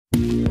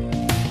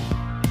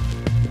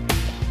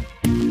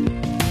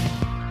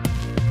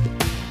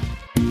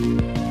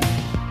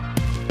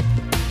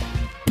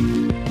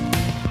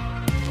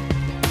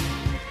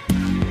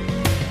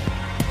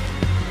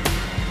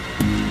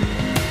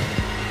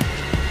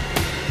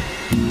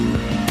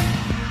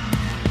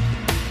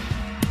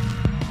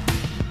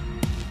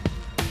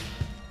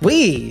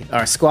We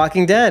are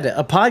Squawking Dead,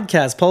 a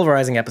podcast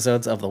pulverizing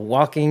episodes of the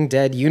Walking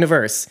Dead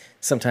universe.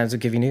 Sometimes we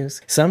give you news,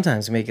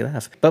 sometimes we make you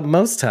laugh, but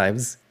most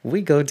times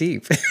we go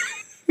deep.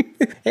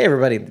 Hey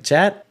everybody in the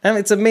chat.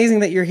 It's amazing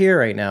that you're here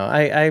right now.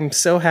 I'm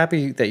so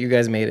happy that you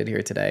guys made it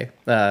here today.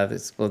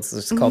 Let's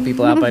just call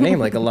people out by name,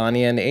 like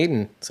Alania and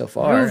Aiden so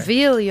far.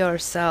 Reveal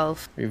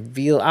yourself.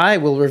 I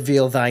will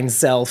reveal thine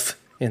self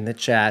in the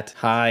chat.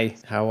 Hi,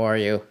 how are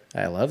you?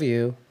 I love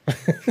you.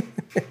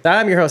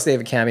 I'm your host,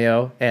 David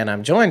Cameo, and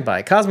I'm joined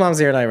by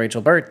Cosmom09,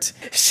 Rachel Burt,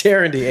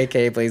 Sharon D,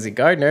 aka Blazing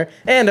Gardner,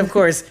 and of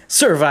course,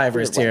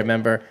 Survivors tier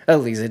member,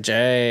 Eliza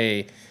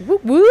J.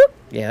 Whoop whoop.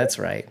 Yeah, that's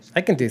right.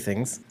 I can do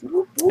things.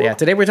 Yeah,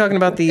 today we're talking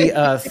about the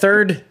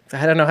third,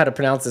 I don't know how to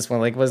pronounce this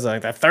one,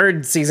 the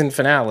third season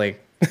finale.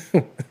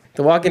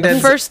 The Walking Dead. The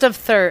first of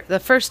three.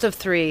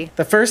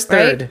 The first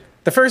third. Right?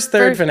 The first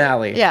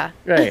finale. Yeah.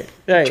 Right.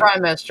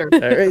 Trimester.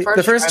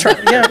 The first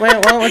yeah,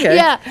 well, okay.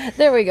 Yeah,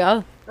 there we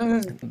go.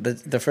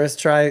 The first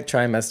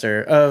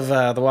trimester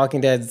of The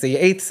Walking Dead. It's the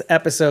 8th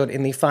episode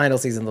in the final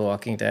season of The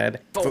Walking Dead.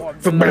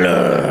 For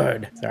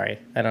blood. Sorry,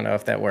 I don't know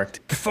if that worked.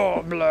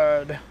 For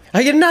blood.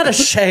 Are you not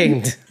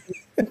ashamed?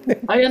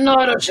 I am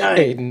not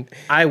ashamed.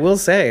 I will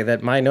say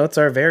that my notes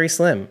are very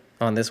slim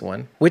on this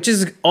one, which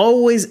is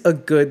always a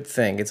good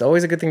thing. It's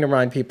always a good thing to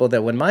remind people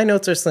that when my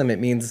notes are slim, it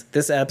means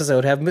this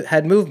episode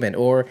had movement,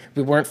 or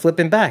we weren't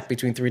flipping back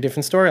between 3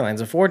 different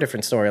storylines or 4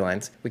 different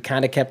storylines. We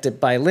kind of kept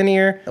it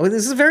bilinear.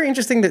 This is very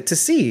interesting to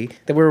see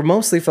that we were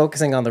mostly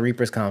focusing on the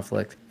Reapers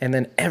conflict, and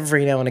then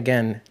every now and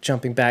again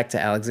jumping back to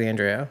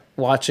Alexandria,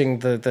 watching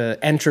the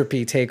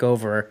entropy take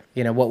over,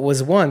 what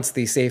was once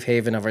the safe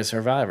haven of our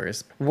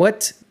survivors.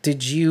 What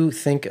did you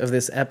think of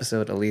this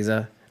episode,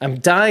 Eliza? I'm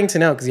dying to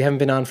know because you haven't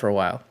been on for a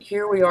while.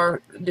 Here we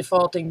are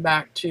defaulting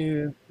back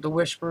to the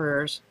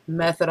Whisperers'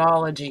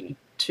 methodology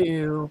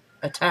to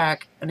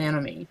attack an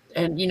enemy.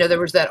 And, there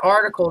was that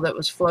article that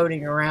was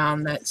floating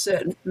around that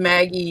said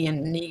Maggie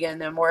and Negan,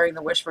 them wearing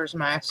the Whisperers'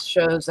 mask,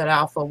 shows that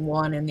Alpha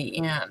won in the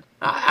end.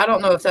 I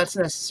don't know if that's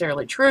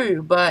necessarily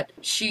true, but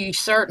she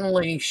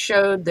certainly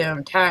showed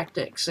them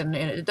tactics, and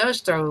it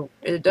does throw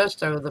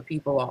the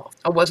people off.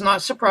 I was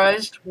not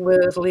surprised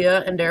with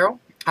Leah and Daryl.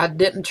 I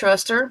didn't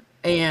trust her.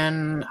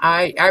 And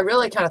I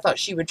really kind of thought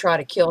she would try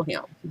to kill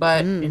him.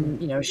 But,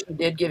 she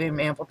did give him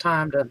ample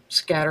time to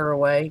scatter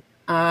away.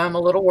 I'm a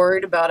little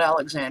worried about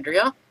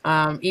Alexandria.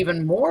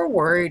 Even more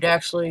worried,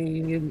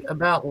 actually,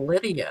 about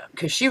Lydia.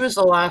 Because she was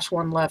the last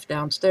one left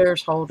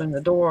downstairs holding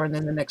the door. And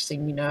then the next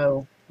thing you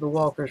know, the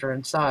walkers are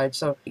inside.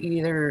 So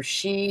either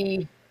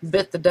she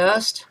bit the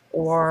dust,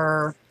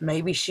 or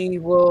maybe she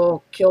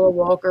will kill a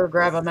walker,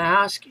 grab a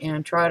mask,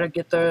 and try to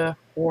get the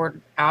horde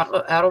out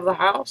of the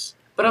house.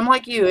 But I'm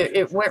like you,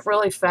 it went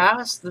really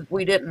fast.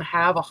 We didn't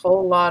have a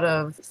whole lot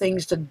of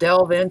things to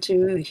delve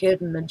into,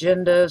 hidden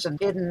agendas and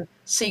hidden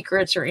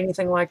secrets or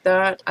anything like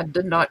that. I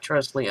did not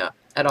trust Leah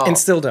at all. And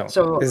still don't,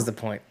 is the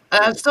point.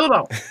 I still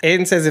don't.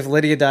 Aiden says if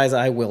Lydia dies,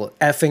 I will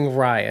effing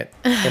riot.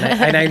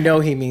 And I know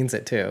he means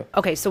it too.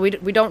 Okay, so we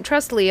don't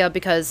trust Leah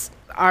because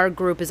our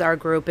group is our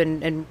group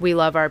and we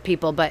love our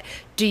people. But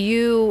do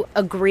you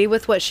agree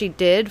with what she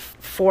did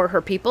for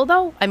her people,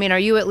 though? I mean,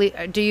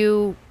 do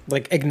you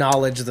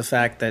acknowledge the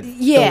fact that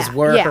those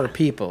were her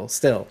people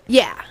still?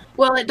 Yeah.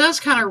 Well, it does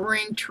kind of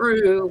ring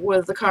true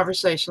with the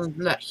conversation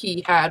that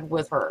he had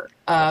with her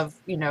of,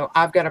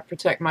 I've got to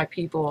protect my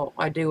people.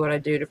 I do what I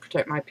do to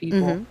protect my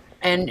people. Mm-hmm.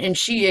 And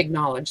she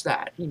acknowledged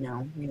that, you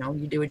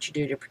do what you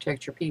do to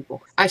protect your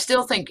people. I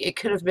still think it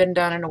could have been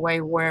done in a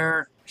way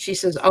where she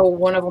says, oh,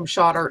 one of them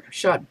shot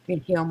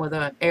him with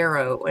an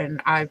arrow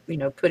and I,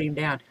 put him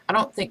down. I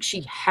don't think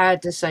she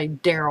had to say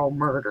Daryl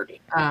murdered him.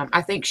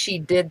 I think she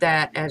did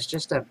that as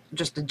just a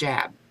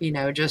jab,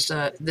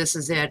 this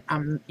is it.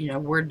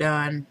 We're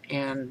done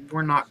and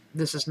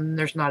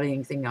there's not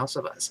anything else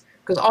of us.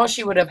 Because all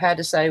she would have had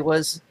to say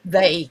was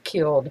they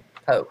killed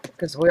Pope,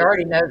 because we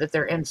already know that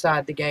they're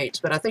inside the gates,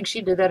 but I think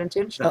she did that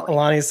intentionally.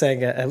 Alani's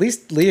saying at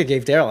least Leah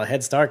gave Daryl a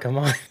head start. Come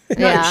on.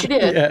 Yeah, no, she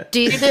did. Yeah.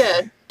 She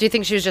did. Do you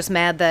think she was just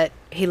mad that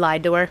he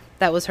lied to her?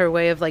 That was her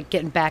way of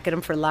getting back at him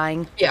for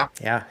lying. Yeah.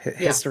 Yeah.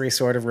 History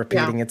sort of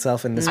repeating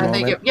itself in this moment.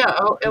 I think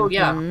yeah.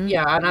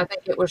 Yeah. And I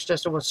think it was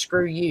just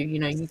screw you.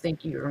 You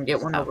think you're gonna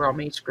get one over on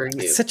me? Screw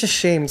you. It's such a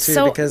shame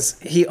too, because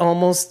he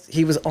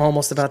was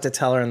almost about to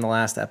tell her in the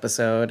last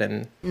episode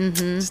and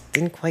just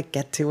didn't quite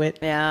get to it.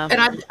 Yeah.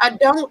 And I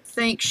don't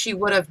think she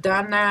would have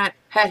done that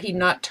had he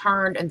not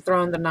turned and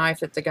thrown the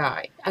knife at the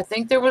guy. I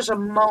think there was a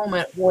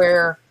moment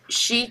where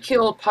she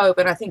killed Pope,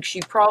 and I think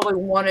she probably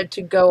wanted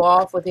to go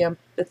off with him.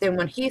 But then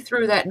when he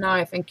threw that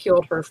knife and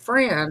killed her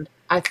friend,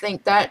 I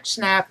think that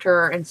snapped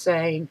her and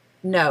saying,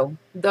 no,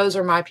 those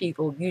are my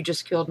people. You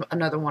just killed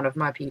another one of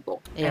my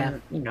people. Yeah.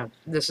 And,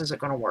 this isn't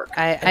going to work.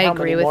 I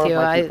agree with you. How many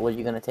more of my people are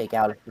you going to take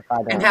out if you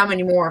find out? And how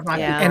many more of my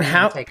people are you going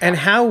to take out? And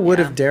how would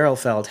have Daryl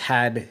felt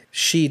had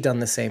she done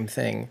the same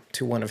thing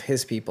to one of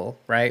his people,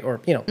 right? Or,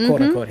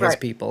 quote unquote, his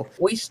people.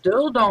 We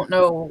still don't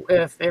know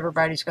if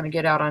everybody's going to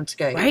get out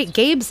unscathed. Right.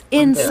 Gabe's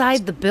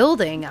inside the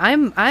building.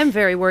 I'm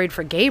very worried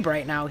for Gabe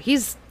right now.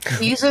 He's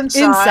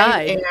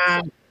inside.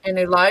 and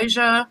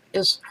Elijah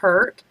is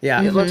hurt.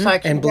 Yeah. It looks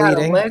like And he got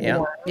bleeding, a leg yeah.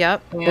 wound.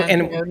 Yep.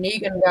 And,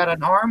 Negan got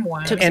an arm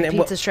wound. Took And some it-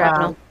 pizza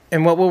shrapnel.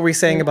 And what were we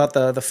saying about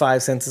the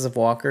five senses of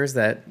walkers?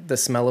 That the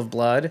smell of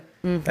blood,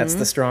 that's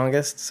the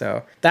strongest.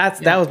 So that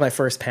was my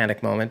first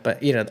panic moment. But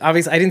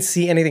obviously I didn't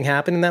see anything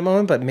happen in that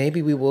moment. But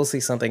maybe we will see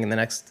something in the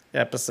next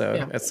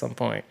episode at some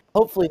point.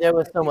 Hopefully there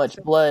was so much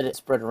blood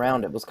spread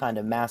around it was kind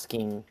of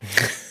masking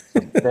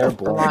their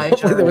blood. Elijah.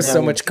 Hopefully there was so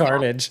Yeah. much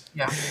carnage.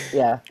 Yeah.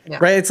 Yeah.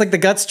 Right, it's like the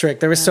guts trick.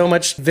 There was so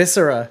much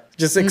viscera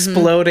just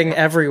exploding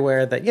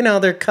everywhere that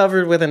they're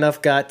covered with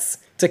enough guts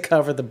to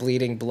cover the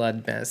bleeding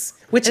blood mess.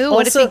 Which Ooh, also,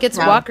 what if he gets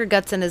Walker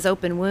guts in his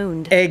open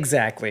wound?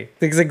 Exactly.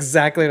 That's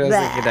exactly what I was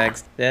thinking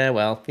next. Yeah,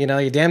 well,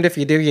 you're damned if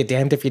you do, you're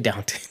damned if you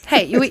don't.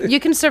 Hey, you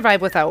can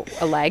survive without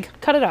a leg.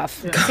 Cut it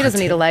off. He doesn't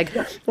need a leg.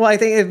 Well, I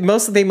think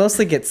they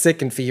mostly get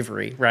sick and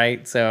fevery,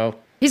 right? So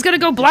He's gonna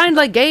go blind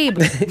like Gabe.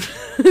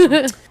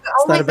 The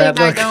not a bad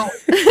look.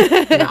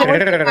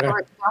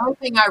 the only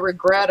thing I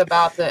regret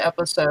about the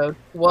episode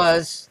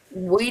was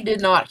we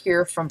did not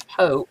hear from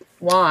Pope.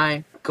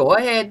 Why? Go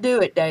ahead,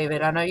 do it,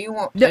 David. I know you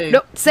want to.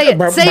 No, say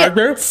it. Say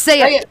it.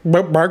 Say it.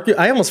 Mark,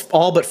 I almost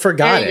all but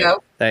forgot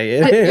There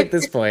you it at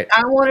this point.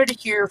 I wanted to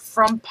hear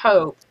from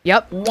Pope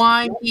Yep.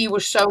 why he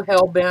was so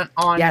hell bent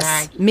on Yes.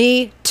 Maggie.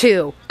 Me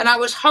too. And I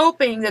was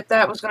hoping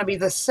that was going to be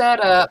the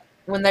setup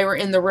when they were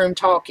in the room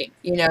talking.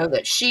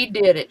 That she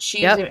did it.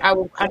 I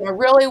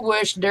really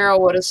wish Daryl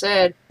would have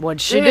said,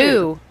 What'd she "Dude,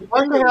 do?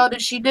 What the hell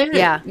did she do?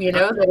 Yeah.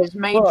 That has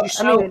made Well, you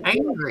so I mean,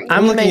 angry."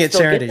 I'm We looking may at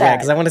still Charity, get that.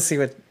 because I want to see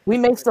what. We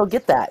may still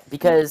get that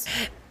because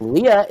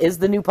Leah is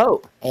the new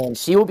Pope, and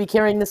she will be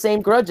carrying the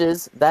same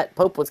grudges that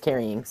Pope was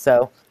carrying.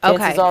 So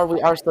chances Okay. are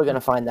we are still going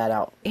to find that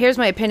out. Here's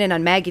my opinion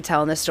on Maggie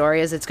telling this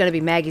story is it's going to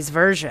be Maggie's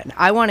version.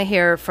 I want to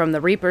hear from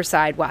the Reaper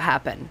side what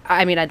happened.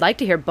 I mean, I'd like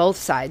to hear both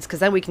sides because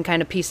then we can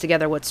kind of piece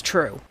together what's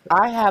true.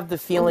 I have the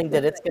feeling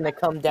that it's going to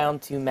come down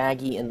to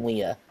Maggie and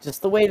Leah.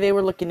 Just the way they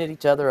were looking at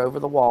each other over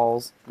the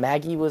walls.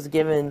 Maggie was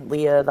giving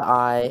Leah the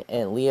eye,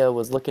 and Leah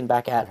was looking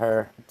back at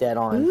her dead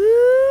on.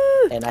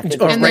 And I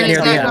think Or it's And right then near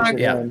is the that end. gonna-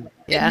 Yeah.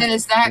 Yeah. And then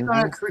is that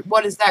going to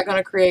what is that going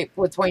to create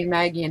between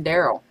Maggie and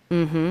Daryl?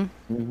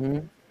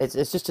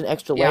 It's just an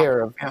extra Yeah, layer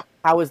of yeah.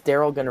 how is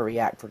Daryl going to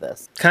react to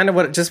this? Kind of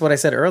what I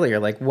said earlier.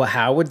 Like,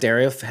 how would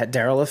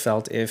Daryl have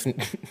felt if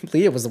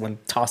Leah was the one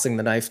tossing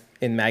the knife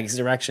in Maggie's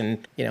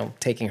direction?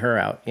 Taking her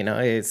out.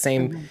 It's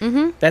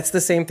same. That's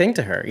the same thing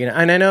to her.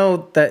 And I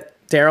know that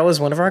Daryl is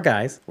one of our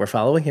guys. We're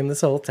following him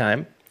this whole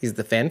time. He's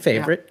the fan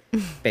favorite,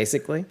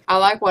 basically. I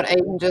like what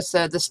Aiden just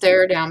said. The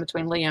stare down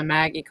between Leah and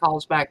Maggie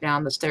calls back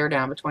down the stare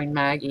down between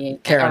Maggie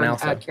and Carol and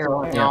Alpha.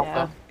 Carol and Yeah.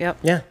 Alpha. Yep.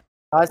 Yeah.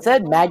 I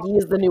said Maggie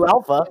is the new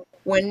alpha.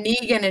 When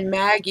Negan and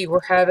Maggie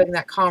were having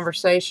that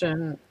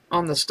conversation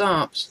on the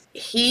stumps,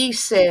 he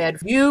said,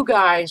 "You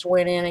guys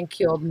went in and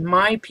killed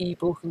my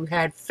people who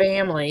had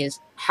families.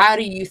 How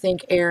do you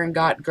think Aaron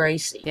got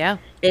Gracie?" Yeah.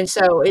 And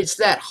so it's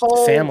that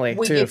whole Family,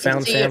 we too, get to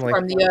found see family. it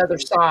from the other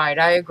side.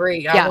 I agree.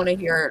 Yeah. I want to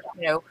hear,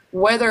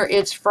 whether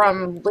it's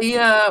from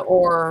Leah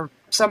or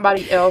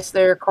somebody else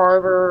there,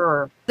 Carver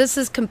or This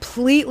is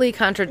completely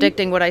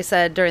contradicting what I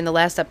said during the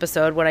last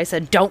episode when I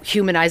said don't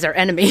humanize our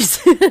enemies.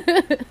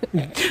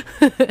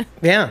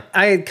 Yeah.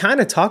 I kind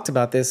of talked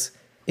about this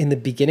in the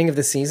beginning of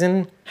the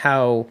season,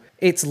 how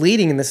it's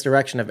leading in this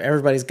direction of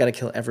everybody's got to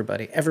kill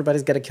everybody.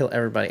 Everybody's got to kill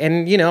everybody.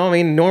 And,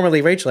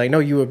 normally, Rachel, I know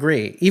you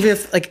agree. Even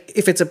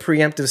if it's a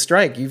preemptive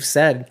strike, you've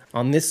said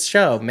on this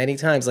show many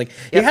times,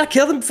 you got to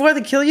kill them before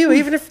they kill you.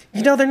 Even if,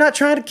 they're not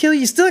trying to kill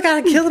you, you still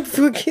got to kill them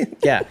before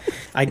Yeah,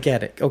 I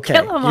get it. Okay.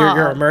 Kill 'em You're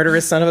a all.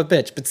 murderous son of a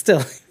bitch, but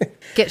still.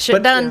 Get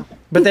shit done.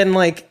 But then,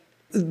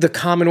 the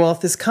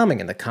Commonwealth is coming,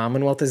 and the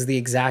Commonwealth is the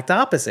exact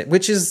opposite,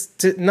 which is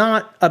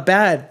not a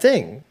bad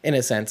thing in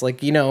a sense.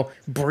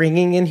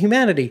 Bringing in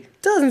humanity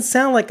doesn't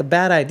sound like a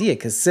bad idea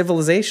because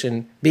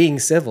civilization, being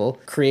civil,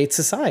 creates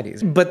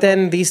societies. But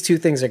then these two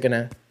things are going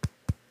to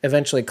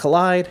eventually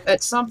collide.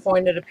 at some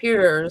point it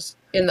appears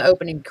in the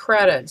opening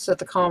credits that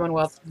the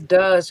Commonwealth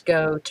does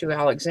go to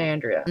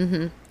Alexandria.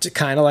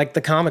 Kind of like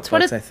the comic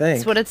books, I think.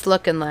 That's what it's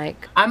looking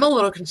like. I'm a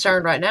little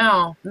concerned right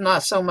now,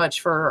 not so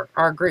much for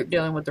our group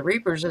dealing with the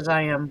Reapers as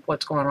I am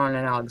what's going on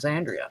in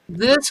Alexandria.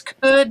 This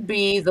could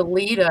be the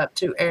lead up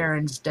to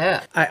Aaron's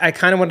death. I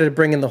kind of wanted to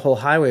bring in the whole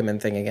highwayman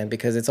thing again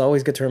because it's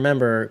always good to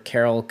remember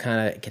Carol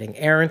kind of getting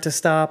Aaron to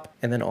stop,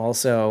 and then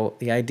also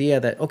the idea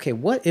that, okay,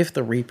 what if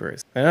the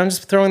Reapers, and I'm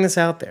just throwing this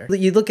out there,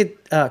 you look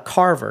at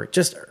Carver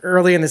just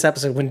early in this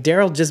episode when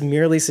Daryl just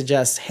merely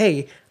suggests,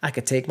 hey, I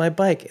could take my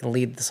bike and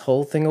lead this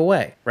whole thing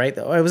away, right?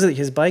 Oh, was it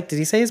his bike? Did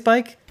he say his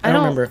bike? I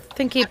don't remember.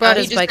 think he brought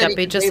He his just bike said up.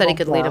 he He could just lead said he him.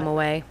 could lead him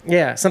away.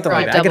 Yeah, something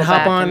Right. like that. I could Double hop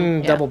back on,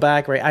 and- yeah. double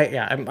back, right?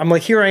 I'm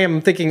like, here I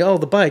am thinking, oh,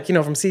 the bike,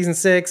 from season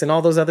 6 and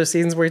all those other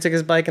seasons where he took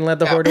his bike and led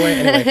the horde away.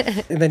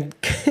 Anyway, and then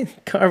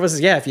Carver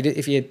says, yeah,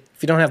 if you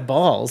don't have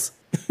balls.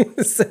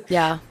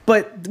 Yeah.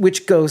 But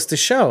which goes to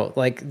show,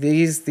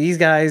 these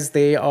guys,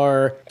 they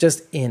are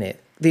just in it.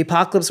 The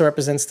apocalypse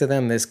represents to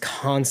them this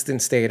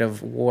constant state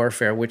of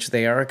warfare, which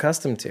they are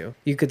accustomed to.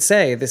 You could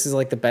say this is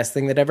like the best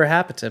thing that ever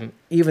happened to them,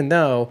 even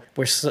though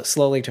we're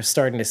slowly just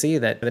starting to see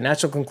that the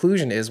natural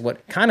conclusion is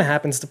what kind of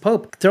happens to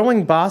Pope.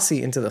 Throwing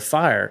Bossy into the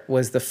fire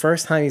was the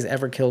first time he's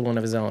ever killed one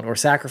of his own or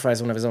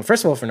sacrificed one of his own.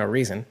 First of all, for no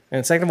reason.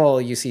 And second of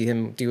all, you see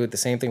him do the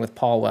same thing with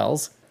Paul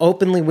Wells.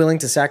 Openly willing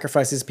to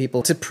sacrifice his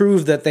people to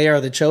prove that they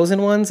are the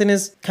chosen ones in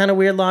his kind of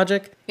weird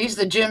logic. He's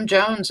the Jim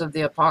Jones of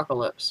the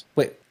apocalypse.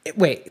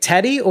 Wait,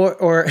 Teddy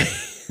or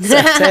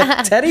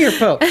Teddy or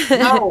Pope?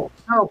 No,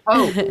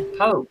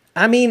 Pope.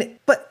 I mean,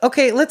 but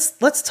okay,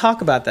 let's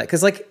talk about that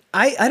because like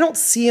I don't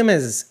see him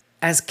as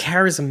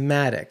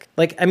charismatic.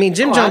 Like, I mean,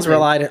 Jim Jones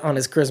relied on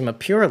his charisma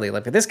purely.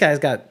 Like, this guy's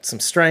got some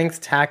strength,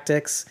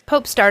 tactics.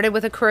 Pope started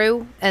with a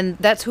crew, and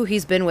that's who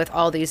he's been with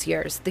all these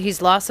years.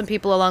 He's lost some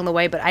people along the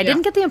way, but I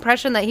didn't get the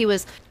impression that he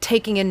was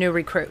taking in new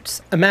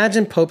recruits.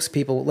 Imagine Pope's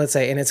people, let's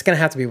say, and it's going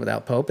to have to be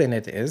without Pope, and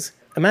it is.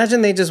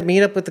 Imagine they just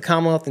meet up with the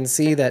Commonwealth and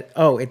see that,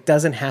 oh, it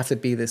doesn't have to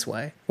be this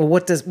way. Well,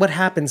 what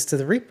happens to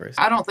the Reapers?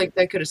 I don't think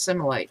they could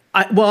assimilate.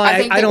 I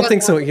don't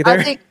think so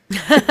either.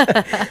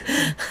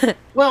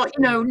 Well, you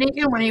know,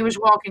 Negan, when he was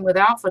walking with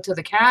Alpha to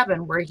the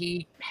cabin where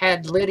he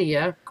had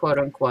Lydia, quote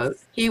unquote,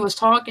 he was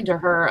talking to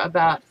her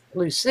about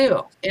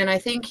Lucille. And I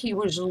think he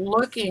was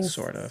looking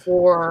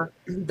for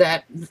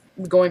that,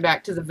 going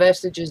back to the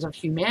vestiges of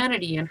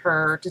humanity in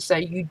her, to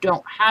say, you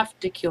don't have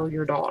to kill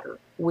your daughter.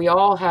 We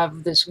all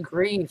have this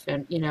grief,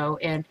 and, you know,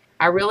 and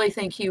I really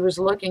think he was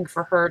looking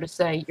for her to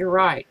say, you're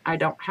right, I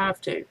don't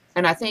have to.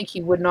 And I think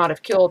he would not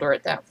have killed her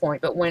at that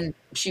point. But when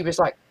she was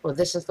like, well,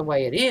 this is the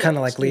way it is. Kind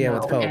of like Leah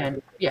with Pope.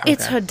 And, yeah.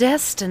 It's her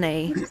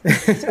destiny.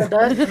 It's her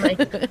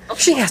destiny.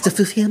 She has to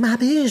fulfill my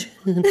vision.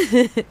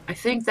 I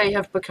think they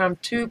have become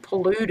too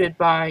polluted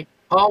by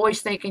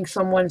always thinking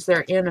someone's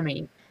their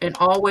enemy and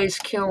always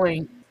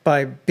killing.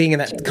 By being in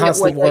that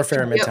constant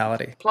warfare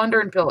mentality.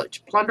 Plunder and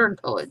pillage. Plunder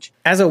and pillage.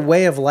 As a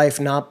way of life,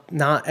 not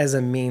as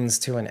a means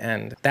to an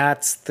end.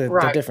 That's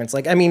the difference.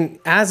 Like, I mean,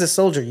 as a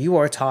soldier, you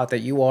are taught that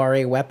you are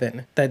a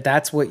weapon.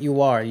 That's what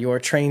you are. You are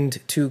trained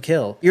to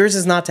kill. Yours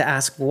is not to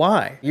ask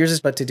why. Yours is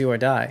but to do or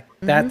die.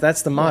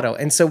 That's the motto.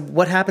 And so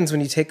what happens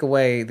when you take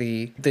away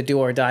the do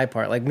or die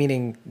part? Like,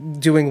 meaning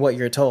doing what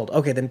you're told.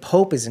 Okay, then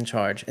Pope is in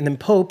charge. And then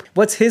Pope,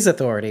 what's his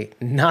authority?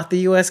 Not the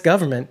U.S.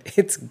 government.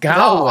 It's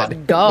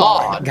God.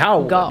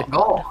 God.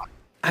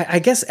 I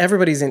guess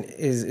everybody's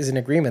is in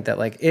agreement that,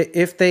 like,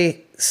 if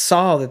they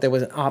saw that there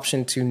was an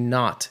option to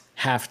not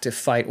have to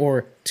fight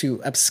or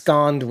to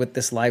abscond with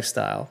this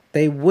lifestyle,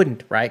 they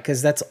wouldn't, right?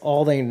 Because that's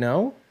all they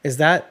know. Is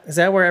that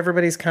where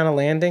everybody's kind of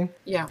landing?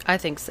 Yeah. I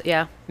think so,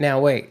 yeah.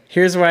 Now, wait.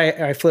 Here's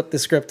where I flipped the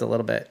script a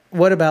little bit.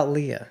 What about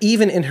Leah?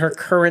 Even in her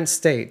current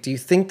state, do you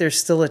think there's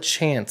still a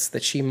chance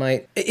that she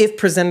might, if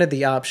presented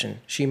the option,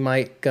 she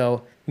might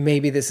go,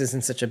 maybe this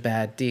isn't such a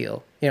bad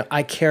deal? You know,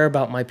 I care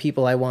about my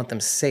people. I want them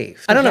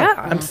safe. I don't know.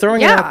 I'm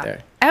throwing it out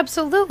there.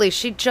 Absolutely.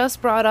 She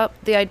just brought up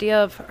the idea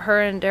of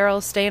her and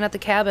Daryl staying at the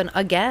cabin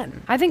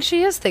again. I think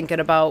she is thinking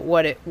about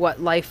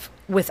what life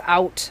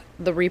without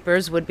the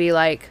Reapers would be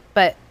like.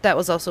 But that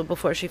was also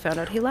before she found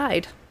out he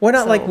lied. We're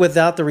not like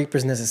without the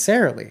Reapers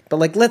necessarily. But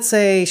like, let's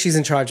say she's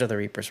in charge of the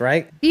Reapers,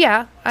 right?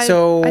 Yeah, I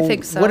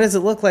think so. What does it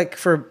look like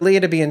for Leah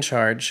to be in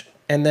charge?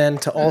 And then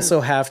to also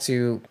have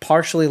to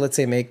partially, let's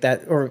say, make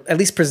that, or at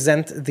least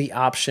present the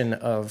option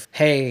of,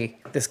 hey,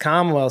 this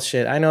Commonwealth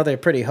shit, I know they're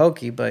pretty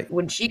hokey, but...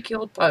 When she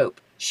killed Pope,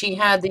 she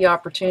had the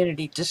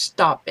opportunity to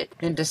stop it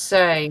and to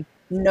say,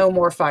 no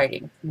more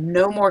fighting,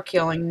 no more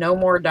killing, no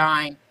more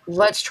dying.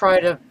 Let's try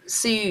to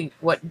see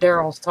what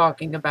Daryl's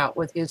talking about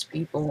with his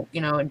people, you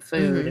know, and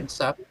food and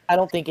stuff. I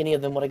don't think any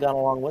of them would have gone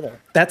along with her.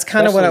 That's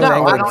kind of what I was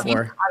angling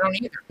for. I don't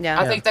either. Yeah.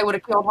 I think they would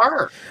have killed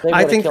her.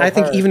 I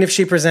think even if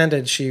she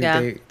presented,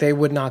 they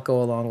would not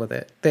go along with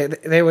it.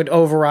 They would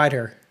override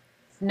her.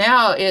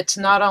 Now it's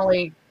not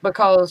only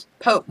because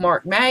Pope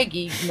marked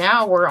Maggie,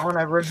 now we're on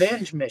a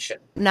revenge mission.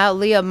 Now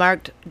Leah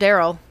marked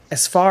Daryl.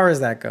 As far as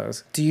that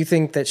goes, do you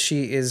think that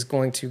she is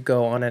going to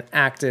go on an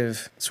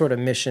active sort of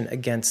mission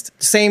against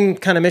the same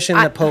kind of mission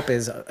that Pope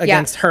is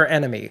against her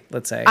enemy,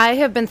 let's say? I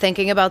have been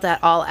thinking about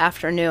that all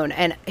afternoon.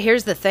 And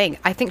here's the thing.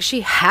 I think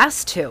she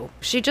has to.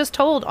 She just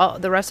told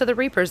the rest of the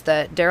Reapers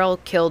that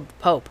Daryl killed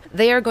Pope.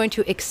 They are going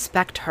to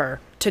expect her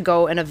to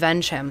go and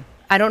avenge him.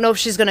 I don't know if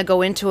she's going to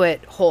go into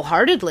it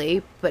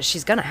wholeheartedly, but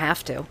she's going to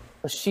have to.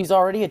 She's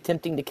already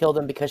attempting to kill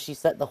them because she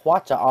set the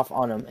Hwacha off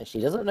on them, and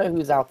she doesn't know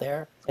who's out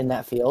there in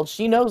that field.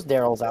 She knows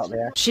Daryl's out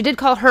there. She did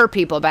call her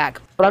people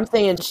back. But I'm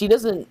saying she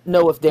doesn't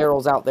know if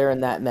Daryl's out there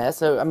in that mess.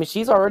 So, I mean,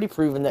 she's already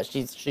proven that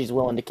she's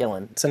willing to kill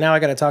him. So now I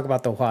got to talk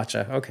about the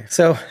Hwacha. Okay,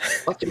 so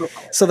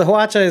the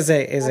Hwacha is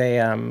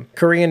a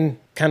Korean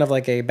kind of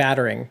like a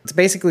battering. It's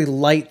basically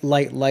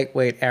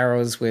lightweight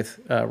arrows with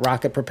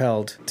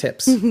rocket-propelled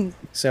tips.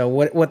 So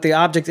what the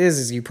object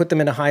is you put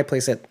them in a high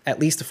place at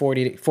least a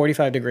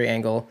 45-degree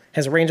angle,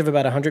 has a range of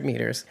about 100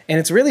 meters, and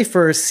it's really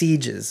for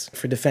sieges,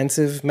 for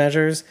defensive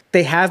measures.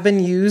 They have been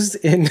used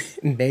in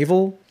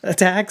naval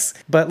attacks,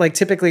 but like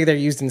typically they're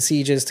used in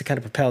sieges to kind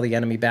of propel the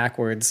enemy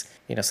backwards,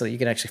 so that you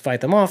can actually fight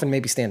them off and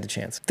maybe stand a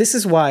chance. This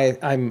is why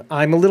I'm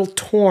a little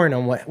torn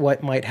on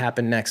what might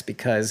happen next,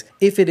 because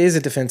if it is a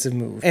defensive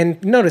move,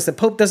 and notice that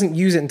Pope doesn't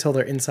use it until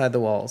they're inside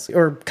the walls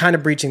or kind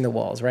of breaching the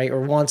walls, right?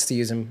 Or wants to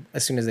use them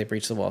as soon as they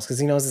breach the walls because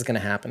he knows it's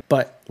going to happen.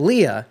 But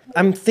Leah,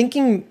 I'm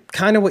thinking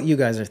kind of what you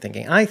guys are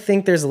thinking. I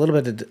think there's a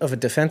little bit of a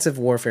defensive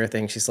warfare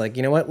thing. She's like,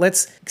 you know what?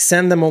 Let's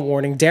send them a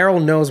warning.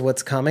 Daryl knows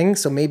what's coming,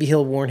 so maybe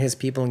he'll warn his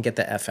people and get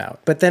the F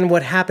out. But then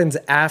what happens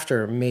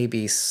after may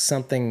be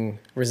something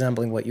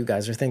resembling what you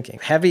guys are thinking.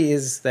 Heavy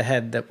is the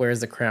head that wears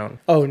the crown.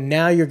 Oh,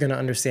 now you're going to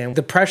understand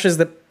the pressures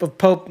that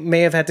Pope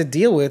may have had to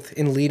deal with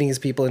in leading his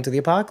people into the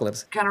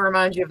apocalypse. Kind of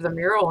reminds you of the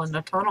mural in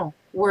the tunnel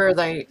where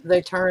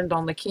they turned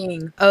on the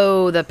king.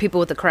 Oh, the people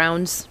with the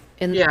crowns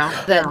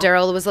that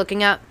Daryl was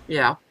looking at?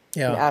 Yeah.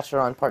 Yeah.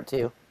 Acheron Part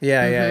 2.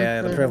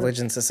 Yeah. The privilege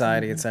in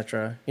society,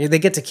 etc. They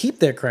get to keep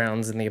their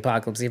crowns in the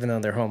apocalypse, even though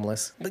they're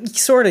homeless.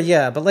 Sort of,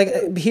 yeah. But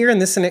like here in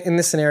this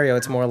scenario,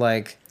 it's more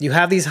like you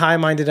have these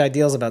high-minded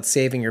ideals about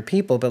saving your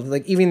people, but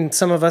like even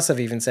some of us have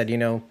even said,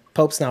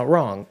 Pope's not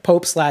wrong.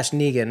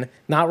 Pope/Negan,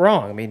 not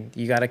wrong. I mean,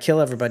 you got to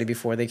kill everybody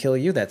before they kill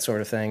you, that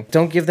sort of thing.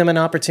 Don't give them an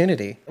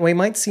opportunity. We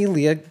might see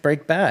Leah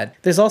break bad.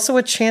 There's also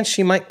a chance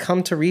she might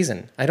come to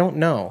reason. I don't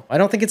know. I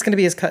don't think it's going to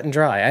be as cut and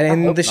dry.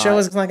 And the show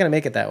is not going to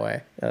make it that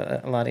way.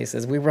 Lottie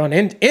says, we run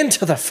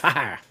into the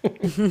fire.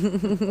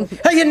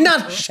 Are you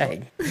not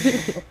ashamed?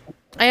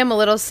 I am a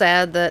little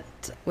sad that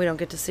we don't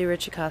get to see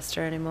Richie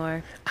Coster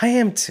anymore. I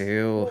am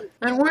too.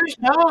 And where's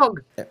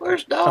Dog?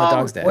 Where's Dog? Oh,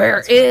 Dog's dead.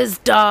 Where is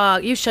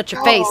Dog? You shut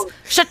your face.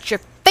 Shut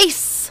your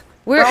face.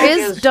 Where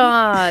is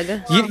Dog?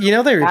 You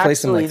know they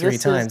replaced him like Actually,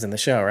 3 times in the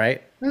show,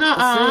 right?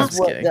 Nuh-uh. This is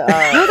what kidding.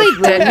 No,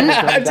 they didn't.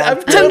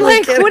 I'm I'm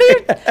like, what are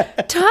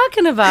you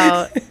talking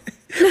about?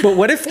 But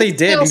what if they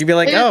did? And you'd be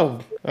like, oh,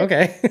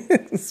 okay.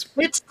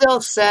 It's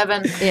still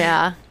 7.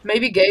 Yeah.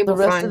 Maybe Gabe the will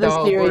rest find of the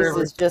Dog. series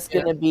Wherever. is just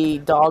going to be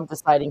Dog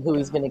deciding who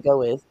he's going to go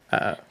with.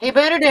 He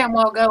better damn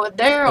well go with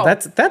Daryl.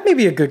 That may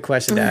be a good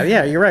question to have.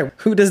 Yeah, you're right.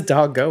 Who does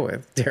Dog go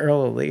with?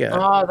 Daryl or Leah?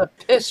 Oh, the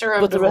pisser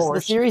of But the rest of the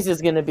divorce. series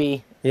is going to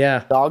be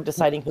Yeah. Dog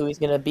deciding who he's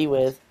going to be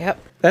with. Yep.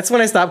 That's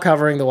when I stopped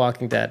covering The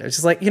Walking Dead. It's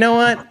just like, you know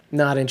what?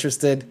 Not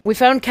interested. We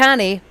found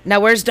Connie. Now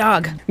where's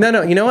Dog?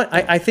 No, you know what?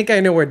 I think I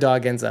know where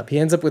Dog ends up. He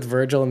ends up with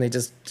Virgil and they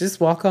just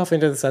walk off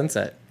into the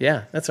sunset.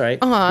 Yeah, that's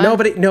right.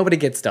 Nobody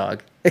gets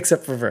Dog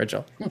except for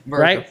Virgil.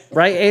 Right,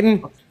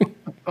 Aiden?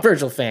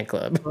 Virgil fan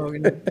club.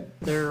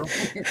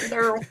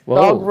 Daryl. Whoa.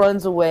 Dog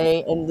runs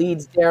away and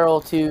leads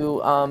Daryl to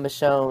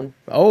Michonne.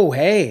 Oh,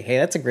 hey,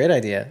 that's a great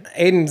idea.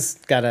 Aiden's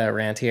got a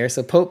rant here.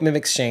 So Pope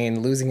mimics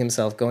Shane, losing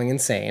himself, going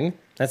insane.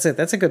 That's it.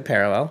 That's a good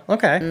parallel.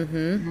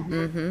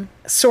 Okay.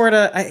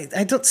 Sorta.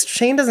 I don't.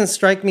 Shane doesn't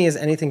strike me as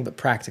anything but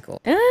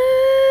practical.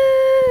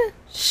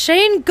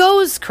 Shane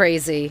goes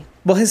crazy.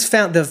 Well,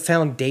 the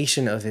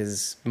foundation of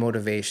his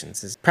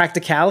motivations is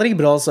practicality,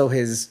 but also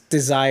his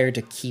desire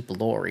to keep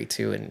Lori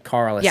too and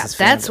Carl as his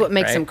that's family, what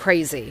makes right? him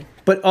crazy.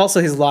 But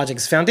also his logic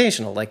is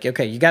foundational. Like,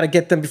 okay, you got to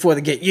get them before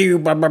they get you.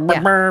 Blah, blah, blah,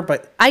 blah,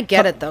 but I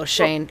get it though,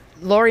 Shane.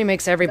 Lori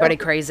makes everybody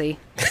crazy.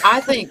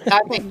 I think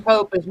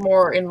Pope is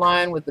more in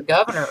line with the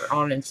governor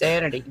on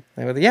insanity.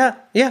 yeah.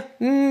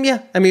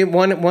 I mean,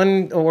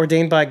 one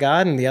ordained by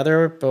God and the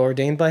other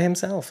ordained by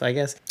himself, I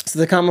guess. So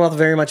the Commonwealth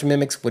very much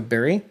mimics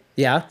Woodbury.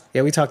 Yeah,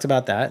 we talked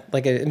about that.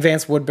 Like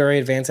advanced Woodbury,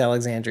 advanced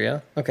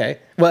Alexandria. Okay.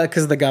 Well,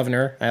 because of the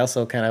governor, I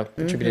also kind of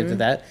contributed to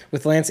that.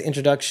 With Lance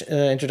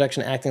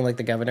introduction acting like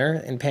the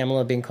governor, and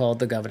Pamela being called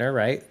the governor,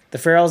 right? The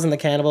Ferals and the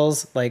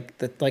cannibals like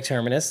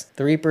Terminus.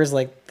 The Reapers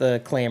like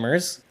the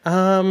Claimers.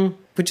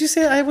 Would you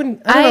say I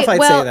wouldn't? I don't know if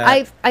I'd say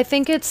that. I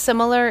think it's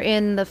similar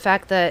in the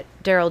fact that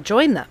Daryl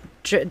joined them.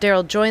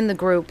 Daryl joined the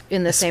group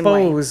in the same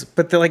way.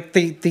 But they're like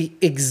the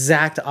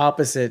exact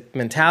opposite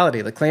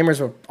mentality. The Claimers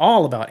were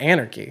all about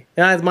anarchy.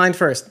 And mind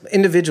first,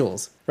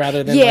 individuals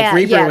rather than like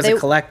Reaper was a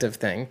collective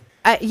thing.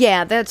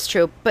 Yeah, that's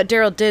true. But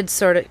Daryl did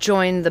sort of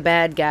join the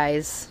bad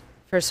guys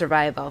for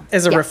survival.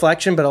 As a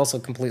reflection, but also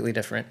completely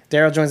different.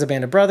 Daryl joins a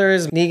band of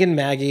brothers. Negan,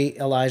 Maggie,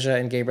 Elijah,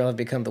 and Gabriel have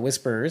become the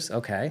Whisperers.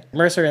 Okay.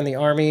 Mercer and the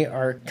Army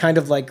are kind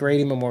of like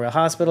Grady Memorial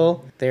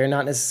Hospital. They are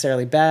not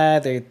necessarily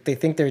bad. They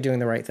think they're doing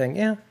the right thing.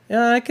 Yeah,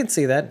 I can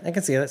see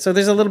that. So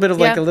there's a little bit of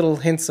like a little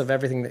hints of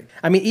everything.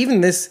 I mean,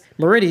 even this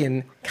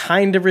Meridian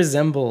kind of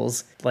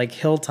resembles like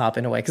Hilltop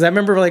in a way. Because I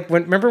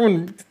remember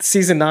when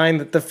season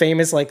 9, the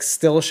famous like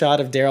still shot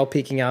of Daryl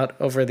peeking out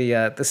over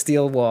the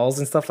steel walls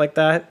and stuff like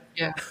that.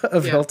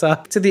 Of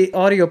Hilltop. To the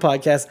audio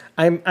podcast,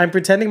 I'm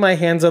pretending my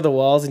hands are the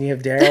walls and you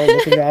have Daryl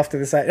looking off to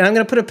the side. And I'm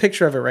going to put a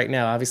picture of it right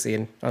now,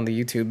 obviously, on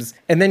the YouTubes.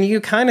 And then you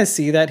kind of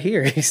see that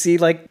here. You see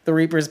like the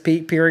Reapers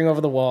peering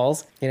over the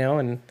walls,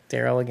 and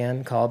Daryl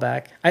again,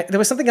 callback. There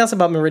was something else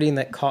about Meridian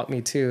that caught me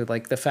too,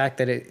 like the fact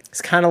that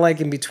it's kind of like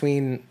in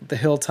between the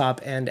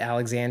Hilltop and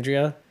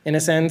Alexandria. in a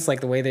sense,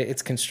 like the way that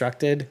it's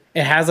constructed.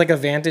 It has like a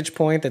vantage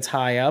point that's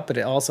high up, but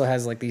it also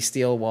has like these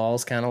steel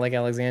walls, kind of like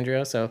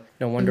Alexandria. So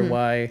no wonder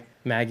why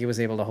Maggie was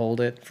able to hold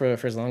it for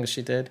as long as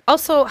she did.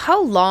 Also,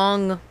 how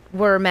long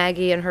were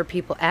Maggie and her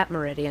people at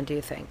Meridian, do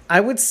you think? I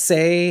would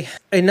say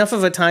enough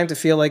of a time to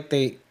feel like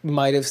they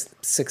might have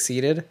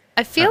succeeded.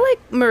 I feel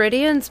like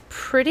Meridian's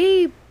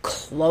pretty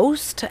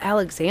close to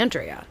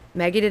Alexandria.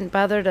 Maggie didn't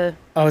bother to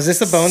Oh, is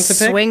this a bone to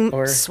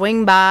pick?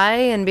 swing by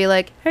and be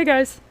like, hey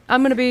guys,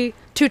 I'm going to be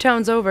 2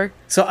 towns over.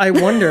 So I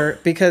wonder,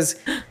 because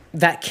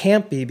that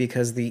can't be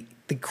because the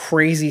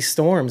crazy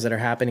storms that are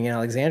happening in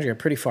Alexandria are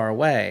pretty far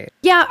away.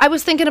 Yeah, I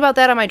was thinking about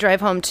that on my drive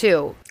home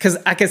too. Because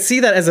I could see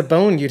that as a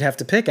bone you'd have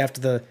to pick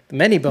after the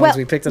many bones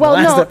we picked in the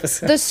last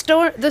episode.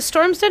 The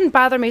storms didn't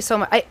bother me so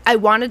much. I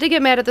wanted to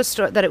get mad at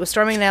that it was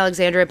storming in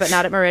Alexandria, but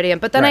not at Meridian.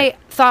 But then I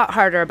thought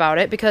harder about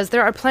it, because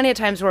there are plenty of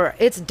times where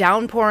it's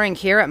downpouring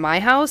here at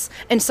my house,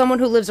 and someone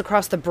who lives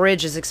across the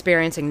bridge is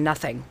experiencing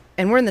nothing.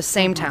 And we're in the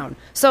same town.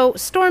 So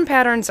storm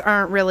patterns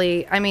aren't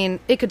really, I mean,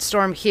 it could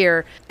storm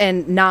here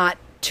and not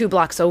 2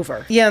 blocks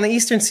over. Yeah, on the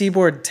eastern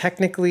seaboard,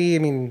 technically, I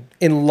mean,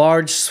 in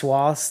large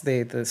swaths,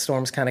 the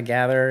storms kind of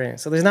gather. And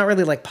so there's not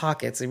really like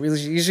pockets.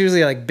 It's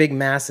usually like big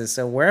masses.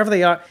 So wherever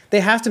they are,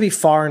 they have to be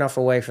far enough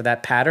away for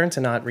that pattern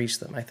to not reach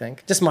them, I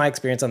think. Just my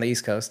experience on the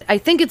East Coast. I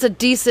think it's a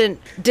decent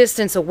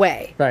distance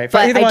away. Right.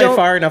 But Either way,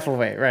 far enough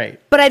away. Right.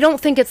 But I don't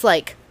think it's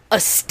like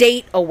a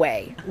state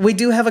away. We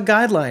do have a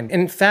guideline.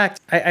 In fact,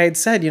 I had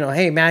said,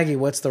 hey, Maggie,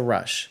 what's the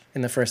rush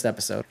in the first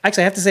episode?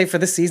 Actually, I have to say for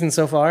this season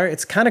so far,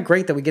 it's kind of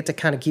great that we get to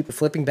kind of keep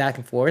flipping back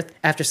and forth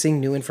after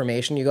seeing new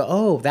information. You go,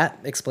 oh, that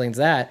explains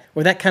that.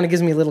 Or that kind of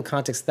gives me a little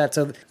context to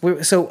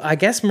that. So I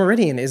guess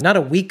Meridian is not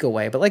a week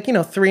away, but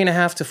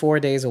 3.5 to 4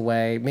 days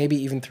away, maybe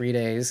even 3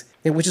 days,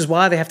 which is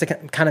why they have to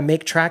kind of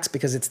make tracks,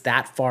 because it's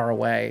that far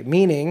away.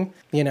 Meaning,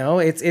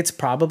 it's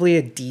probably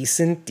a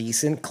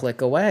decent click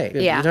away.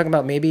 Yeah. You're talking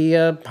about maybe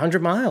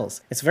 100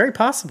 miles. It's very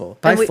possible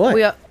by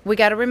foot. We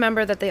got to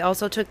remember that they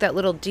also took that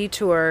little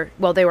detour.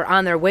 Well, they were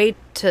on their way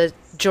to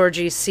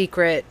Georgie's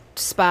secret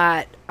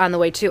spot on the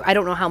way too. I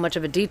don't know how much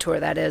of a detour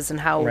that is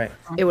and how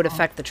it would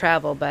affect the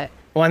travel, but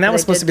well, and that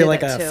was supposed to be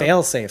like a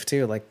fail safe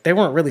too. Like they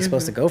weren't really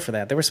supposed to go for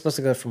that. They were supposed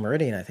to go for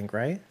Meridian, I think,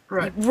 right?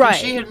 Right. Right.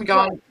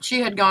 She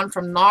had gone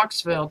from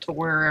Knoxville to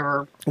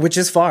wherever, which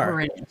is far,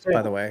 Meridian,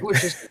 by the way.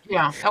 Which is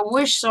I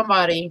wish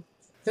somebody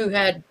who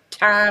had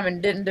time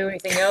and didn't do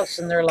anything else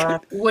in their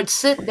life would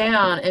sit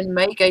down and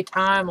make a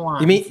timeline.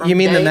 You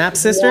mean the Map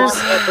Sisters?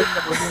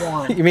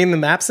 You mean the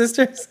Map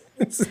Sisters?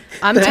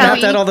 I'm they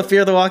telling mapped out all the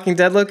Fear the Walking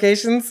Dead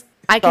locations?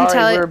 I can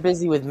tell you, we're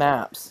busy with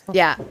maps.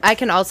 Yeah, I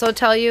can also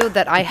tell you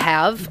that I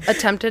have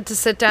attempted to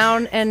sit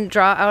down and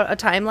draw out a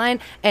timeline,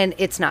 and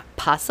it's not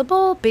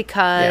possible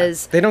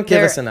because they don't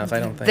give us enough, I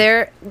don't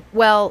think.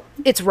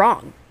 It's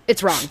wrong.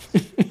 It's wrong.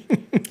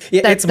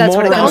 It's that's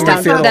more what it comes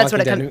down to. That's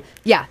what it comes.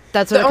 Yeah,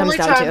 that's what it comes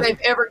down to. The only time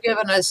they've ever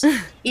given us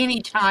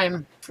any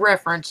time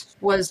reference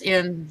was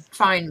in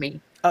Find Me.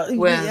 Sort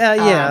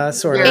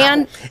of.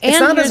 And it's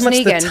not as much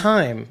Negan. the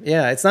time.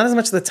 Yeah, it's not as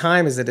much the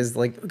time as it is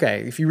like,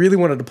 okay, if you really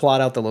wanted to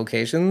plot out the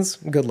locations,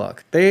 good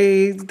luck.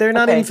 They're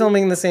not even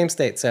filming in the same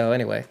state. So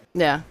anyway.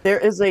 Yeah. There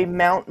is a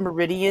Mount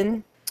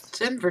Meridian. It's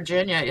in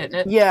Virginia, isn't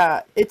it?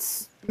 Yeah,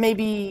 it's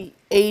maybe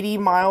 80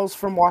 miles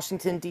from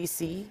Washington,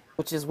 D.C.,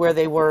 which is where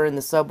they were in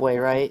the subway,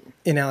 right?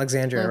 In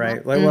Alexandria,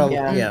 right?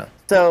 Yeah.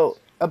 So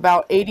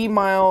about 80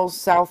 miles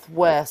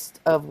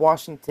southwest of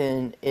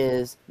Washington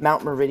is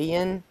Mount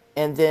Meridian.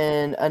 And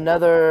then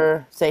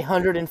another, say,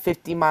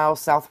 150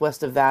 miles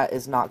southwest of that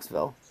is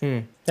Knoxville.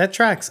 That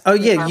tracks. Oh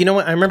yeah, you know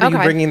what? I remember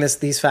you bringing these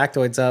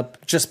factoids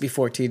up just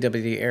before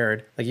TWD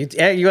aired. Like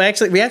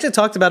we actually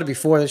talked about it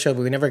before the show,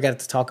 but we never got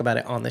to talk about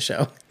it on the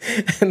show.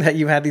 And that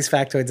you had these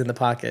factoids in the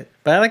pocket.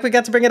 But we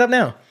got to bring it up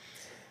now.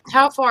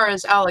 How far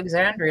is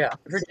Alexandria,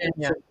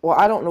 Virginia? Well,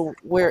 I don't know,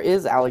 where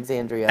is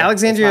Alexandria.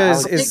 Alexandria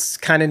is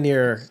kind of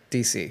near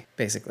DC,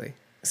 basically.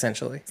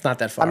 Essentially, it's not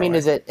that far. I mean,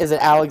 away. is it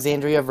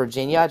Alexandria,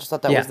 Virginia? I just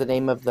thought that was the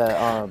name of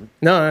the.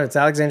 No, it's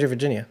Alexandria,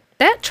 Virginia.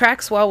 That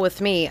tracks well with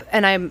me,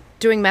 and I'm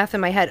doing math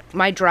in my head.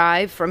 My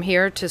drive from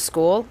here to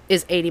school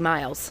is 80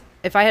 miles.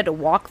 If I had to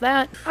walk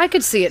that, I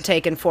could see it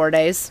taking 4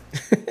 days.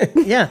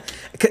 Yeah,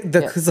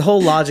 because the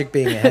whole logic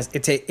being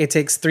it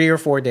takes 3 or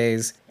 4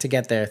 days to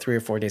get there, 3 or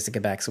 4 days to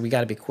get back. So we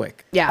got to be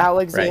quick. Yeah,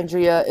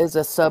 Alexandria is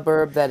a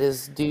suburb that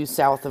is due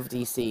south of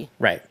DC.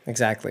 Right,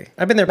 exactly.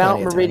 I've been there.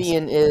 Mount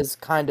Meridian is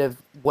kind of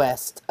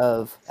west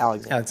of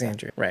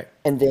Alexandria, right?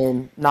 And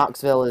then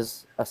Knoxville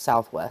is a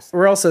southwest.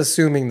 We're also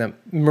assuming that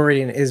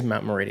Meridian is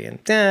Mount Meridian.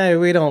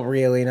 We don't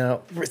really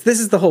know. This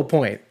is the whole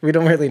point. We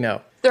don't really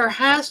know. There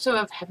has to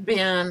have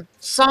been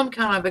some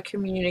kind of a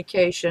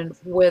communication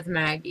with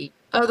Maggie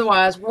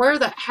Otherwise,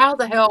 how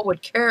the hell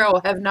would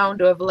Carol have known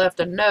to have left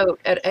a note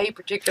at a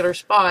particular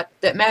spot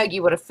that Maggie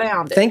would have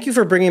found it? Thank you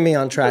for bringing me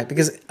on track,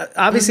 because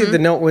obviously the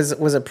note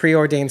was a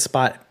preordained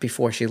spot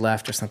before she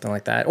left or something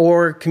like that,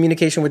 or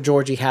communication with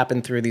Georgie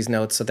happened through these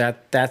notes, so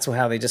that's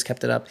how they just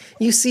kept it up.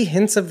 You see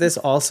hints of this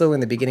also in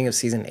the beginning of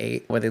season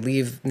 8, where they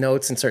leave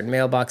notes in certain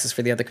mailboxes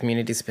for the other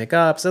communities to pick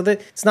up, so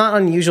that it's not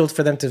unusual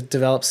for them to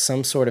develop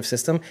some sort of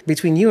system.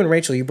 Between you and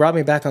Rachel, you brought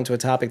me back onto a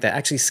topic that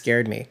actually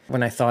scared me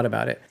when I thought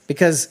about it,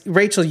 because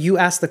Rachel, you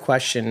asked the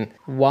question,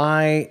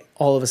 why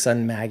all of a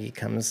sudden Maggie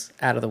comes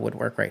out of the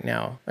woodwork right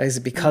now? Is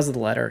it because of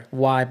the letter?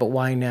 Why? But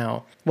why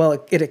now?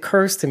 Well, it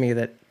occurs to me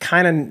that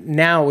kind of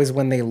now is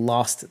when they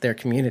lost their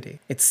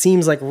community. It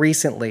seems like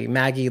recently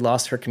Maggie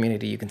lost her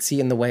community. You can see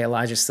in the way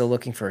Elijah's still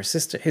looking for his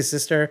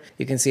sister.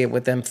 You can see it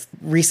with them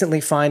recently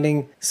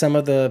finding some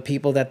of the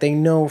people that they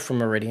know from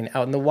Meridian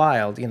out in the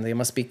wild. You know, they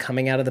must be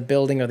coming out of the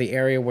building or the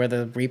area where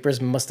the Reapers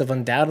must have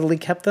undoubtedly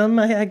kept them,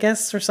 I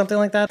guess, or something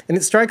like that. And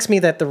it strikes me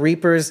that the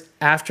Reapers,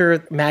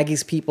 after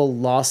Maggie's people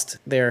lost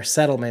their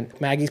settlement,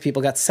 Maggie's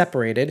people got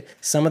separated.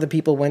 Some of the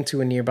people went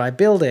to a nearby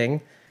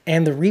building,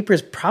 and the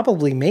Reapers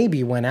probably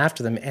maybe went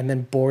after them and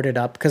then boarded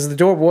up, because the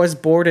door was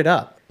boarded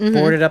up.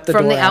 Boarded up the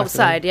door from the after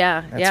them. outside.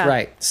 Yeah, That's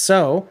right.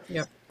 So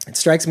it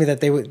strikes me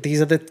that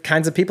these are the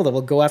kinds of people that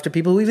will go after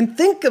people who even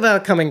think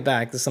about coming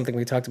back. This is something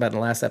we talked about in the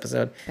last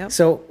episode. Yep.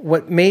 So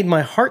what made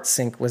my heart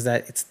sink was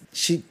that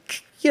she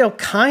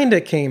kind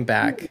of came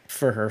back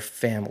for her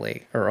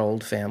family, her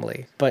old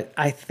family. But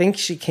I think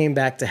she came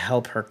back to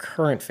help her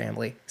current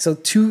family. So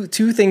two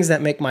things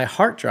that make my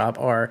heart drop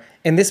are,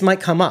 and this might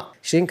come up,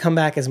 she didn't come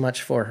back as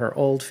much for her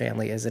old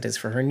family as it is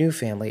for her new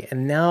family.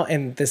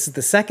 And this is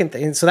the second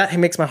thing. So that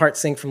makes my heart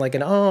sink from like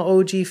an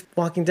OG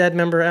Walking Dead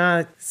member.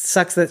 It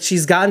sucks that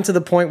she's gotten to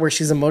the point where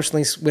she's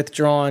emotionally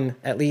withdrawn,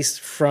 at least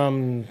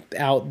from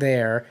out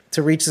there,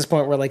 to reach this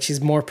point where like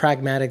she's more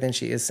pragmatic than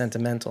she is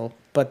sentimental.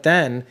 But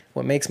then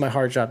what makes my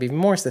heart drop even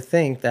more is to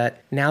think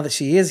that now that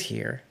she is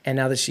here, and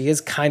now that she is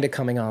kind of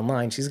coming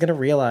online, she's going to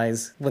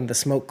realize when the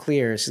smoke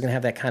clears, she's going to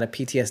have that kind of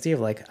PTSD of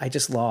like, I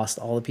just lost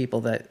all the people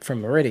that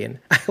from Meridian.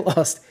 I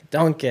lost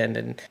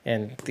Duncan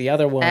and the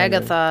other one.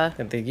 Agatha,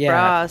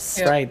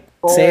 Ross. Right.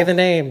 Cole. Say the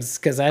names,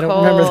 because I don't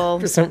remember them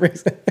for some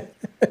reason.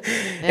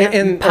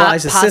 and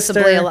Elijah's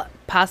sister.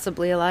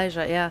 Possibly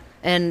Elijah, yeah.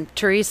 And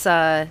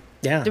Teresa.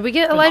 Yeah. Did we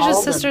get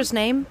Elijah's sister's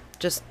name?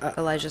 Just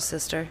Elijah's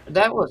sister.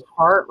 That was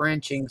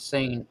heart-wrenching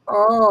scene.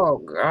 Oh,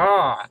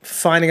 God.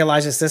 Finding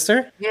Elijah's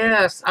sister?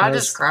 Yes, I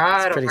just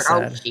cried. I pretty was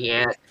like, sad. oh,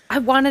 shit. I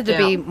wanted to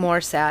be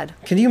more sad.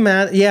 Can you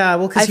imagine? Yeah,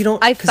 well, because you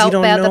don't. I felt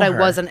bad know that I her.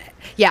 wasn't.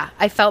 Yeah,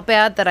 I felt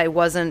bad that I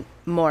wasn't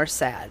more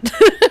sad.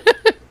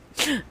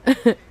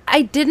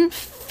 I didn't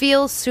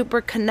feel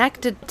super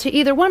connected to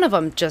either one of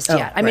them just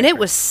yet. I mean, it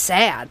was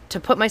sad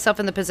to put myself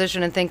in the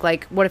position and think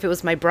like, what if it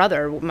was my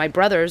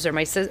brothers, or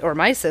my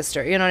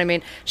sister? You know what I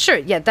mean? Sure,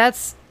 yeah,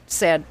 that's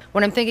sad.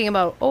 When I'm thinking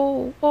about,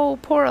 oh,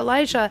 poor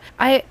Elijah,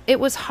 it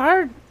was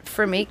hard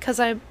for me because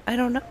I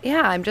don't know.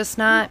 Yeah, I'm just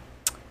not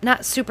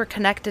super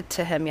connected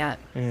to him yet.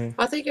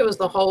 I think it was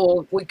the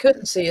whole, we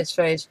couldn't see his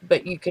face,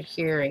 but you could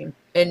hear him.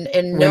 And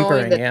knowing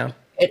Whimpering, that, yeah.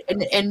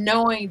 and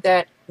knowing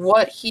that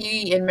what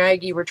he and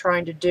Maggie were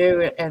trying to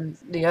do, and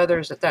the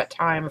others at that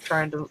time were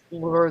trying to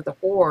lure the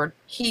horde,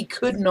 he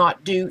could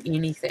not do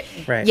anything.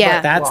 Right. Yeah.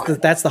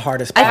 That's the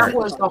hardest part. That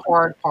was the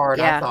hard part,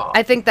 Yeah, I thought.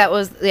 I think that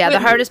was the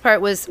Couldn't- hardest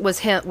part was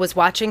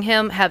watching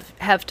him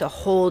have to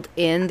hold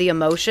in the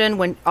emotion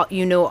when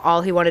you knew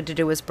all he wanted to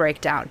do was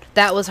break down.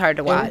 That was hard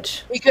to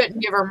watch. He couldn't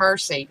give her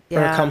mercy. Or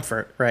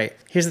comfort, right?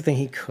 Here's the thing: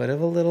 he could have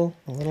a little.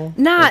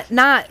 Not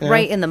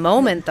right in the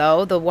moment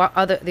though.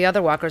 The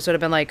other walkers would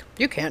have been like,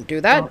 "You can't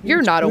do that.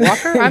 You're not a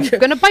walker. I'm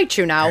gonna bite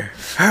you now."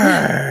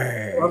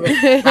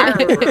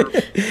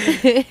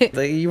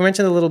 You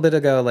mentioned a little bit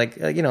ago, like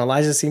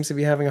Elijah seems to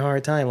be having a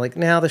hard time. Like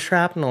now the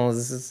shrapnel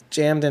is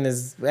jammed in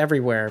his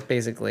everywhere,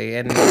 basically,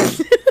 and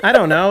I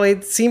don't know.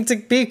 It seemed to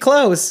be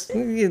close,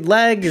 his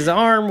leg, his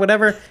arm,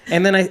 whatever.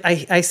 And then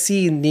I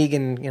see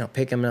Negan,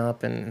 pick him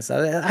up, and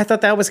so I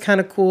thought that was kind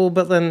of cool.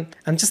 But then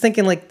I'm just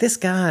thinking, like, this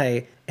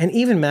guy and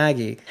even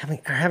Maggie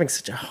are having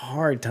such a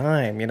hard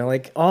time.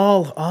 Like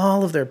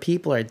all of their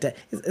people are dead.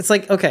 It's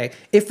like, okay,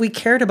 if we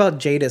cared about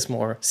Jadis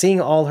more, seeing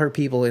all her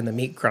people in the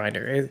meat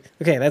grinder,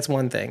 okay, that's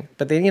one thing.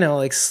 But then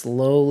like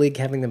slowly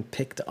having them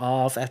picked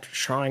off after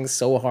trying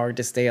so hard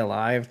to stay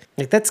alive,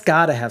 like that's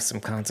got to have some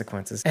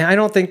consequences. And I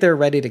don't think they're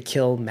ready to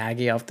kill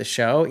Maggie off the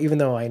show, even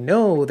though I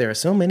know there are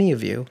so many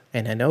of you,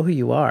 and I know who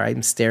you are.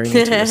 I'm staring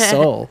into your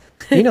soul.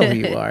 You know who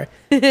you are.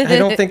 I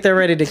don't think they're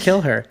ready to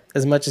kill her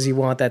as much as you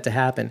want that to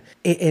happen.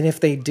 And if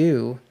they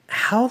do,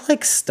 how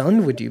like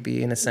stunned would you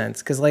be in a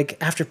sense? Because like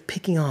after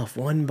picking off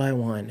one by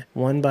one,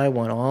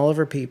 all of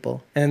her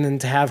people, and then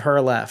to have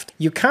her left,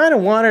 you kind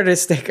of want her to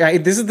stick.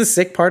 This is the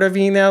sick part of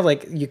me now.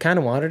 Like you kind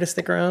of want her to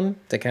stick around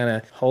to kind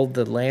of hold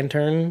the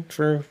lantern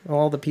for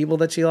all the people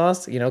that she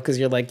lost. You know, because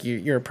you're like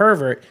you're a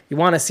pervert. You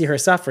want to see her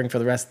suffering for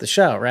the rest of the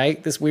show,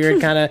 right? This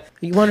weird kind of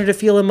you want her to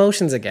feel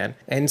emotions again.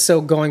 And so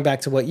going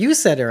back to what you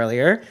said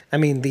earlier, I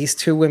mean, these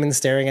two women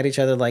staring at each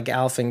other like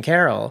Alf and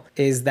Carol,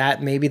 is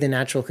that maybe the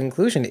natural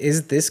conclusion?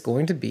 Is this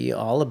going to be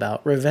all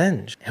about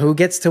revenge? Who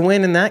gets to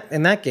win in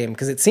that game?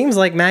 Because it seems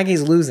like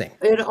Maggie's losing.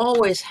 It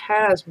always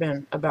has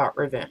been about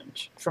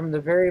revenge from the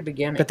very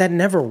beginning. But that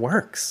never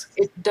works.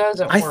 It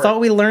doesn't I work. thought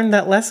we learned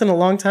that lesson a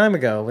long time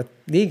ago with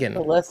Negan.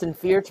 The lesson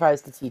fear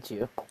tries to teach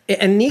you.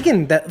 And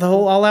Negan, the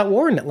whole all-out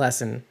war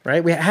lesson,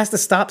 right? It has to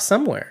stop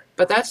somewhere.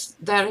 But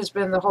that has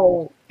been the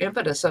whole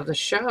impetus of the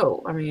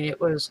show. I mean,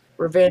 it was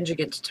revenge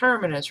against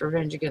Terminus,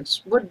 revenge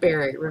against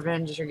Woodbury,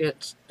 revenge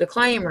against the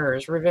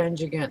Claimers,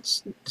 revenge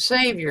against the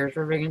Saviors,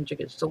 revenge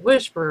against the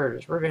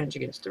Whisperers, revenge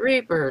against the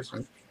Reapers,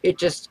 and it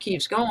just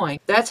keeps going.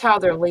 That's how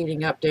they're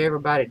leading up to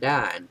everybody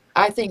dying.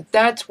 I think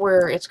that's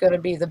where it's going to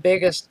be the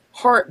biggest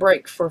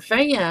heartbreak for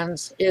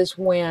fans, is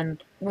when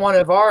one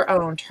of our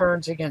own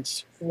turns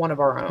against one of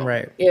our own.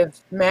 Right. If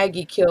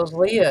Maggie kills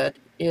Leah,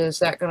 is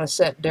that going to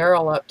set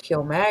Daryl up to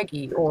kill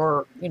Maggie,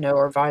 or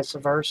vice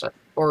versa,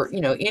 or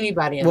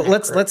anybody in Well, that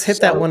let's group?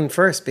 hit that one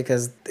first,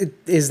 because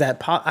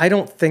I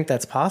don't think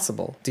that's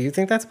possible. Do you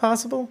think that's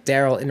possible?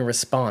 Daryl in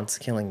response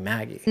killing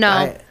Maggie.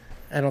 No.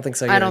 I don't think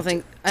so. I don't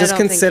think he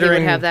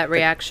would have that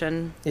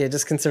reaction.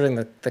 Just considering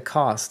the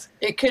cost.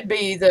 It could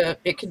be the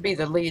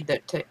lead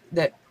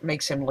that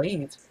makes him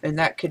leave, and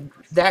that could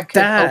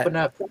open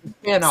up the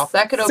spinoff.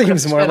 That could open up the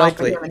seems more spinoff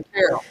likely. for him and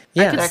Carol.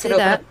 Yeah. That could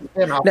open up the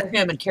spinoff for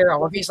him and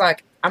Carol. If he's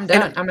like, I'm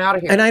done, I'm out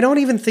of here. And I don't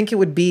even think it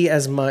would be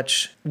as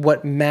much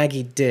what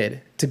Maggie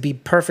did, to be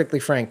perfectly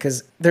frank,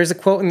 because there's a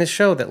quote in the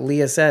show that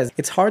Leah says,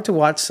 "It's hard to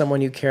watch someone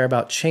you care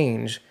about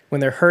change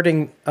when they're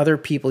hurting other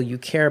people you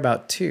care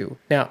about too."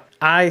 Now,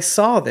 I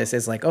saw this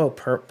as like,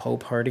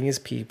 Pope hurting his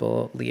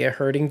people, Leah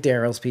hurting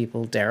Daryl's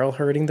people, Daryl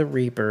hurting the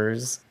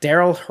Reapers,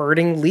 Daryl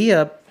hurting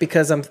Leah,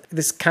 because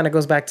this kind of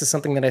goes back to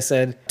something that I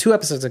said 2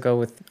 episodes ago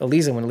with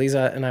Eliza, when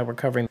Eliza and I were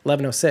covering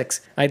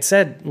 1106. I'd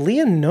said,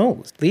 Leah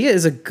knows. Leah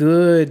is a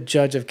good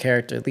judge of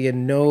character. Leah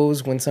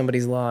knows when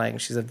somebody's lying.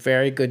 She's a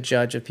very good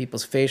judge of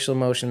people's facial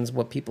emotions,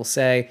 what people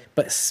say,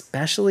 but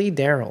especially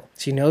Daryl.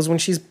 She knows when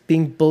she's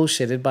being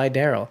bullshitted by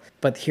Daryl.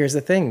 But here's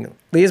the thing.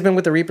 Leah's been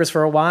with the Reapers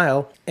for a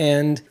while,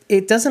 and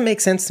it doesn't make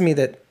sense to me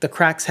that the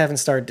cracks haven't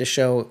started to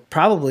show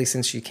probably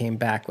since she came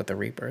back with the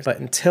Reapers. But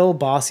until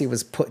Bossy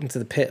was put into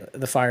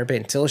the fire pit,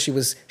 until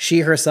she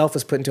herself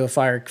was put into a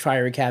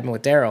fiery cabin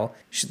with Daryl,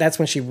 that's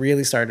when she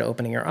really started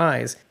opening her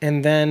eyes.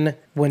 And then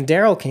when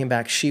Daryl came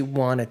back, she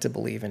wanted to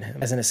believe in him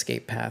as an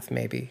escape path,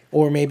 maybe.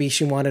 Or maybe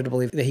she wanted to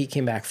believe that he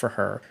came back for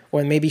her.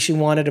 Or maybe she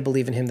wanted to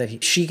believe in him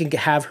that she could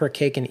have her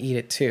cake and eat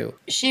it too.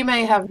 She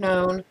may have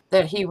known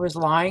that he was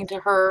lying to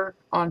her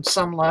on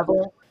some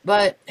level,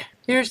 but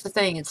here's the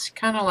thing. It's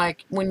kind of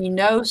like when you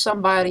know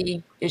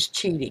somebody is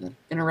cheating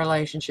in a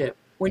relationship,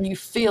 when you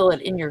feel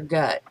it in your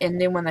gut, and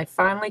then when they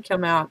finally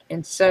come out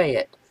and say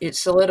it, it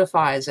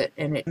solidifies it,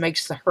 and it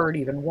makes the hurt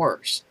even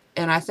worse.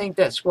 And I think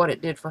that's what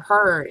it did for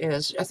her.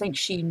 Is I think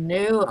she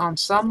knew on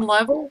some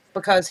level,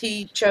 because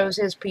he chose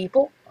his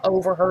people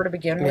over her to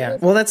begin with. Yeah,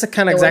 well, that's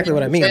kind of exactly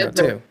what I mean, though,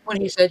 too.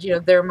 When he said,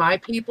 they're my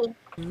people,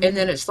 and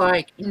then it's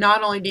like,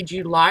 not only did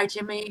you lie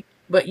to me,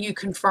 but you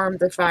confirmed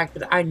the fact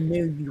that I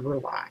knew you were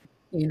lying.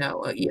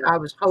 I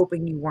was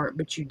hoping you weren't,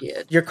 but you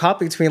did. You're caught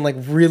between like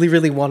really,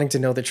 really wanting to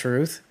know the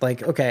truth.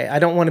 Like, okay, I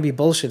don't want to be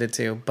bullshitted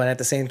to, but at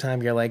the same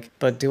time, you're like,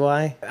 but do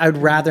I? I'd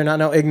rather not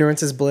know.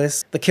 Ignorance is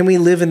bliss. Like, can we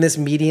live in this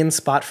median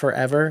spot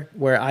forever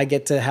where I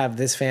get to have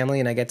this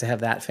family and I get to have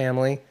that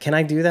family? Can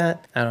I do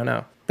that? I don't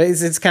know. But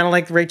it's kind of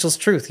like Rachel's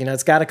truth.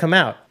 It's got to come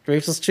out.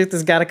 Rachel's truth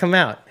has got to come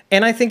out.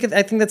 And I think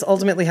that's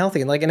ultimately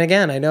healthy. And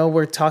again, I know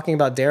we're talking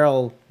about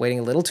Daryl waiting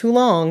a little too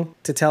long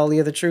to tell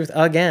Leah the truth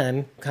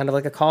again, kind of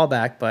like a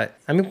callback. But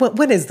I mean,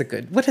 what is a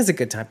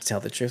good time to tell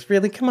the truth?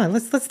 Really, come on,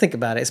 let's think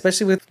about it.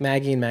 Especially with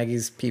Maggie and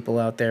Maggie's people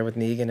out there with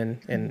Negan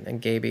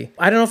and Gaby.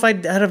 I don't know if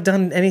I'd have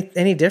done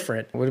any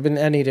different. It would have been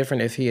any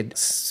different if he had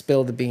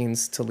spilled the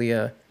beans to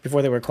Leah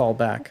before they were called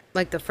back.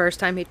 Like the first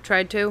time he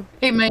tried to.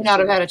 He may not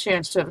have had a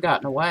chance to have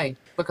gotten away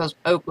because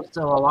Oak was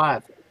still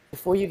alive.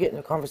 Before you get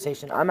into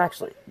conversation,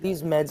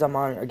 these meds I'm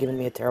on are giving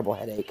me a terrible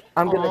headache.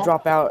 I'm going to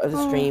drop out of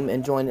the stream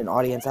and join an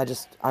audience.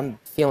 I'm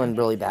feeling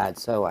really bad,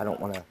 so I don't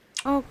want to.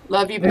 Oh,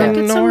 love you, babe.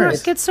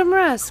 babe. Get some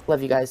rest.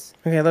 Love you guys.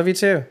 Okay, I love you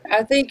too.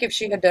 I think if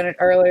she had done it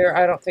earlier,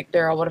 I don't think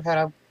Daryl would have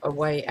had a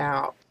way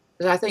out.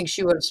 I think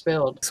she would have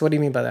spilled. So what do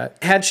you mean by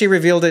that? Had she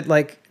revealed it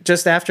like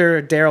just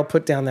after Daryl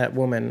put down that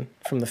woman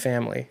from the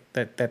family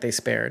that they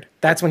spared?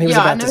 That's when he was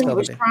about to spill he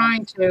was the beans.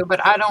 trying to,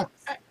 but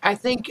I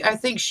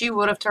think she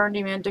would have turned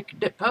him into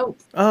Pope.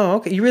 Oh,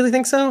 okay. You really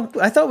think so?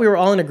 I thought we were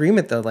all in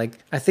agreement though. Like,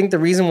 I think the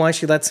reason why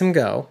she lets him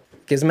go,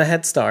 gives him a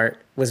head start,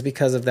 was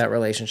because of that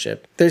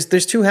relationship.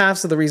 There's two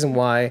halves of the reason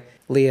why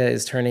Leah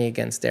is turning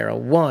against Daryl.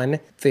 One,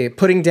 the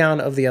putting down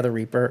of the other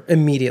Reaper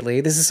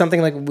immediately. This is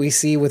something like we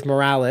see with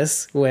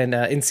Morales when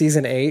in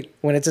season 8,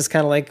 when it's just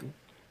kind of like,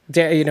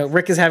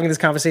 Rick is having this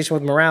conversation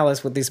with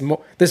Morales with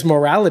this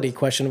morality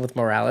question with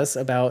Morales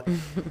about,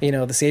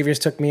 the Saviors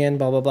took me in,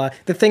 blah, blah, blah.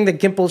 The thing that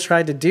Gimple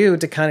tried to do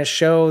to kind of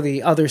show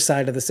the other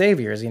side of the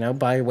Saviors,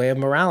 by way of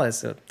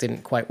Morales. It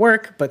didn't quite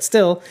work, but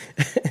still.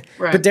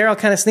 Right. But Daryl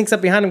kind of sneaks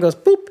up behind him and goes,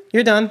 boop,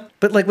 you're done.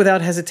 But like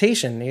without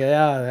hesitation.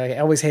 Yeah, I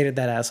always hated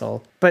that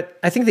asshole. But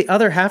I think the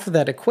other half of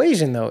that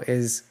equation, though,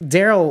 is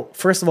Daryl,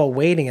 first of all,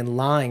 waiting and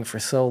lying for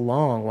so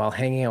long while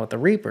hanging out with the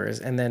Reapers.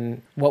 And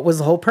then what was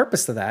the whole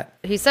purpose to that?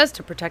 He says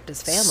to protect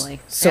his family.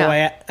 So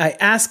Yeah. I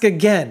ask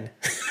again.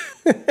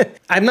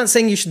 I'm not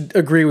saying you should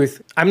agree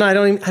with. I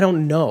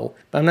don't know.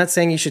 But I'm not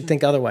saying you should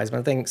think otherwise.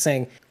 But I'm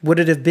saying, would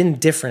it have been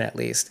different at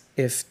least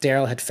if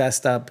Daryl had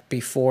fessed up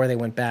before they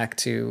went back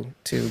to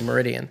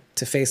Meridian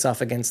to face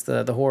off against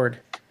the Horde?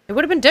 It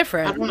would have been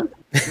different.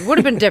 It would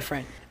have been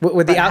different.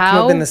 Would the But outcome how?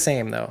 have been the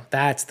same, though?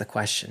 That's the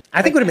question.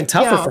 I think it would have been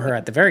tougher Yeah. for her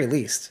at the very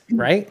least,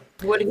 right?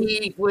 Would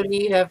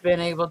he have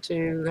been able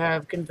to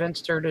have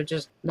convinced her to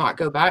just not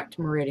go back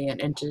to Meridian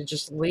and to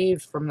just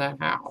leave from that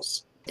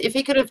house? If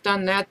he could have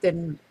done that,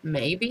 then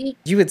maybe.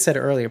 You had said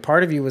earlier,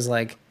 part of you was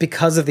like,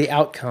 because of the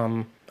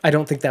outcome, I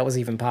don't think that was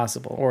even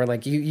possible. Or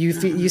like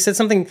you said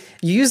something,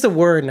 you used a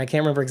word, and I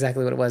can't remember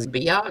exactly what it was.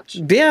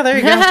 Biatch. Yeah, there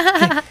you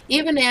go.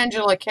 Even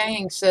Angela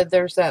Kang said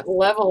there's that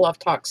level of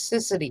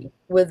toxicity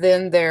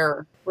within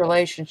their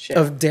relationship.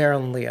 Of Daryl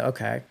and Leah,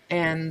 okay.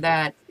 And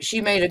that she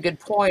made a good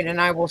point, and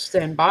I will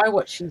stand by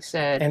what she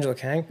said. Angela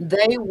Kang?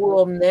 They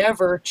will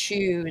never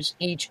choose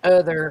each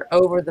other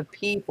over the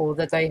people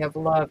that they have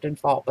loved and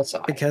fought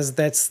beside. Because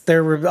they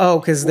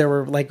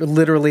were like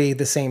literally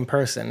the same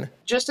person.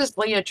 Just as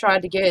Leah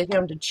tried to get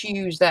him to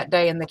choose that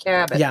day in the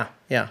cabin. Yeah,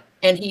 yeah.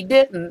 And he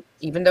didn't,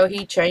 even though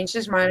he changed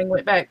his mind and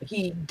went back,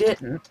 he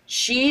didn't.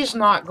 She's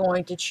not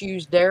going to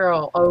choose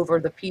Daryl over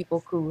the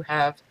people who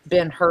have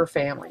been her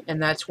family. And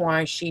that's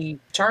why she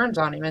turns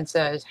on him and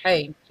says,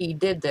 hey, he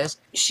did this.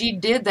 She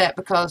did that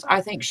because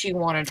I think she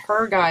wanted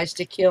her guys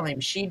to kill him.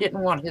 She didn't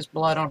want his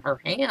blood on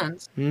her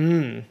hands.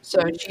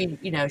 So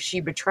she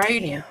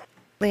betrayed him.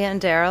 Leah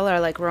and Daryl are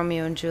like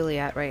Romeo and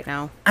Juliet right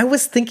now. I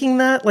was thinking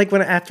that like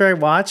after I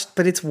watched,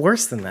 but it's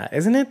worse than that,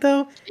 isn't it?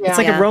 Though it's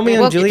like Yeah. a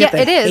Romeo and Juliet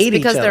that it is hate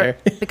because each other.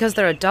 because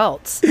they're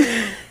adults.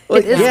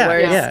 Like, It is yeah,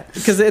 worse. yeah.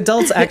 Because the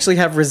adults actually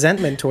have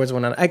resentment towards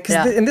one another.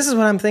 Yeah. And this is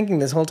what I'm thinking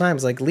this whole time.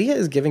 Is like Leah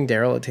is giving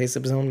Daryl a taste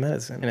of his own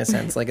medicine in a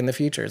sense. Like in the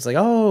future, it's like,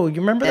 oh, you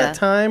remember Yeah. that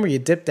time where you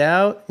dipped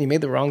out, you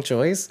made the wrong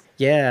choice?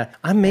 Yeah,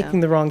 I'm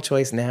making the wrong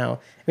choice now.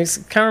 It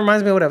kind of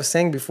reminds me of what I was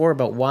saying before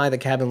about why the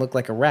cabin looked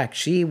like a wreck.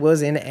 She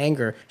was in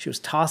anger. She was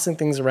tossing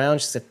things around.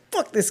 She said,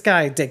 fuck this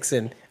guy,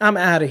 Dixon. I'm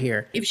out of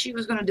here. If she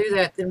was going to do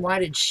that, then why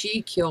did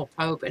she kill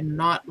Pope and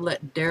not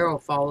let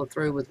Daryl follow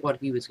through with what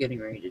he was getting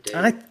ready to do?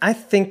 I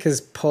think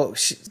because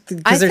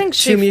I they're think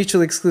two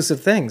mutually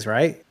exclusive things,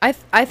 right?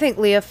 I think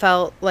Leah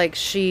felt like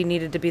she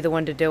needed to be the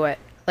one to do it.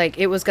 Like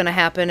it was going to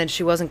happen and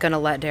she wasn't going to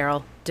let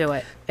Daryl do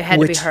it. It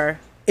had to be her.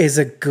 Is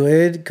a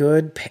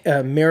good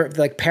mirror,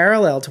 like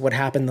parallel to what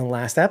happened in the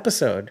last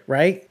episode,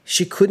 right?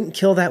 She couldn't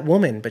kill that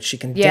woman, but she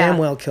can damn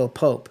well kill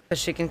Pope. But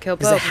she can kill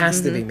Because Pope. it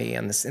has to be me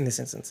in this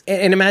instance.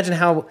 And imagine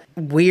how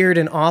weird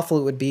and awful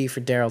it would be for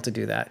Daryl to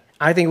do that.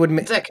 I think it would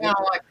make... Is that kind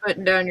of like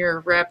putting down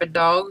your rabid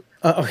dog?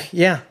 Oh,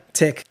 yeah.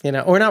 Tick,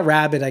 or not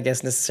rabid, I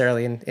guess,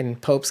 necessarily in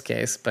Pope's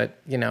case, but,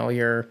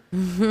 you're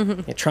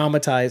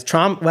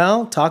traumatized.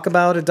 Well, talk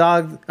about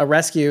a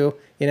rescue,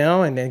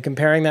 and then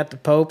comparing that to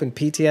Pope and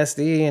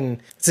PTSD,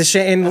 and it's a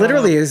shame. And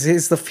literally,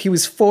 he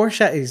was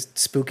foreshadowing.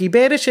 Spooky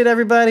beta shit,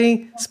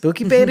 everybody.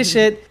 Spooky beta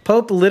shit.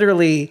 Pope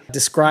literally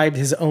described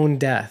his own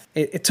death.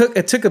 It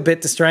took a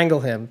bit to strangle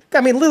him. I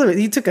mean, literally,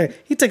 he took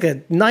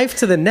a knife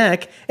to the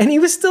neck, and he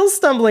was still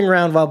stumbling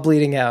around while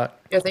bleeding out.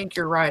 I think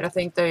you're right. I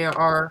think they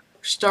are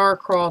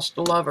star-crossed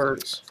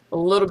lovers. A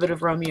little bit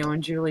of Romeo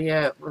and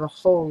Juliet with a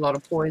whole lot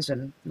of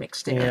poison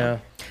mixed in. Yeah.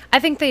 I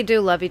think they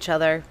do love each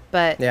other,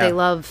 but Yeah. they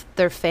love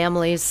their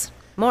families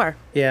more.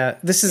 Yeah,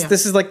 this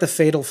is like the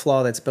fatal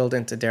flaw that's built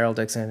into Daryl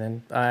Dixon,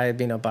 and I,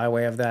 by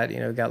way of that,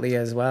 got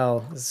Leah as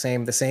well. The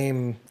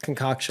same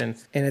concoction,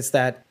 and it's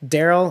that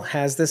Daryl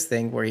has this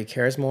thing where he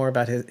cares more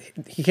about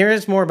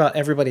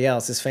everybody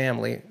else, his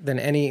family, than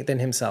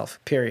himself.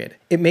 Period.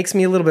 It makes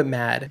me a little bit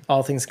mad,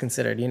 all things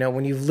considered.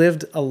 When you've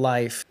lived a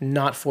life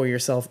not for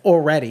yourself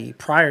already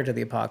prior to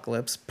the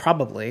apocalypse,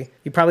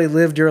 you probably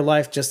lived your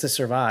life just to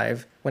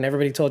survive. When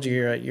everybody told you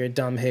you're a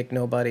dumb hick,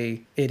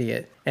 nobody,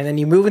 idiot. And then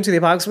you move into the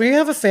apocalypse where you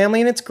have a family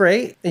and it's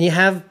great. And you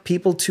have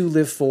people to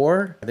live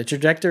for. The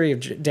trajectory of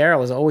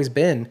Daryl has always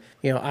been,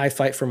 I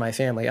fight for my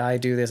family. I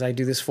do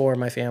this for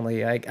my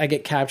family. I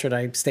get captured.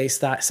 I stay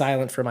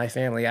silent for my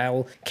family. I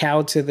will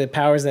cow to the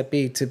powers that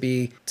be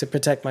to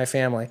protect my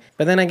family.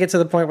 But then I get to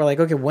the point where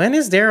like, okay, when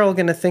is Daryl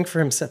going to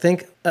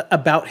think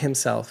about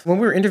himself? When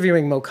we were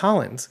interviewing Mo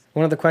Collins,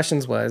 one of the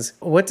questions was,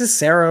 what does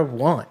Sarah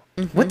want?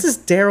 What does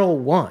Daryl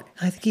want?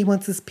 I think he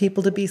wants his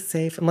people to be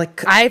safe. I'm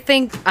like, I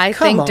think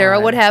Come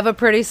Daryl would on. have a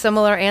pretty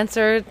similar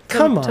answer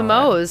Come to on.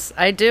 Moe's.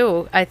 I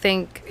do. I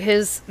think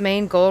his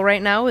main goal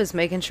right now is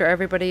making sure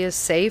everybody is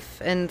safe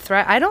and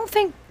I don't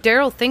think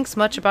Daryl thinks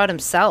much about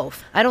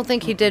himself. I don't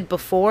think he did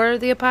before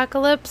the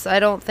apocalypse. I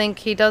don't think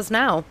he does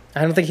now.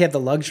 I don't think he had the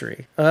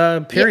luxury.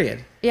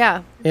 Period.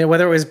 Yeah. You know,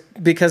 whether it was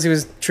because he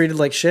was treated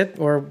like shit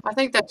or I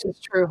think that's his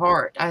true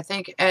heart. I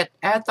think at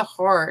the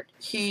heart,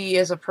 he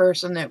is a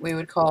person that we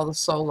would call the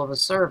soul of a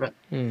servant.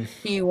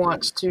 He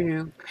wants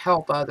to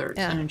help others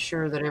Yeah. and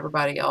ensure that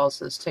everybody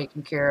else is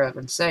taken care of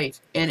and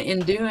safe. And in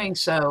doing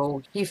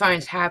so, he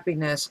finds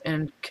happiness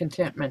and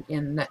contentment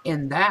in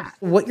that.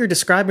 what you're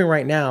describing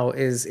right now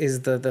is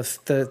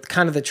the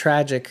kind of the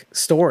tragic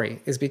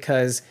story, is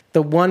because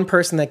the one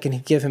person that can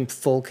give him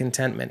full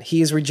contentment,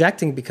 he is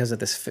rejecting because of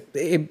this.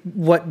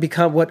 What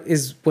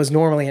was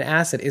normally an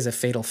asset is a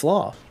fatal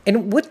flaw.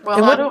 And what? Well,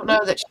 and I what, don't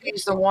know that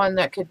she's the one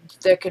that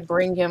could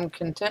bring him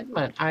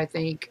contentment. I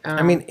think.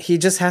 I mean, he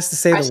just has to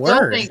say I the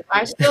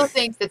word. still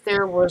think that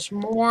there was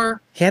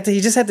more.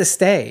 He just had to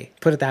stay.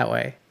 Put it that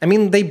way. I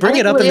mean, they bring I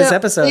it think up in this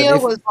episode.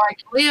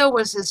 Leah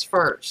was his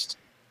first.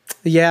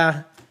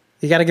 Yeah,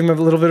 you got to give him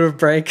a little bit of a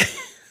break.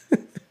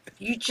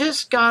 You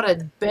just got a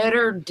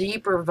better,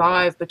 deeper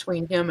vibe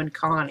between him and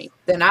Connie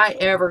than I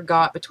ever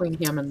got between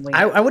him and Leah.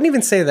 I wouldn't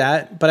even say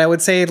that, but I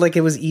would say like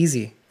it was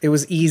ezy. It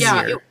was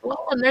easier. Yeah,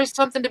 and there's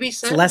something to be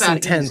said It's less about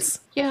intense. easy.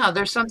 Yeah,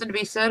 there's something to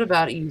be said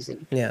about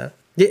easy. Yeah.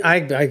 Yeah,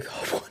 I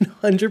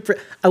 100%,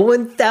 I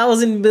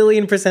 1,000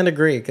 billion%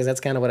 agree, because that's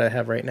kind of what I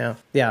have right now.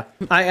 Yeah,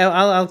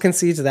 I'll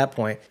concede to that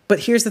point.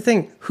 But here's the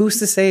thing: who's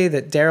to say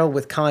that Daryl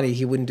with Connie,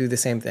 he wouldn't do the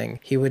same thing?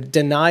 He would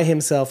deny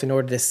himself in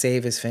order to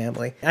save his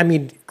family. I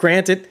mean,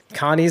 granted,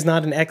 Connie's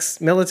not an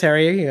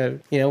ex-military,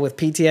 with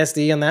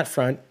PTSD on that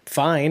front.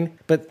 Fine,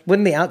 but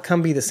wouldn't the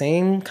outcome be the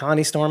same?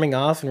 Connie storming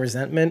off in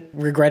resentment,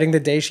 regretting the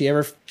day she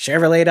ever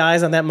laid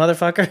eyes on that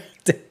motherfucker,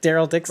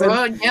 Daryl Dixon.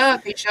 Well, yeah,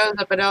 if he shows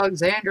up at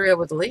Alexandria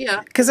with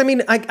Leah. Because, I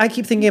mean, I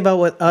keep thinking about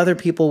what other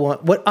people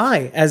want, what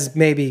I, as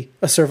maybe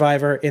a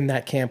survivor in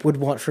that camp, would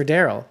want for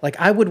Daryl. Like,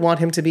 I would want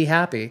him to be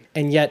happy,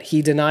 and yet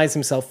he denies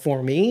himself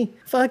for me.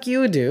 Fuck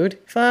you, dude.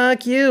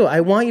 Fuck you. I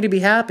want you to be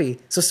happy,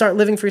 so start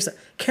living for yourself.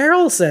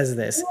 Carol says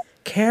this.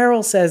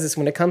 Carol says this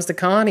when it comes to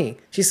Connie.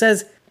 She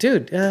says,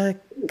 dude,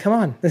 come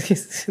on.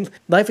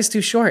 Life is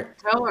too short.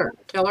 Tell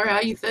her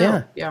how you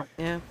feel. Yeah.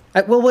 Yeah.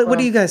 What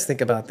do you guys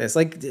think about this?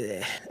 Like,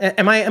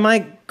 am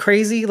I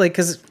crazy? Like,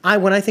 because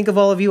when I think of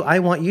all of you, I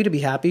want you to be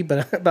happy,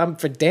 but I'm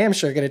for damn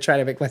sure going to try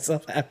to make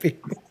myself happy.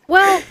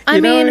 Well, I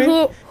You know mean, what I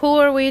mean? who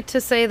are we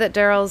to say that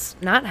Daryl's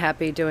not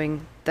happy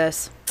doing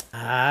this?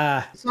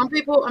 Some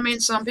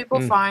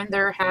people find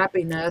their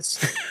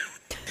happiness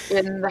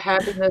in the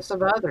happiness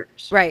of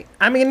others. Right.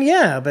 I mean,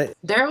 yeah, but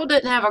Daryl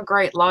didn't have a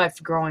great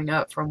life growing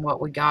up from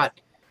what we got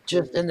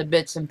just in the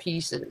bits and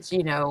pieces.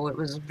 It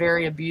was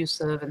very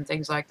abusive and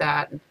things like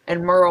that.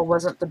 And Merle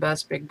wasn't the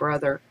best big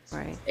brother.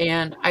 Right.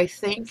 And I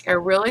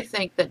really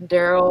think that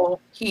Daryl,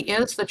 he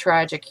is the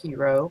tragic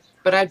hero,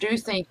 but I do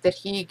think that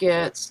he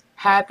gets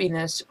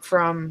happiness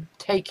from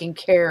taking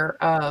care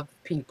of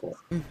people.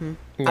 Mm-hmm.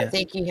 I yeah.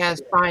 think he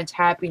finds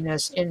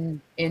happiness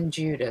in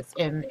Judith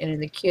and in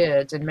the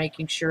kids and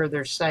making sure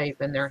they're safe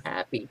and they're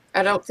happy.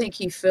 I don't think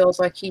he feels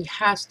like he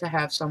has to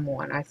have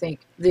someone. I think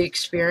the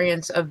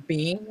experience of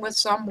being with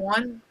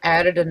someone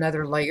added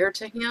another layer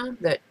to him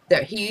that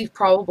he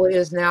probably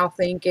is now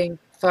thinking,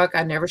 fuck,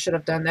 I never should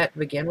have done that to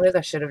begin with.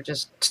 I should have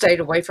just stayed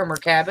away from her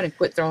cabin and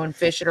quit throwing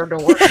fish at her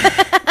door.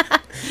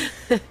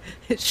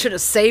 Should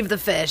have saved the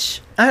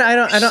fish. I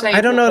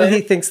don't know that he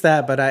Shameful. thinks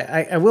that, but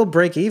I will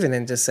break even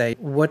and just say,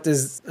 what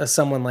does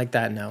someone like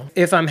that know?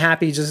 If I'm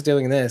happy just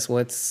doing this,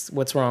 what's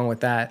wrong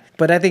with that?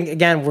 But I think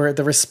again,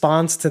 the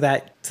response to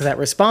that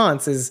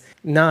response is,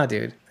 nah,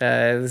 dude.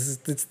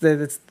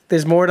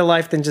 There's more to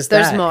life than just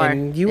There's that, more.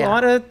 and you Yeah.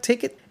 ought to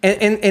take it.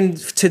 And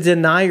to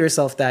deny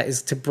yourself that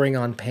is to bring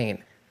on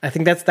pain. I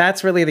think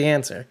that's really the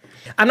answer.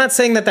 I'm not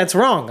saying that that's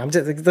wrong. I'm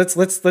just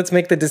let's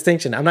make the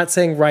distinction. I'm not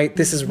saying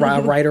this is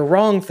right or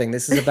wrong thing.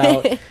 This is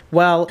about,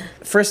 well,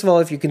 first of all,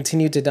 if you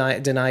continue to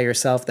deny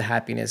yourself the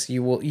happiness,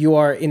 you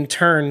are in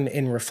turn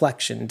in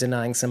reflection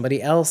denying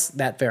somebody else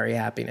that very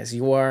happiness.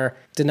 You are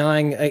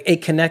denying a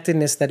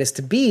connectedness that is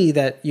to be,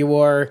 that you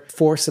are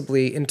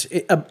forcibly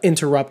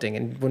interrupting.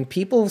 And when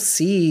people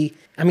see,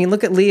 I mean,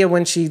 look at Leah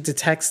when she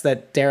detects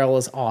that Daryl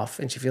is off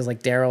and she feels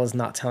like Daryl is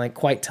not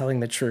quite telling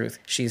the truth.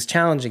 She's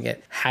challenging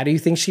it. How do you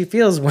think she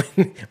feels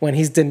when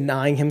he's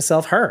denying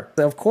himself her?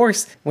 So of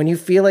course, when you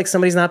feel like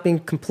somebody's not being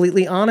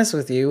completely honest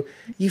with you,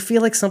 you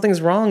feel like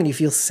something's wrong and you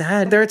feel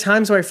sad. There are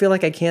times where I feel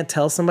like I can't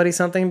tell somebody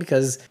something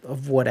because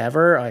of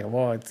whatever,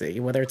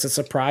 whether it's a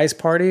surprise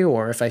party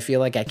or if I feel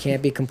like I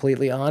can't be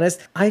completely honest,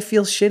 I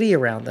feel shitty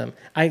around them.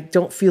 I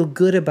don't feel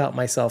good about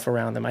myself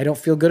around them. I don't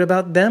feel good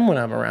about them when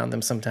I'm around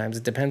them sometimes.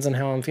 It depends on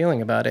how I'm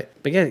feeling about it.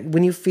 But yeah,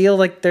 when you feel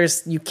like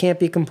you can't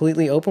be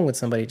completely open with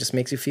somebody, it just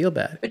makes you feel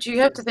bad. But you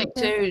have to think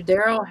too,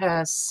 Daryl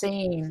has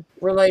seen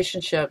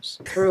relationships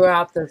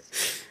throughout the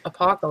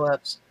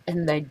apocalypse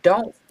and they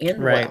don't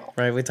end Right, well.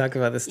 right. We talk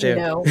about this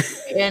too.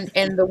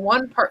 And the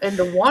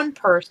one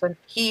person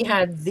he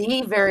had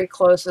the very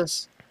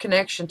closest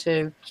connection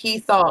to, he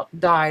thought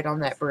died on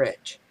that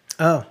bridge.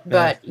 Oh,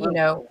 But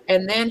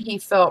and then he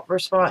felt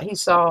he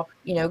saw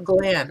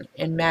Glenn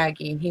and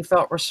Maggie, and he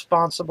felt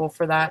responsible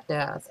for that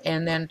death.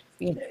 And then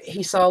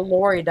he saw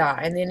Lori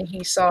die, and then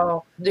he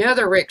saw the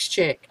other Rick's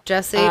chick,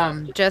 Jesse.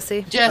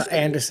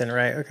 Anderson,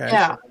 right?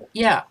 Okay.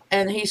 Yeah,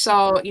 and he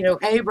saw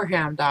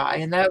Abraham die,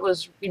 and that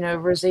was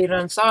Rosita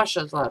and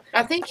Sasha's love.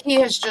 I think he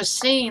has just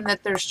seen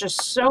that there's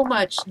just so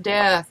much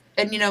death,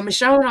 and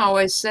Michonne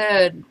always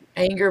said,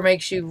 "Anger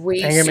makes you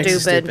weak, Anger makes you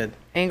stupid.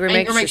 Anger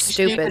makes you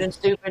stupid, and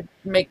stupid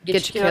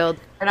get you killed."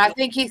 And I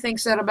think he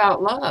thinks that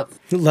about love.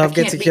 Love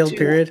gets you killed.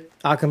 Period.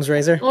 Occam's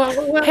razor.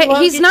 Hey,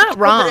 he's not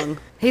wrong.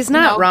 He's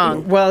not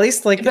wrong. Well, at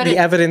least the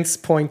evidence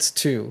points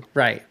to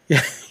right.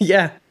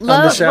 Yeah. Love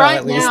on the show, right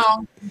at least.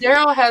 now.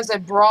 Daryl has a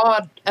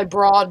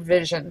broad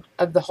vision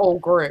of the whole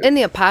group. In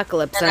the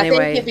apocalypse, and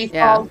anyway. I think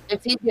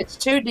if he gets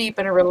too deep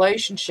in a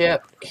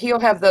relationship,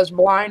 he'll have those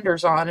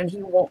blinders on, and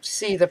he won't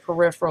see the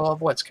peripheral of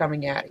what's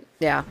coming at him.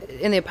 Yeah.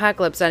 In the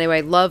apocalypse,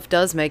 anyway, love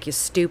does make you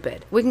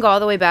stupid. We can go all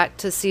the way back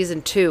to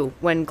season 2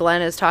 when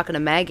Glenn is talking to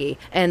Maggie,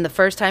 and the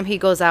first time he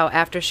goes out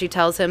after she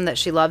tells him that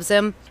she loves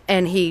him,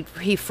 and he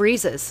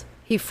freezes.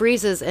 He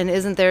freezes and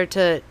isn't there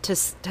to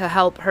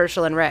help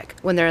Herschel and Rick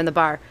when they're in the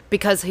bar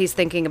because he's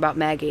thinking about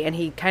Maggie, and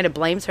he kind of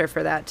blames her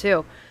for that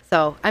too.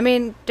 So, I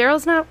mean,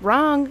 Daryl's not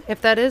wrong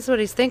if that is what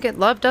he's thinking.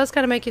 Love does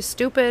kind of make you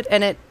stupid,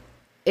 and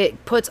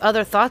it puts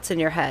other thoughts in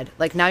your head.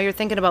 Like, now you're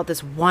thinking about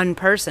this one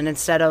person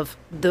instead of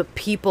the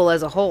people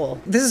as a whole.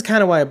 This is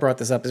kind of why I brought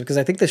this up, is because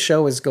I think the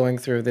show is going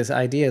through this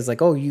idea is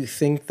like, you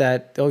think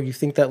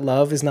that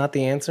love is not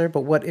the answer,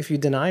 but what if you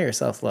deny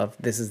yourself love?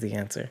 This is the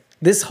answer.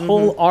 This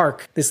whole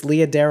arc, this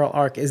Leah Daryl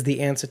arc, is the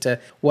answer to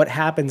what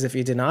happens if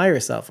you deny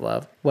yourself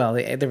love. Well,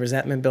 the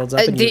resentment builds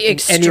up. The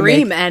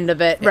extreme end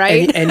of it,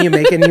 right? And you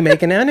make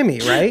an enemy,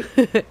 right?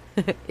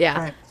 Yeah.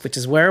 Right. Which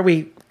is where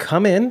we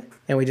come in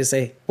and we just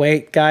say,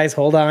 wait, guys,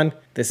 hold on.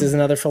 This is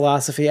another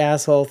philosophy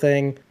asshole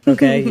thing.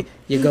 Okay,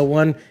 you go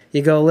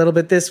a little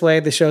bit this way,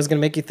 the show's going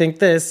to make you think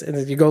this, and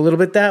then you go a little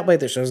bit that way,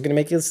 the show's going to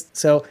make you.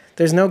 So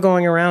there's no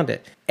going around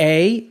it.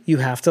 You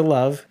have to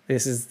love.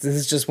 This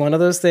is just one of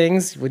those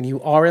things. When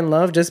you are in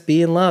love, just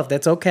be in love.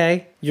 That's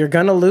okay. You're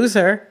gonna lose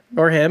her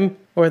or him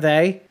or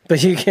they,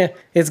 but you can't.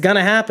 It's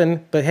gonna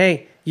happen. But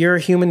hey, you're a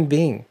human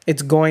being.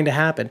 It's going to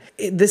happen.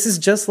 This is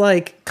just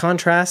like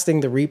contrasting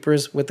the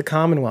Reapers with the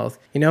Commonwealth.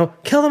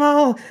 Kill them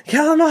all,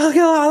 kill all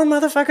the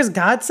motherfuckers.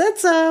 God said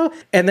so.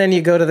 And then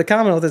you go to the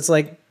Commonwealth. It's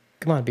like,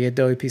 come on, be a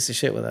doughy piece of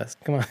shit with us.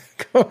 Come on.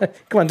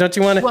 Don't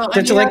you want to?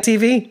 Don't you like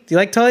TV? Do you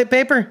like toilet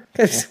paper?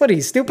 What are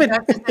you, stupid? You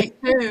have to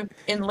think too.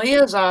 In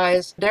Leah's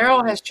eyes,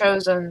 Daryl has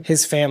chosen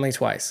his family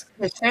twice.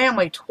 His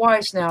family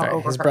twice now Right,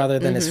 over his her. brother,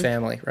 then his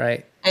family,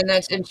 right?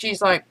 And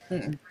she's like,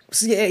 mm-mm.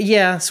 So,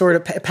 yeah, sort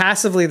of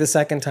passively the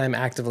second time,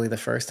 actively the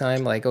first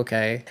time, like,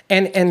 okay.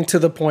 And to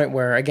the point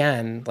where,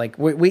 again, like,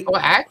 we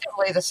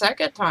actively the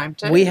second time,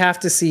 too. We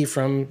have to see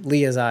from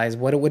Leah's eyes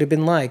what it would have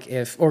been like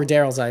or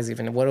Daryl's eyes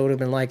even, what it would have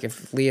been like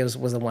if Leah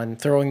was the one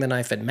throwing the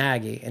knife at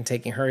Maggie and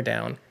taking her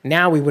down.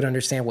 Now we would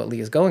understand what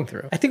Leah's going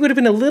through. I think it would have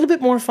been a little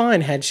bit more fun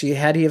had he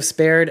have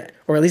spared,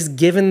 or at least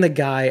given the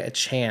guy a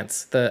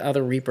chance, the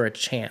other Reaper a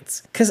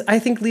chance. Because I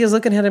think Leah's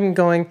looking at him and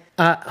going,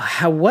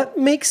 what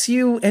makes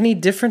you any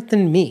different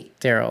than me,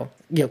 Daryl?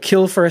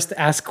 Kill first,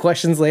 ask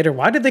questions later.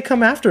 Why did they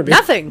come after me?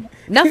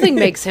 Nothing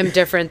makes him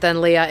different than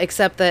Leah,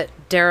 except that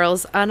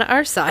Daryl's on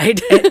our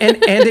side. The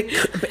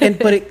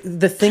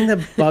thing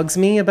that bugs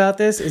me about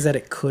this is that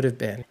it could have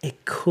been.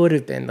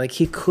 Like,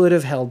 he could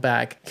have held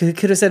back. He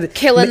could have said,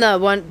 killing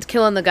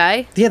the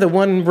guy. Yeah, the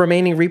one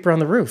remaining Reaper on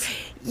the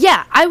roof.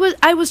 Yeah,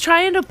 I was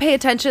trying to pay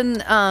attention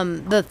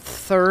the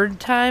third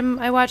time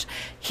I watched.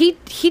 He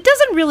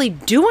doesn't really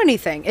do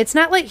anything. It's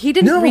not like he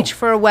didn't reach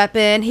for a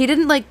weapon. He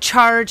didn't like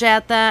charge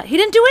at that. He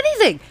didn't do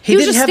anything. He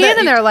was just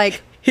standing there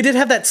like. He did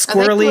have that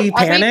squirrely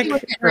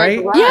panic,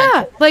 right?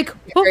 Yeah, like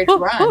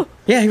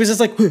yeah, he was just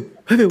like,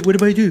 what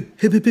do I do?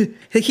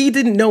 He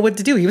didn't know what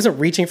to do. He wasn't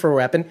reaching for a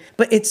weapon,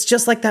 but it's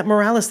just like that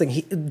Morales thing.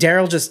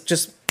 Daryl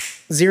just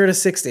 0 to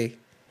 60.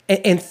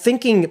 And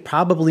thinking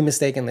probably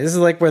mistakenly. This is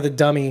like where the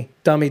dummy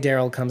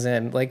Daryl comes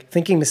in. Like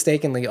thinking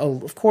mistakenly,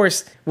 oh, of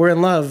course, we're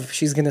in love.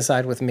 She's going to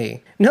side with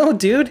me. No,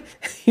 dude,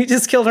 you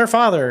just killed her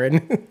father.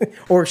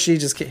 Or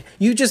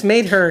you just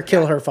made her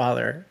kill her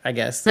father, I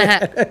guess.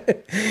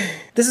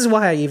 This is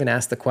why I even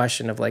asked the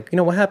question of like,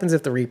 what happens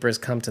if the Reapers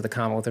come to the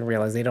Commonwealth and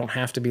realize they don't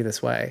have to be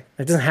this way?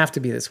 It doesn't have to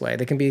be this way.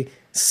 They can be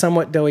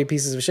somewhat doughy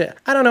pieces of shit.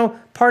 I don't know.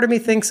 Part of me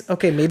thinks,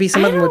 okay, maybe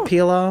some of them would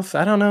peel off.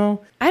 I don't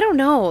know.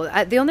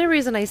 The only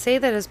reason I say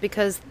that is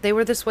because they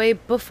were this way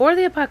before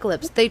the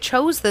apocalypse. They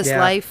chose this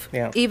life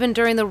even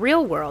during the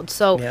real world.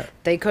 So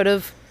they could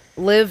have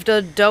lived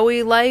a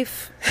doughy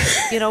life,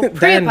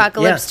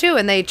 pre-apocalypse too,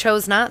 and they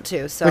chose not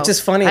to. So which is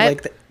funny.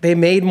 Like they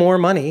made more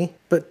money,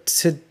 but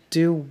to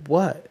do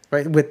what,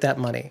 right, with that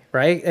money,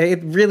 right? It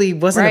really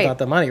wasn't Right. about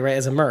the money, right,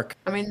 as a merc.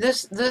 I mean,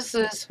 this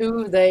is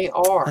who they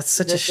are. That's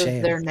such a this shame.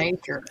 is their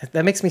nature.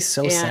 That makes me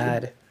so And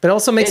sad. But it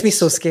also makes me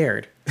so it's-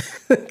 scared.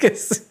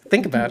 'Cause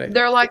think about it.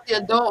 They're like the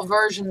adult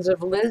versions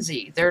of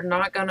Lizzie. They're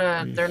not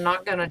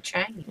gonna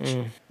change.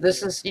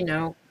 This is,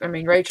 I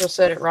mean, Rachel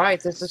said it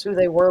right. This is who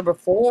they were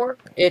before.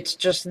 It's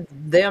just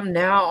them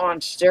now on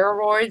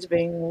steroids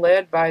being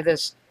led by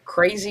this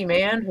crazy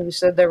man who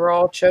said they were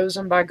all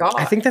chosen by God.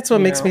 I think that's what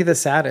you makes know? me the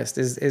saddest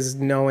is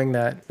knowing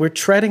that we're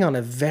treading on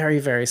a very,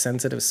 very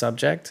sensitive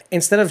subject.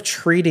 Instead of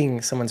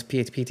treating someone's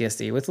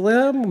PTSD with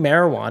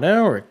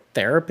marijuana or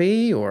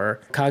therapy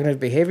or cognitive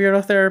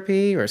behavioral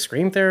therapy or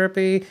scream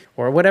therapy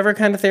or whatever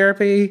kind of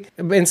therapy,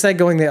 instead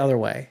going the other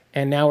way.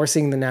 And now we're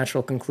seeing the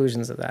natural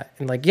conclusions of that.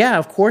 And like, yeah,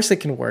 of course it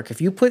can work. If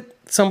you put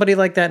somebody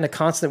like that in a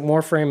constant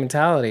warframe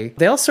mentality,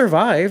 they'll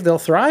survive, they'll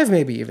thrive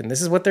maybe even.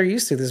 This is what they're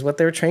used to. This is what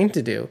they're trained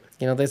to do.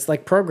 That's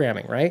like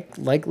programming, right?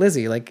 Like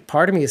Lizzie, like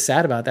part of me is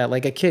sad about that.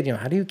 Like a kid,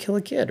 how do you kill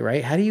a kid,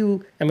 right?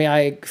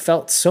 I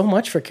felt so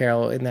much for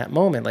Carol in that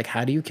moment. Like,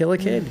 how do you kill a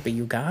kid? But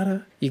you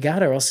gotta,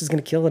 or else he's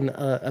gonna kill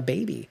a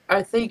baby.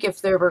 I think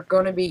if there were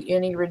going to be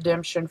any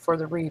redemption for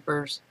the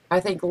Reapers, I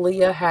think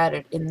Leah had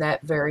it in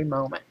that very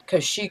moment.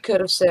 Because she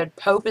could have said,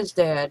 Pope is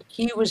dead.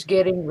 He was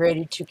getting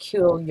ready to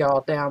kill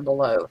y'all down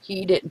below.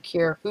 He didn't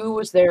care who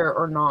was there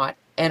or not.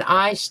 And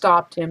I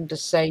stopped him to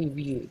save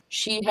you.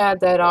 She had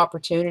that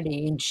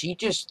opportunity and she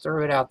just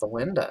threw it out the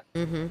window.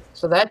 Mm-hmm.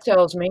 So that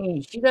tells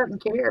me she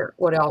doesn't care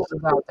what else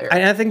is out there.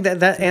 I think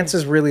that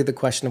answers really the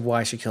question of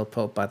why she killed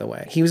Pope, by the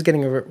way. He was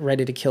getting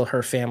ready to kill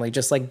her family,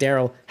 just like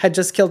Daryl had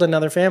just killed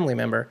another family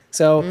member.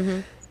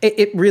 So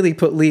it really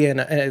put Leah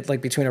in like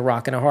between a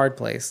rock and a hard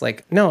place.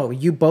 Like, no,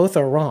 you both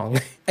are wrong.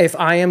 If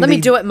I am Let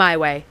me do it my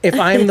way. If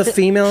I am the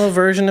female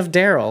version of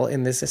Daryl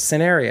in this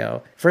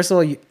scenario, first of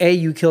all,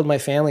 you killed my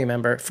family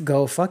member.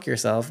 Go fuck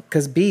yourself.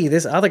 Because B,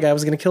 this other guy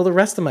was going to kill the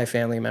rest of my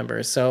family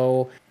members.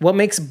 So what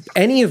makes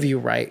any of you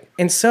right?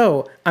 And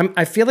so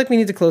I feel like we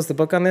need to close the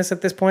book on this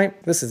at this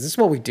point. This is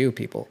what we do,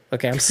 people.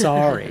 Okay, I'm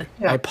sorry.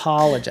 Yeah. I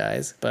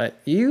apologize. But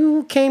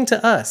you came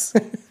to us.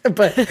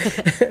 but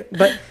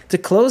to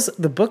close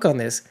the book on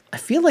this, I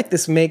feel like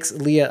this makes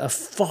Leah a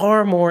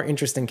far more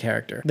interesting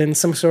character than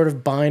some sort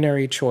of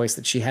binary choice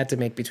that she had to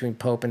make between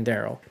Pope and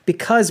Daryl,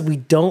 because we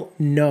don't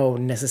know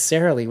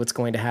necessarily what's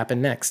going to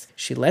happen next.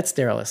 She lets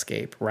Daryl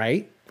escape,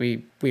 right?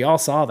 We all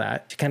saw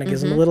that. She kind of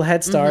gives him a little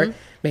head start.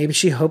 Maybe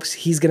she hopes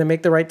he's going to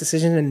make the right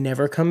decision and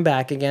never come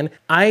back again.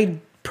 I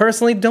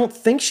personally don't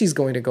think she's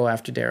going to go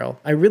after Daryl.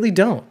 I really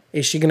don't.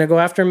 Is she going to go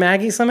after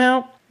Maggie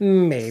somehow?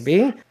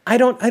 Maybe. I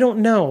don't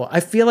know.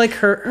 I feel like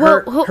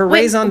her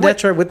raison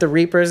d'etre with the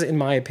Reapers, in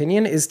my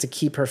opinion, is to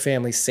keep her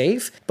family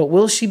safe. But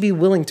will she be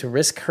willing to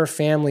risk her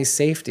family's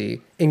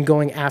safety in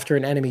going after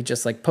an enemy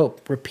just like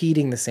Pope,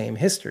 repeating the same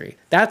history?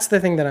 That's the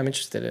thing that I'm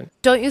interested in.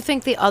 Don't you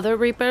think the other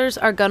Reapers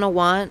are going to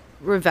want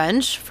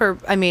revenge for...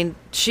 I mean,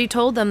 she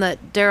told them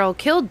that Daryl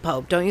killed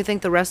Pope. Don't you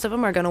think the rest of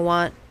them are going to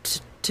want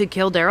to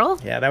kill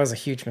Daryl? Yeah, that was a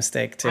huge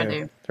mistake too. I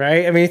do.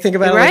 Right? I mean, you think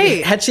about it, Right.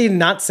 like, had she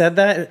not said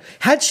that,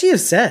 had she have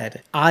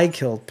said, I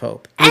killed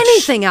Pope.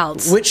 Anything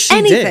else. Which she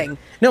Anything. did.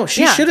 No,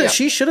 she Yeah. should have. Yeah.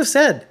 She should have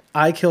said,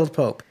 I killed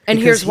Pope. And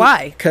Because here's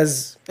why.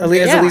 Because as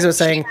Yeah. Elisa was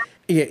saying,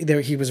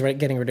 he was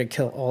getting ready to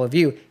kill all of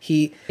you.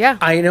 Yeah.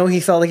 I know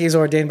he felt like he was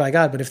ordained by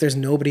God, but if there's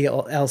nobody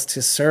else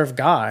to serve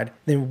God,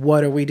 then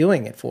what are we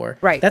doing it for?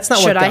 Right. That's not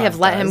Should what God I have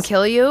let him does.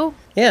 kill you?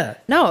 Yeah.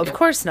 No, of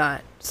course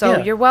not. So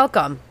Yeah. you're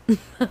welcome.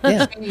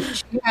 Yeah.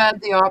 She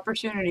had the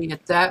opportunity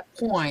at that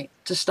point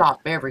to stop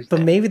everything.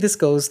 But maybe this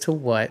goes to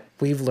what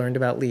we've learned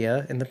about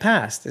Leah in the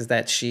past, is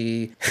that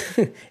she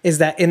is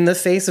that in the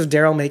face of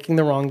Daryl making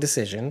the wrong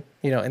decision,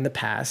 in the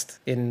past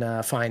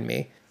in Find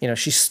Me,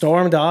 she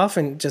stormed off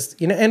and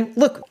just, and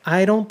look,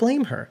 I don't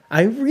blame her.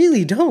 I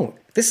really don't.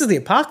 This is the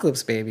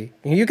apocalypse, baby.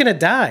 You're going to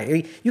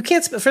die. You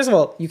can't, first of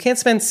all, you can't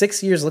spend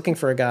 6 years looking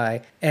for a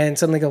guy and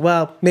suddenly go,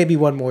 well, maybe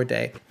one more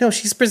day. No,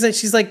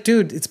 she's like,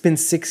 dude, it's been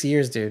 6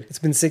 years, dude. It's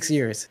been 6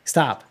 years.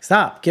 Stop,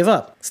 give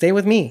up. Stay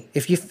with me.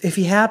 If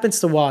he happens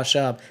to wash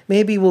up,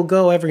 maybe we'll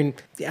go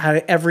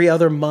every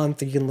other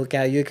month. You can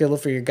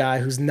look for your guy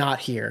who's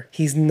not here.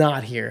 He's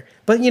not here.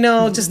 But,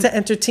 just to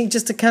entertain,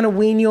 just to kind of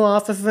wean you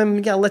off of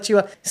him, let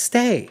you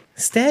stay.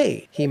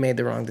 He made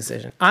the wrong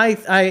decision. I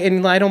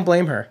don't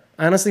blame her.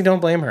 I honestly don't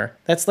blame her.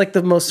 That's like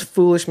the most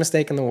foolish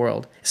mistake in the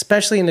world,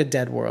 especially in a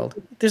dead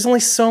world. There's only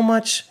so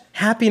much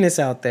happiness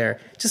out there.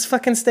 Just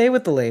fucking stay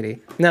with the lady.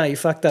 No, you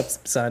fucked up,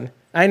 son.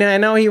 I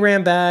know he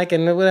ran back,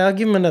 and I'll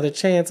give him another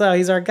chance. Oh,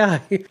 he's our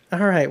guy. All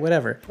right,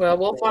 whatever. Well,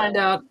 we'll find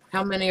out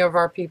how many of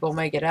our people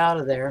make it out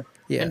of there.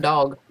 Yeah. And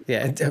dog.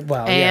 Yeah,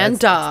 well, And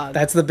dog.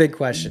 That's the big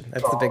question.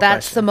 That's the big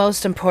That's the question.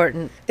 most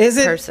important Is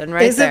it person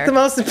right Is there. it the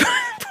most important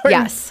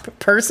Yes.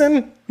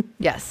 person?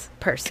 Yes,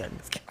 person.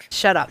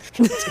 Shut up.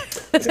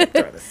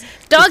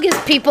 Dog is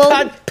people.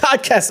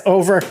 Podcast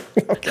over.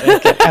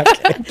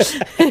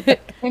 Okay.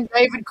 And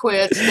David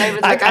quits.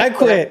 David's like, I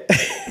quit.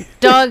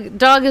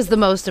 Dog is the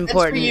most That's for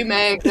important. you,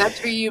 Meg. That's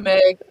for you,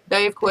 Meg.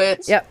 Dave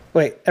quits. Yep.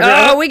 Wait.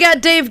 Oh, we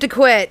got Dave to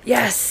quit.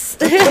 Yes.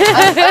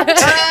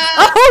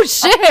 Oh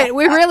shit,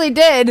 we really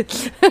did.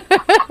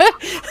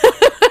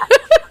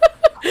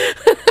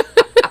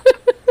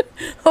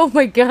 Oh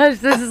my gosh,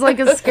 this is like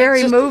a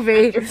scary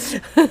movie.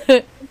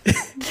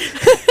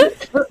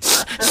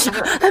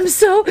 I'm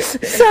so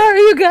sorry,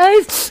 you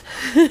guys.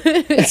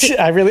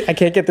 I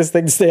can't get this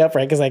thing to stay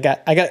upright because I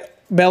got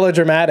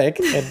melodramatic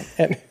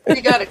and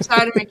You got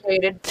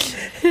excited.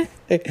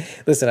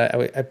 listen,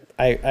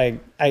 I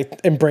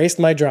embraced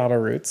my drama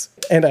roots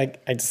and I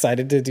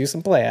decided to do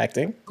some play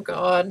acting. Oh,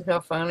 God, how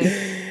funny.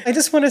 I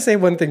just want to say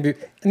one thing.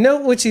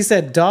 Note what she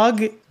said.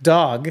 Dog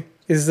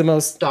is the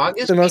most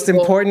most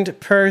people. important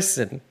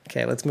person.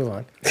 Okay, let's move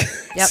on.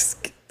 Yep.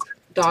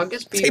 Dog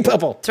is Say people.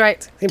 bubble. That's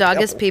right. Say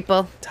Dog is bubble.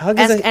 people. Dog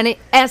is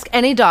Ask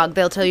any dog,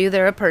 they'll tell you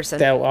they're a person.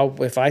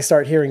 If I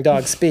start hearing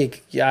dogs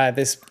speak, yeah,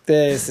 this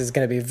is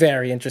going to be a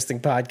very interesting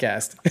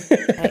podcast.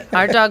 Hey,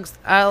 our dogs,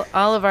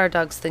 all of our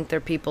dogs think they're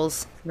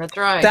peoples. That's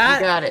right. That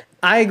you got it.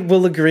 I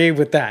will agree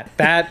with that.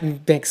 That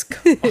makes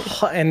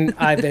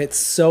it's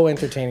so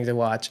entertaining to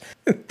watch.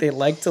 They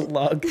like to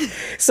log.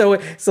 So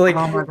like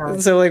Oh my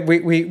God. so like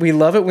we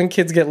love it when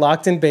kids get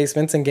locked in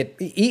basements and get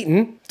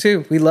eaten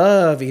too. We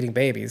love eating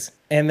babies.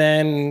 And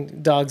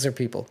then dogs are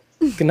people.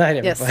 Good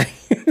night, Yes.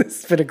 everybody.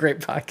 This has been a great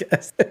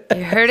podcast.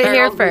 You heard it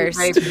here Ferals eat first.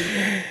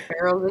 babies.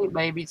 Ferals eat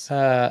babies.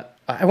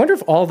 I wonder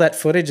if all that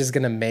footage is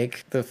going to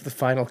make the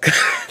final cut.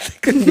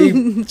 Could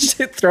be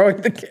shit throwing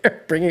the camera,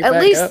 bringing it At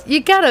back least up. you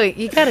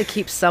gotta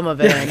keep some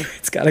of it in.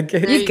 It's got to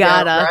get. There You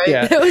gotta. right?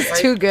 Yeah. It was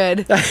too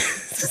good.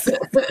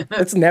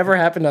 It's never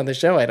happened on the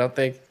show, I don't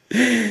think.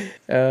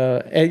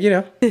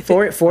 And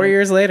 4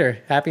 years later,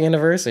 happy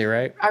anniversary,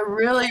 right? I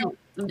really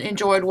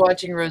enjoyed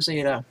watching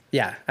Rosita.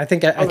 Yeah, I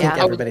think everybody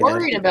I was did.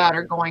 worried about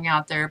her going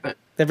out there, but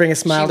They bring a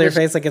smile She to your was-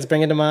 face like it's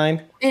bringing to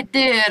mind. it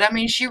did. I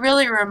mean, she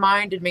really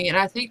reminded me, and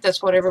I think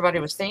that's what everybody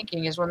was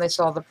thinking is when they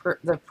saw the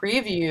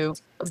preview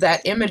of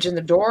that image in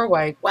the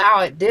doorway. Wow,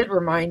 it did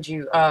remind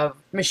you of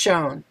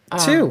Michonne.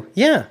 Too,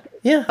 yeah,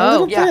 a Oh,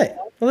 little yeah. bit,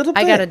 a little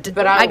bit.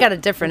 But I- I got a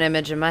different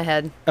image in my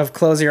head. Of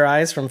Close Your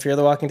Eyes from Fear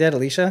the Walking Dead,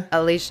 Alicia.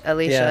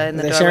 Alicia in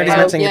the Sharon's doorway.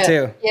 mentioning it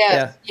too.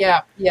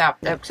 Yeah,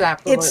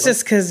 exactly. It's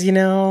just because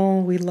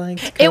we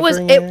like. It was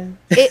covering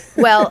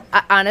well,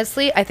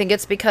 honestly, I think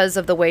it's because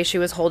of the way she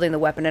was holding the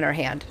weapon in her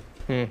hand.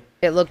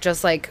 It looked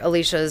just like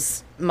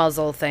Alicia's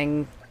muzzle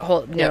thing,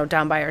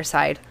 down by her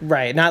side.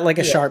 Right, not like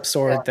a sharp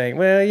sword thing.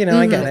 Well,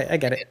 I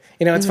get it.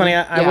 It's funny.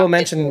 I will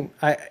mention.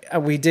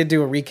 We did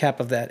do a recap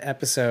of that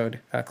episode.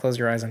 Close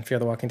Your Eyes on Fear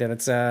the Walking Dead.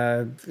 It's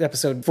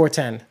episode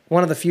 410.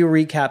 One of the few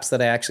recaps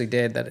that I actually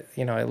did that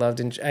I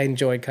loved and I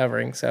enjoyed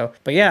covering. So,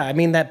 but yeah, I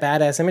mean that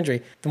badass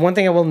imagery. The one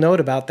thing I will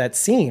note about that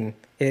scene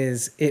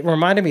is it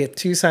reminded me of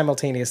two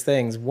simultaneous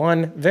things.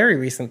 One very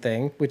recent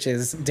thing, which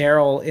is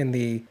Daryl in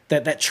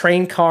that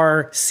train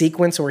car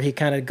sequence where he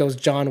kind of goes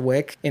John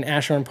Wick in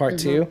Asher Part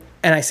 2.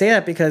 And I say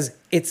that because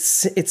it's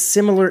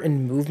similar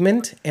in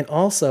movement and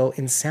also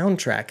in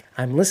soundtrack.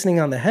 I'm listening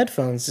on the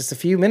headphones just a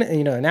few minutes,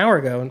 an hour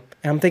ago, and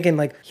I'm thinking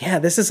like, yeah,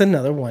 this is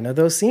another one of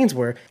those scenes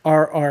where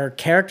our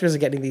characters are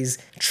getting these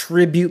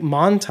tribute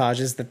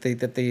montages that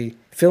the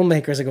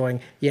filmmakers are going,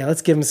 yeah,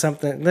 let's give him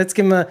something. Let's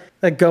give him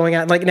a going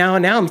out. Like now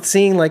I'm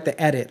seeing like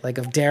the edit, like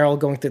of Daryl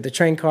going through the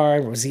train car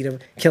and Rosita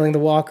killing the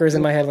walkers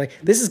in my head. Like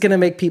this is going to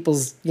make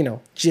people's,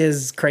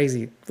 jizz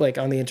crazy, like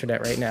on the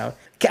internet right now.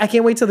 I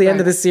can't wait till the end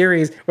of the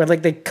series where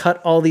like they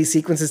cut all these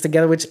sequences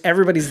together, which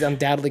everybody's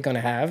undoubtedly going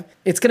to have.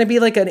 It's going to be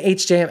like an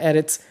HJM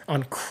edits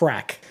on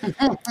crack.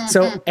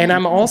 So, and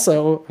I'm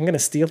going to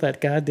steal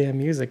that goddamn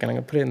music and I'm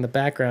going to put it in the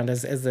background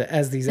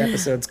as these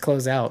episodes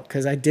close out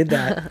because I did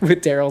that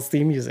with Daryl's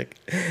theme music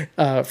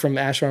from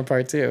Asher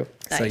Part 2.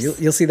 Nice. So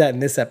you'll see that in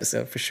this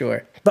episode for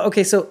sure. But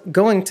okay, so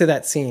going to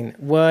that scene,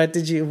 what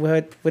did you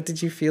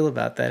feel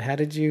about that?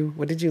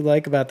 What did you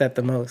like about that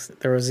the most?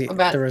 The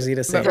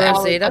Rosita scene.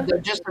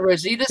 Just the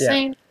Rosita Yeah.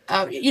 scene.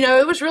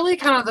 It was really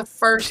kind of the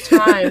first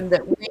time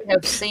that we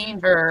have seen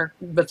her,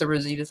 but the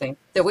Rosita thing,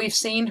 that we've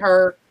seen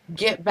her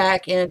get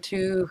back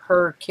into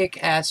her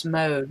kick-ass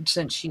mode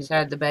since she's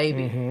had the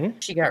baby. Mm-hmm.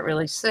 She got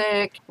really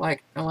sick.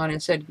 Like Alana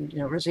said,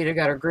 Rosita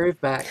got her groove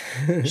back.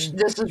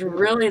 This is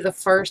really the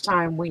first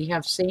time we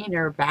have seen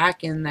her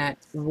back in that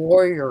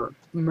warrior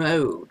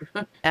mode.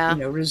 Yeah.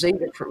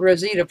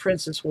 Rosita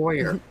Princess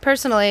Warrior.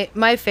 Personally,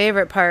 my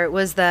favorite part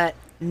was that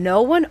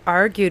no one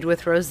argued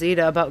with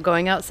Rosita about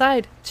going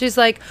outside. She's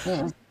like,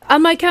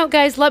 on my count,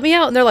 guys, let me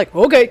out. And they're like,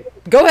 okay,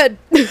 go ahead.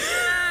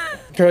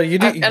 Girl, you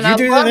do the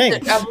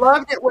thing.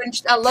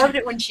 I loved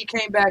it when she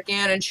came back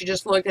in and she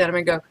just looked at him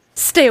and go,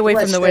 Stay away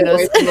from "Let's the stay away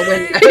windows. from the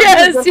window."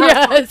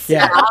 Yes.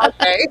 Yeah.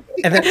 Okay.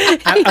 And then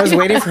I was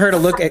waiting for her to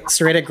look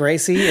straight at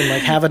Gracie and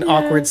like have an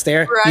awkward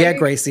stare. Right. Yeah,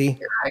 Gracie,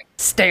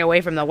 Stay away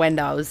from the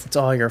windows. it's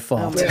all your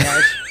fault. Oh my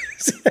gosh.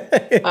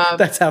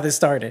 That's how this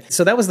started.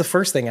 So that was the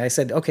first thing I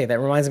said. Okay, that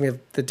reminds me of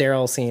the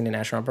Daryl scene in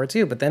Asheron Part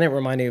 2. But then it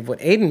reminded me of what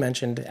Aiden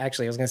mentioned.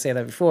 Actually, I was going to say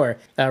that before.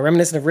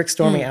 Reminiscent of Rick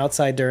storming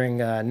outside during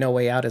No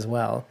Way Out as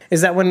well.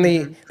 Is that when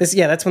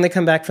that's when they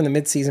come back from the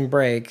mid-season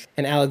break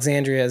and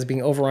Alexandria is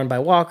being overrun by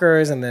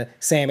walkers and the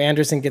Sam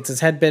Anderson gets his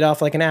head bit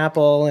off like an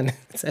apple and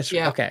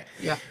okay.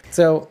 Yeah.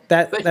 So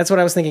that's what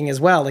I was thinking as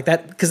well. Like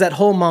that, because that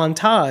whole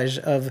montage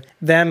of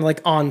them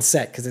like on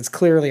set, because it's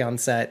clearly on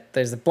set.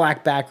 There's a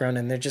black background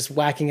and they're just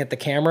whacking at the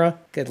camera,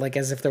 like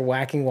as if they're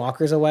whacking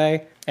walkers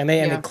away. And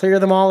they clear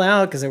them all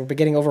out because they were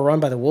getting overrun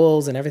by the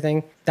wolves and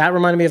everything. That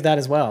reminded me of that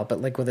as well,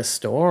 but like with a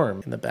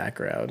storm in the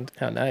background.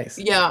 How nice.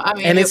 Yeah, I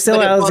mean, and it's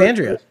still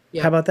Alexandria.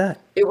 How about that?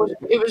 It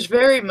was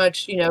very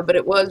much, but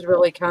it was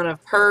really kind of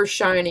her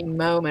shining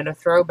moment, a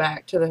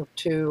throwback to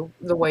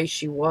the way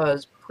she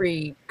was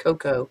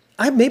pre-Coco.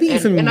 Maybe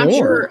even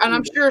more.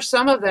 I'm sure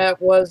some of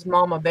that was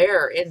Mama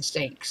Bear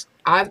instincts.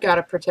 I've got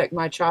to protect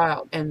my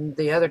child and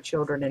the other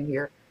children in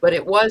here. But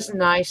it was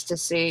nice to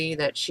see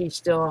that she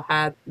still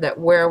had that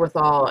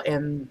wherewithal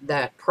and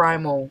that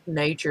primal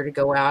nature to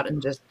go out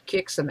and just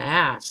kick some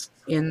ass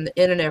in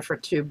an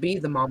effort to be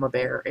the mama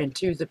bear and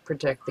to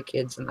protect the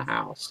kids in the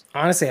house.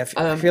 Honestly,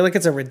 I feel like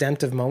it's a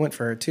redemptive moment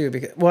for her too.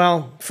 Because,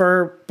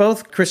 for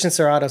both Christian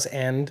Serratos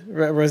and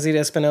Rosita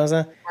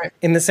Espinosa, right.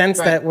 In the sense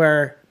that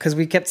because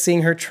we kept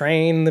seeing her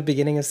train in the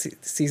beginning of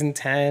season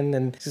 10,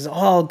 and she's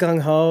all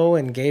gung ho,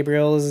 and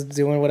Gabriel is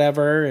doing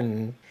whatever,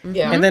 and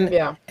and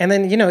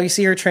then you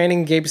see her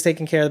training. Gabe's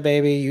taking care of the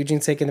baby.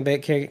 Eugene's taking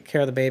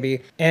care of the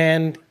baby,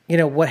 and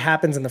what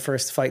happens in the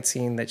first fight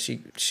scene that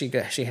she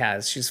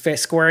has. She's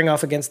squaring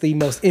off against the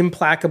most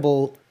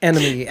implacable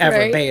enemy ever,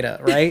 right? Beta,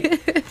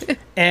 right?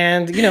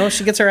 And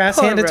she gets her ass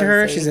handed to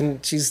her.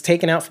 She's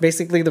taken out for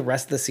basically the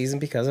rest of the season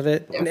because of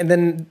it, and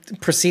then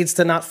proceeds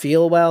to not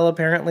feel well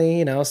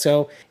apparently.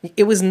 So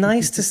it was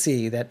nice to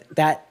see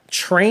that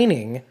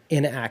training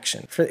in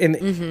action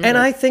and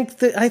I think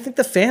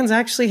the fans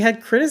actually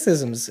had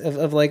criticisms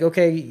of like,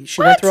 okay, she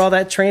went through all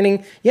that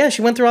training. Yeah,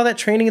 she went through all that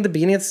training at the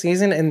beginning of the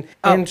season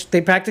and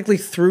they practically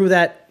threw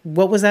that.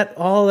 What was that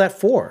all of that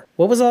for?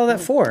 What was all of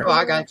that for? Oh,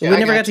 I got you. We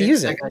never got to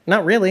use it.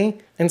 Not really.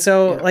 And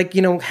so,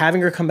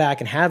 having her come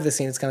back and have this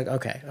scene, it's kind of like,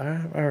 okay,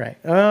 all right.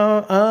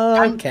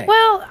 Oh, okay.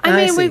 Well,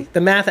 I mean,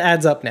 the math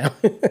adds up now.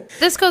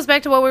 This goes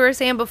back to what we were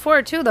saying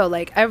before, too, though.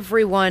 Like,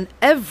 everyone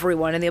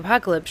in the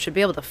apocalypse should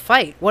be able to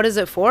fight. What is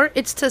it for?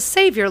 It's to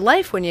save your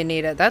life when you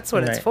need it. That's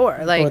what it's for.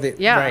 Like,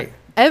 right.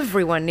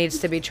 Everyone needs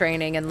to be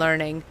training and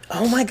learning.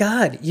 Oh my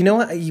God. You know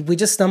what? We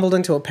just stumbled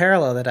into a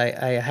parallel that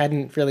I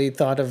hadn't really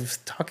thought of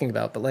talking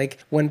about. But like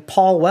when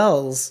Paul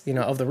Wells,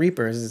 of the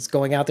Reapers is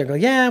going out there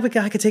going, yeah,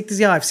 I could take this.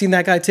 Yeah, I've seen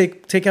that guy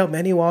take out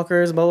many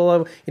walkers, blah,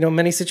 blah, blah.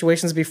 Many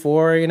situations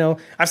before,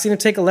 I've seen him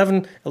take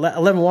 11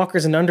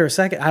 walkers in under a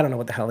second. I don't know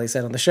what the hell they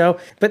said on the show.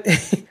 But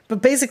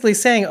but basically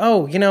saying,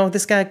 oh,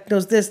 this guy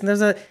knows this and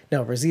there's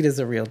no, Rosita's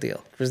the real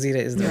deal. Rosita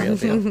is the real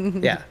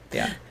deal.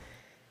 Yeah.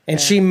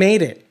 And she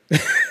made it.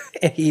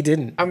 And he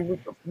didn't. I'm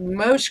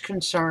most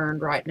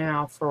concerned right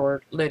now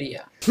for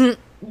Lydia.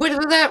 What is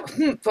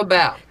that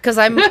about? Because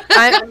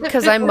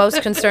I'm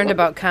most concerned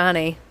about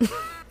Connie.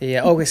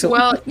 Yeah. Okay. So.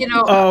 Well,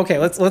 Oh, okay.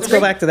 Let's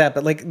go back to that.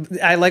 But like,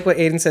 I like what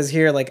Aiden says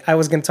here. Like, I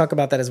was going to talk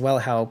about that as well.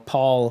 How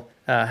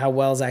how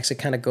Wells actually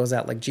kind of goes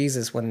out like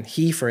Jesus when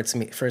he first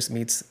meets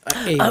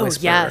a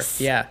whisperer.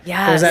 Yes. Yeah.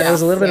 There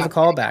was a little bit of a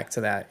callback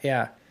to that.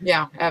 Yeah.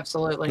 Yeah,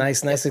 absolutely.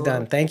 Nicely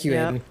done. Thank you,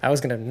 Aiden. I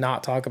was going to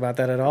not talk about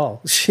that at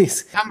all.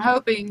 Jeez. I'm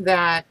hoping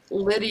that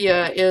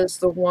Lydia is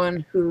the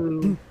one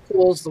who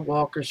pulls the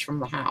walkers from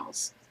the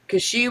house.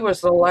 Because she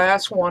was the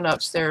last one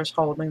upstairs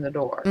holding the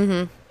door.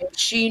 Mm-hmm. And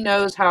she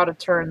knows how to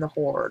turn the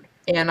horde.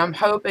 And I'm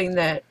hoping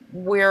that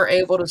we're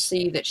able to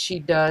see that she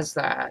does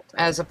that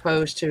as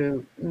opposed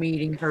to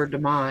meeting her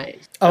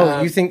demise.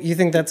 Oh, you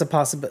think that's a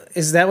possibility?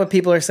 Is that what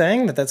people are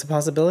saying? That's a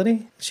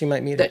possibility? She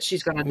might meet that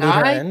she's going to die?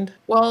 Her end?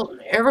 Well,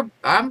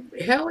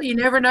 you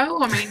never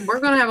know. I mean, we're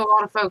going to have a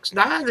lot of folks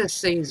die this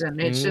season.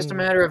 It's just a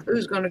matter of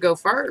who's going to go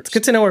first. It's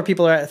good to know what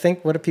people are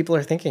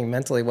thinking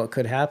mentally, what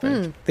could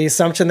happen. The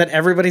assumption that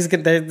everybody's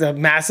the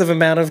massive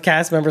amount of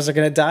cast members are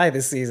going to die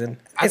this season.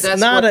 It's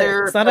not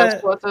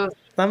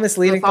a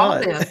misleading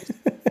thought.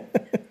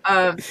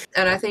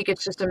 And I think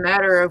it's just a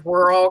matter of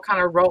we're all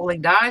kind of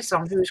rolling dice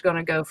on who's going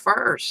to go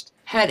first.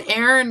 Had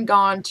Aaron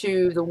gone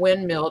to the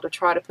windmill to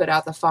try to put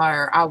out the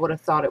fire, I would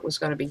have thought it was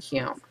going to be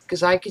him.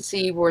 Because I could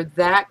see where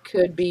that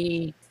could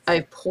be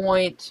a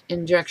point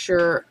in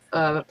juncture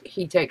of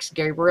he takes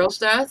Gabriel's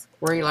death,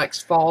 where he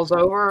falls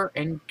over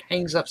and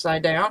hangs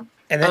upside down.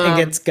 And then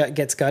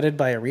gets gutted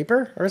by a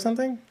Reaper or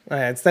something?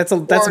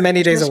 That's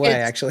many days away,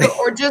 actually.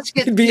 Or just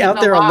gets He'd be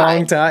out there a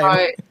long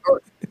time.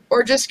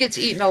 Or just gets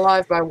eaten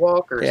alive by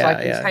walkers.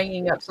 He's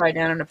hanging upside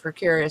down in a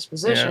precarious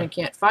position and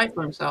can't fight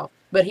for himself.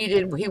 But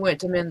he went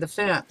to mend the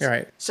fence.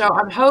 Right. So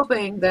I'm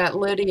hoping that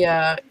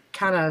Lydia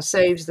kind of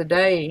saves the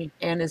day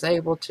and is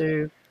able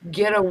to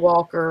get a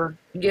walker,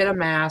 get a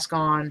mask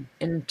on,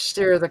 and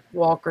steer the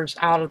walkers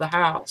out of the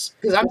house.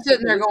 Because I'm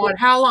sitting there going,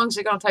 how long is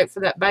it going to take for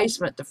that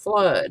basement to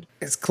flood?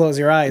 Just close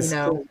your eyes.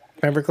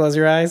 Remember Close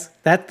Your Eyes?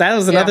 That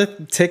was another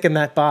tick in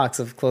that box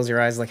of Close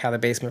Your Eyes, like how the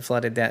basement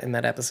flooded in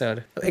that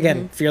episode.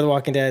 Again, Fear the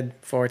Walking Dead,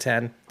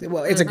 410.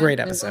 Well, it's a great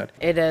episode.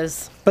 It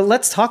is. But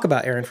let's talk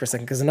about Aaron for a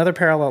second, because another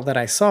parallel that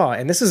I saw,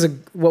 and this is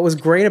what was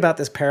great about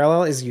this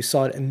parallel is you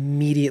saw it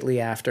immediately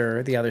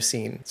after the other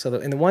scene. So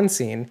in the one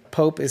scene,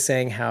 Pope is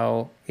saying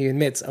how he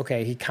admits,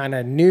 okay, he kind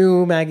of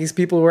knew Maggie's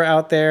people were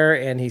out there,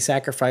 and he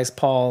sacrificed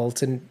Paul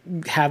to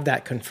have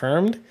that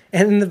confirmed.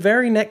 And in the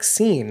very next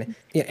scene,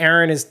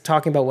 Aaron is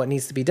talking about what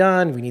needs to be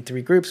done. We need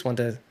 3 groups, one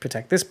to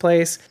protect this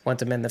place, one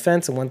to mend the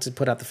fence, and one to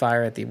put out the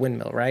fire at the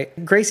windmill,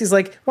 right? Gracie's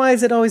like, why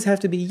does it always have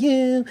to be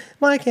you?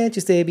 Why can't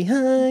you stay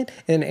behind?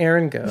 And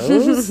Aaron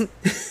goes,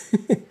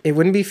 it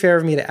wouldn't be fair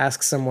of me to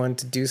ask someone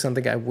to do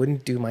something I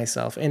wouldn't do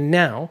myself. And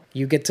now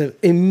you get to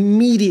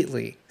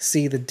immediately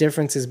see the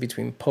differences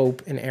between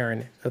Pope and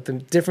Aaron, the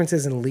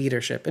differences in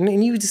leadership.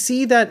 And you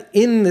see that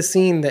in the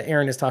scene that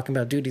Aaron is talking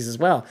about duties as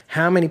well.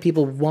 How many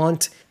people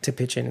want to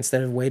pitch in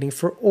instead of waiting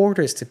for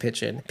orders to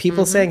pitch in?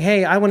 People saying,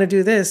 hey, I want to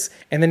do this.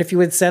 And then if you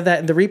had said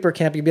that in the Reaper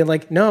camp, you'd be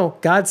like, no,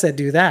 God said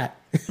do that.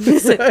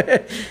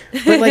 But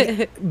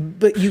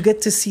you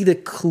get to see the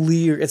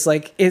clear, it's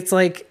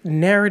like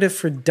narrative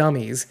for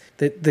dummies,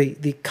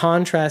 the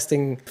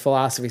contrasting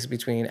philosophies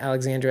between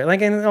Alexandria,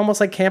 like, and almost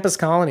like Campus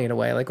Colony in a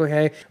way. Like,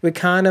 okay, we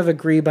kind of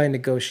agree by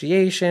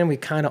negotiation, we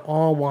kind of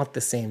all want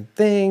the same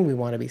thing, we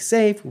want to be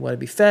safe, we want to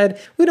be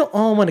fed, we don't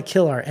all want to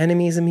kill our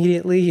enemies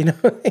immediately, you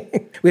know.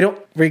 We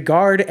don't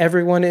regard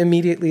everyone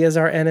immediately as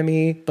our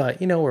enemy, but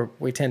you know,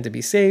 we tend to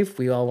be safe,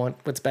 we all want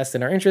what's best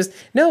in our interest.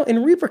 No,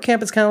 in Reaper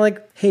camp it's kind of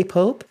like, hey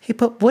Pope,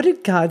 what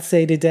did God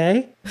say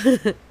today?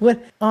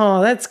 What?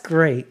 Oh, that's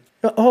great.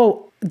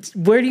 Oh,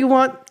 where do you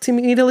want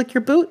me to lick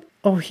your boot?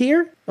 Oh,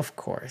 here? Of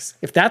course.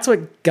 If that's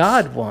what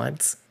God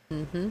wants.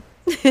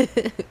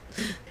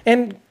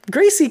 And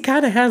Gracie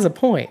kind of has a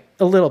point,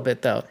 a little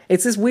bit though.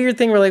 It's this weird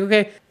thing where like,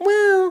 okay,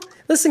 well,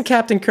 listen,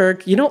 Captain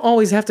Kirk, you don't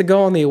always have to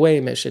go on the away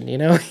mission, you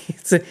know?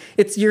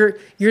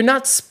 You're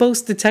not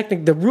supposed to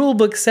the rule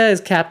book says,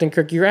 Captain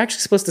Kirk, you're actually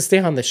supposed to stay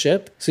on the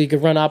ship so you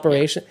can run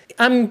operation.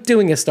 I'm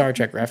doing a Star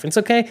Trek reference,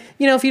 okay?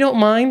 You know, if you don't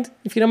mind,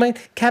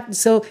 Captain,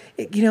 so,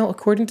 you know,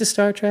 according to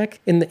Star Trek,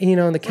 in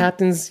the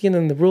captain's,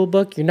 in the rule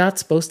book, you're not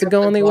supposed to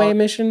go on the away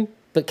mission,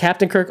 but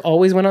Captain Kirk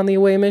always went on the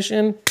away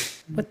mission.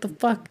 What the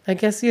fuck? I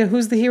guess, yeah,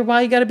 who's the hero?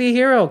 Why you gotta be a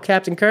hero,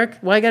 Captain Kirk?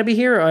 Why you gotta be a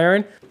hero,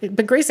 Aaron?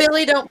 But Gracie...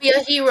 Billy, don't be a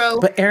hero.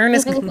 But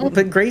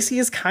but Gracie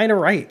is kind of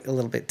right a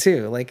little bit,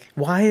 too. Like,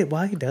 why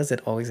does it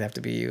always have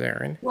to be you,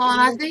 Aaron? Well,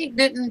 I think,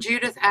 didn't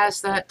Judith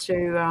ask that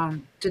to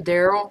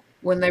Daryl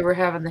when they were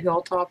having the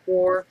Hilltop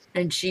War?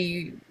 And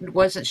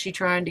wasn't she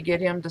trying to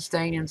get him to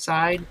stay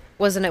inside?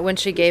 Wasn't it when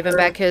she gave him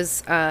back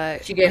his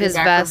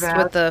vest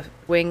with the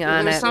wing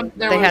on it?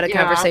 They had a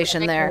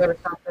conversation there.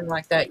 Something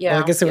like that, yeah.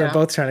 Well, I guess they were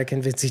both trying to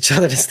convince each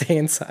other to stay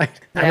inside.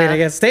 Yeah. I mean, I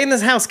guess, stay in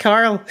this house,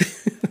 Carl.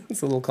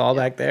 It's a little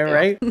callback there,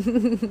 right?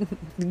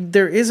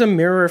 There is a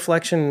mirror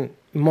reflection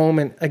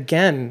moment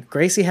again.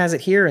 Gracie has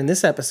it here in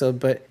this episode,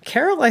 but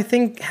Carol, I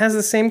think, has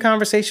the same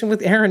conversation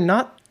with Aaron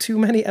not too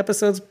many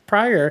episodes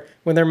prior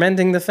when they're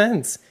mending the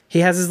fence. He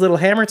has his little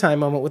hammer time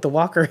moment with the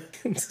walker.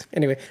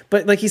 Anyway,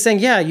 but like he's saying,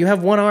 yeah, you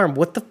have one arm.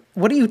 What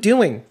are you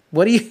doing?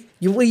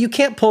 You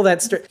can't pull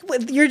that straight.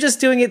 You're just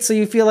doing it so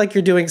you feel like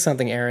you're doing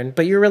something, Aaron,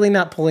 but you're really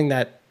not pulling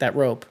that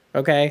rope.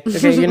 Okay,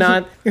 you're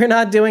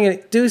not doing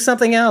it. Do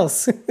something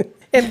else.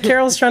 And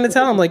Carol's trying to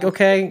tell him, like,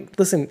 okay,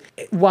 listen,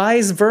 why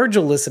is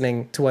Virgil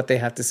listening to what they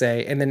have to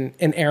say and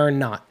Aaron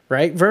not,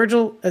 right?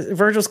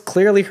 Virgil's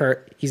clearly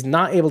hurt. He's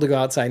not able to go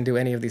outside and do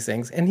any of these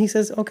things. And he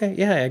says, okay,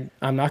 yeah,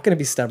 I'm not going to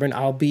be stubborn.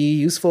 I'll be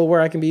useful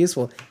where I can be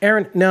useful.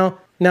 Aaron, no,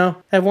 I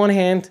have one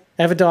hand.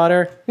 I have a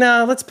daughter.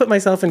 No, let's put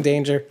myself in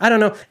danger. I don't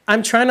know.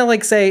 I'm trying to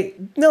like say,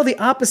 no, the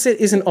opposite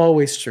isn't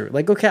always true.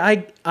 Like,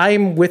 okay,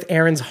 I'm with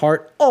Aaron's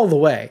heart all the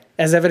way,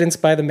 as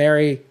evidenced by the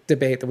Mary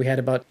debate that we had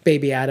about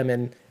baby Adam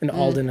and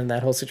Alden and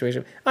that whole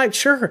situation.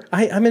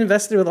 I'm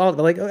invested with Alden,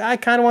 but like, I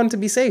kind of want him to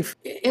be safe.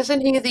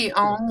 Isn't he the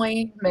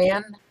only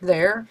man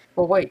there?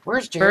 Well, wait,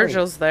 where's Jerry?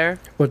 Virgil's there.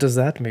 What does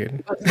that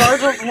mean? But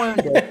Virgil's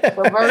wounded,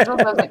 so Virgil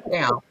doesn't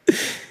count.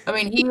 I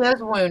mean, he is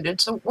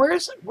wounded, so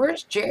where's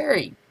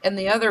Jerry and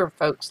the other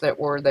folks that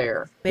were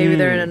there? Maybe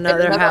they're in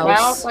another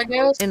house, I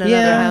guess. In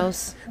another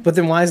house. But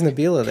then why is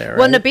Nabila there, right?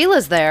 Well,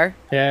 Nabila's there.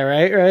 Yeah,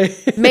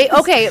 right.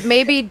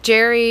 Maybe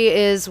Jerry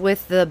is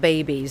with the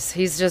babies.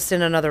 He's just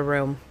in another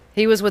room.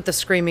 He was with the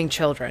screaming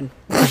children.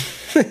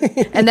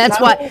 And that's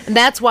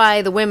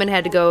why the women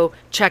had to go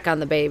check on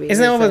the babies.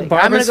 Isn't that what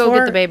Barbara's I'm gonna go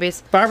get the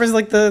babies. Barbara's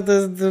like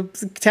the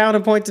town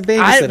appointed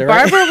babysitter.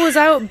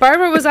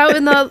 Barbara was out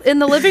in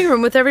the living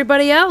room with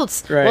everybody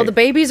else. Right. Well, the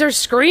babies are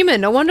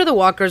screaming. No wonder the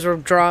walkers were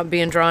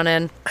being drawn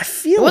in. I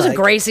feel it wasn't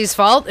Gracie's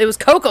fault. It was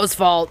Coco's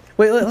fault.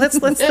 Wait, let's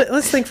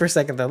think for a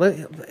second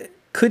though.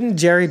 Couldn't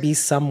Jerry be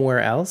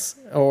somewhere else?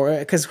 Or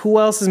because who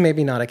else is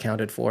maybe not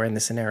accounted for in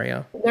this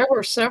scenario? There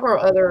were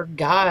several other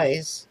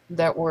guys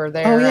that were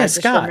there. Oh yeah,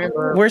 Scott.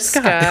 Where's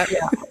Scott?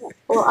 Yeah.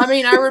 Well, I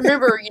mean, I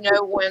remember,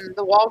 when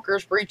the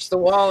walkers breached the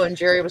wall and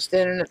Jerry was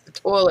standing at the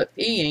toilet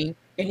peeing,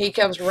 and he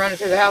comes running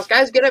through the house.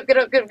 Guys, get up,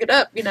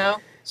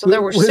 So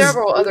there were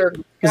several other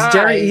guys. Was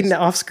Jerry eating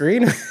off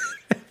screen?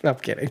 No, I'm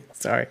kidding.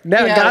 Sorry.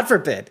 No, Yeah. God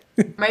forbid.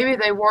 Maybe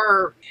they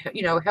were,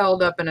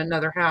 held up in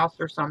another house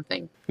or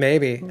something.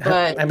 Maybe.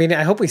 But- I mean,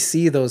 I hope we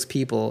see those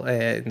people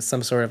in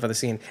some sort of other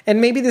scene.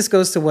 And maybe this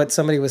goes to what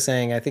somebody was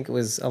saying. I think it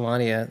was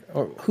Alania.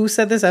 Or who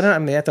said this? I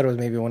thought it was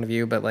maybe one of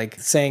you, but like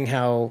saying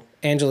how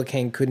Angela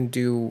Kang couldn't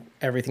do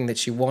everything that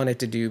she wanted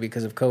to do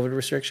because of COVID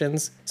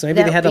restrictions. So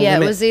maybe they had to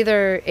limit. It was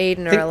either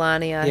Aiden or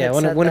Alania. Yeah,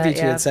 one of you two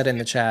yeah. had said it in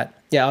the chat.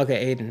 Yeah,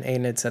 okay, Aiden.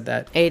 Aiden had said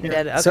that. Aiden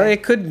did. Okay. So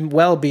it could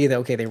well be that,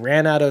 okay, they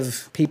ran out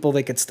of people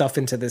they could stuff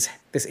into this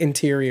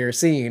interior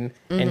scene,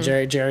 and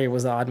Jerry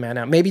was the odd man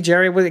out. Maybe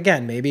Jerry was,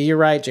 again, maybe you're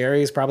right.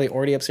 Jerry is probably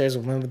already upstairs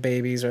with one of the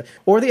babies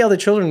or the other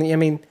children. I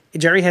mean,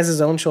 Jerry has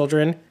his own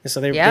children,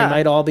 so they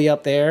might all be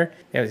up there.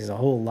 Yeah, there's a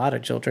whole lot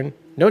of children.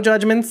 No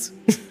judgments.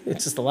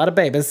 It's just a lot of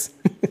babies.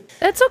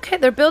 That's okay.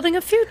 They're building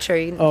a future.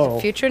 Oh.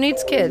 The future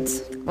needs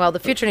kids. Well, the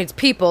future needs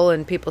people,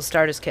 and people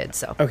start as kids.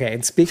 So Okay,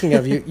 and speaking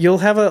of, you'll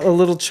have a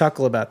little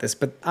chuckle about this,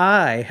 but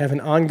I have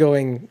an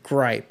ongoing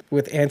gripe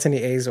with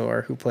Anthony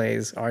Azor, who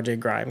plays RJ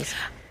Grimes.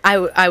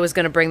 I was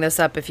going to bring this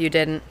up if you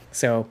didn't.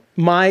 So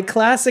my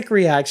classic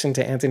reaction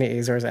to Anthony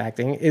Azor's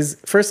acting is,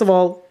 first of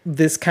all,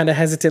 this kind of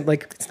hesitant,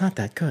 like, it's not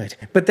that good.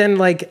 But then,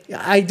 like,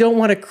 I don't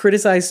want to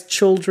criticize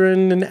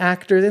children and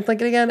actors. And,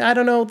 like, again, I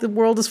don't know, the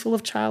world is full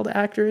of child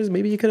actors.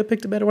 Maybe you could have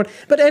picked a better one.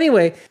 But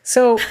anyway,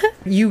 so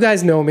you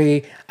guys know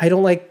me. I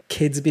don't like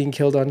kids being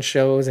killed on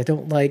shows. I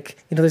don't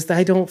like,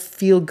 I don't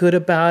feel good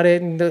about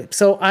it. And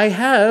so I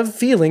have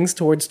feelings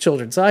towards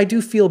children. So I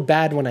do feel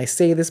bad when I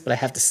say this, but I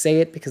have to say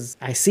it because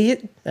I see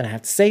it and I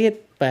have to say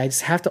it. But I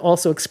just have to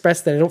also express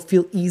that I don't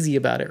feel easy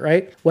about it,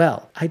 right?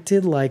 Well, I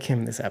did like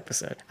him this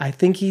episode. I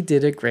think he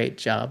did a great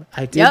job.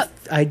 I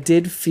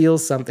did feel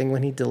something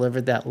when he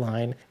delivered that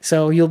line.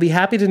 So you'll be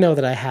happy to know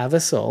that I have a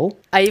soul.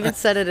 I even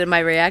said it in my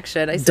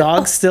reaction. I said,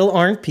 Dogs still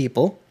aren't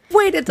people.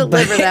 way to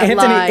deliver that Anthony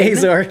line.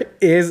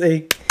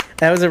 Azor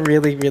that was a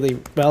really, really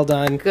well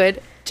done.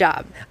 Good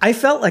job. I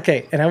felt like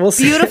and I will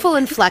say, Beautiful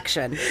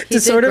inflection. He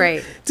did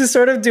great. To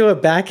sort of do a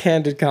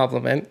backhanded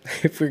compliment,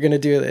 if we're going to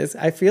do this,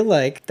 I feel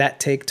like that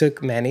take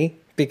took many,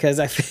 because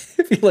I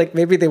feel like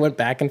maybe they went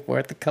back and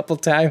forth a couple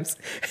times,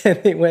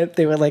 and they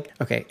were like,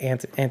 okay,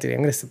 Anthony, I'm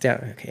going to sit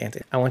down. Okay,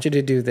 Anthony, I want you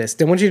to do this.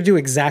 They want you to do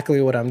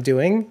exactly what I'm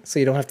doing, so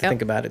you don't have to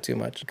think about it too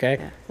much, okay?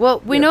 Yeah.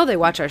 Well, we know they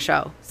watch our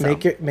show. So.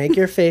 Make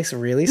your face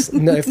really...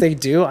 No, if they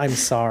do, I'm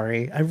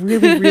sorry. I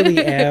really, really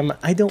am.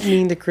 I don't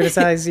mean to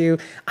criticize you.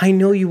 I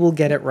know you will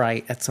get it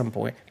right at some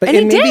point. But And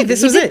he maybe did.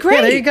 this He was did it. great.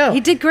 Yeah, there you go. He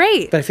did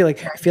great. But I feel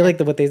like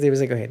what they did was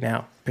like, okay,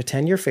 now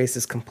pretend your face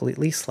is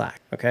completely slack,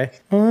 okay?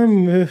 I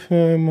miss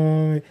my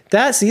mommy.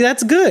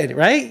 That's good,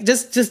 right?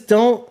 Just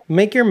don't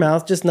make your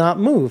mouth just not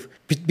move.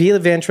 Be a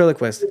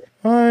ventriloquist.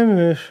 I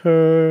miss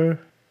her.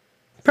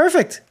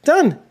 Perfect.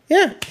 Done.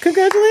 Yeah.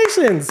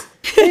 Congratulations.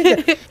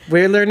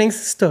 We're learning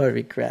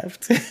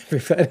storycraft,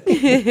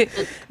 everybody.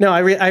 No,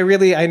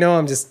 I know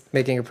I'm just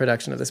making a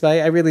production of this, but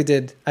I really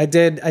did. I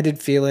did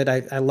feel it.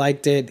 I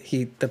liked it.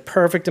 The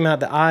perfect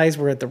amount. The eyes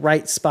were at the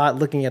right spot,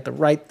 looking at the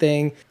right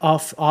thing,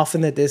 off in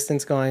the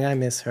distance, going, I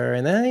miss her.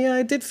 And then,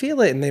 I did feel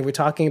it. And they were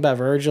talking about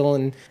Virgil,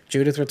 and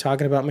Judith were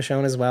talking about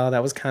Michonne as well.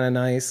 That was kind of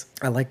nice.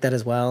 I liked that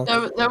as well.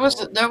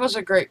 That was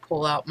a great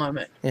pull-out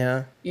moment.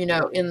 Yeah.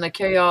 In the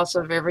chaos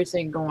of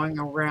everything going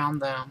around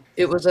them.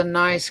 It was a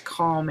nice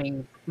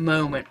calming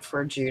moment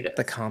for Judith.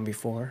 The calm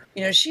before.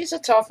 She's a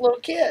tough little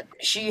kid.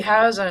 She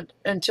hasn't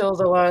until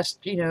the last,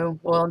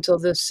 until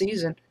this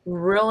season,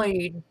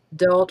 really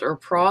dealt or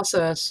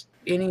processed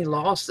any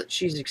loss that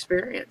she's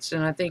experienced.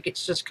 And I think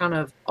it's just kind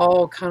of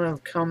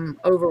come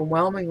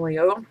overwhelmingly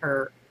on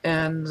her.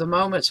 And the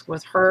moments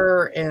with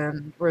her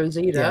and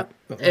Rosita,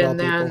 and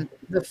then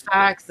the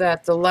fact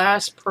that the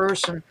last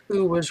person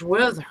who was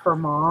with her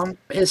mom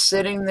is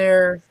sitting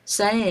there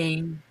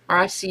saying,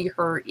 I see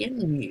her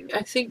in you.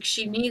 I think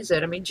she needs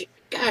that. I mean,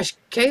 gosh,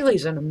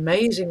 Kaylee's an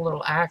amazing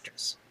little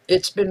actress.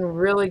 It's been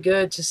really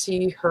good to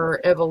see her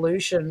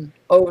evolution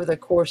over the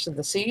course of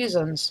the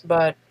seasons.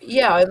 But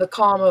yeah, in the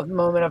calm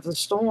moment of the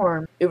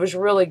storm, it was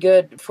really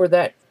good for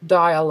that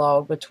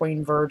dialogue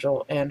between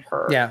Virgil and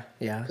her. Yeah.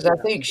 Because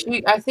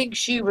I think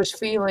she was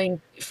feeling,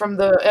 from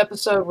the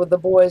episode with the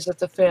boys at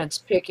the fence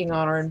picking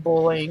on her and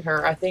bullying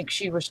her, I think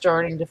she was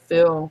starting to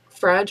feel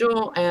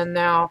fragile, and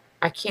now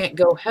I can't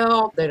go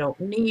help. They don't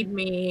need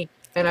me.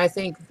 And I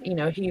think,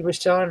 he was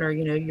telling her,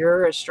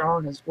 you're as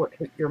strong as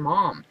your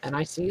mom, and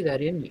I see that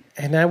in you.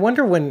 And I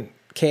wonder when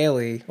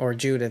Kaylee or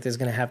Judith is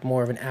going to have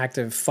more of an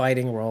active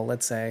fighting role,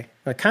 let's say.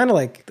 But kind of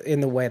like in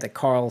the way that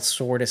Carl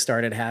sort of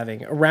started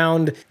having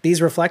around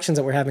these reflections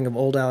that we're having of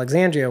old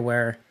Alexandria,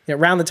 where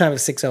around the time of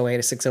 608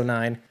 to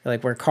 609,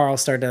 like where Carl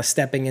started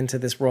stepping into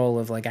this role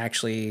of like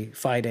actually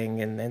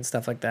fighting and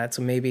stuff like that.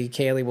 So maybe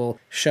Kaylee will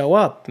show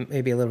up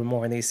maybe a little bit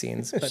more in these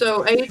scenes. But.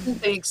 So Aiden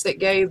thinks that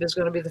Gabe is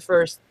going to be the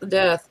first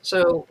death.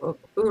 So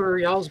who are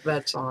y'all's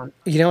bets on?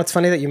 It's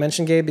funny that you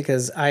mentioned Gabe,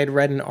 because I had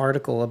read an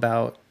article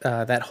about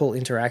that whole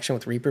interaction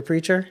with Reaper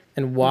Preacher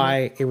and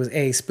why it was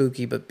A,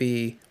 spooky, but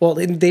B, well,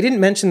 they didn't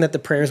mention that the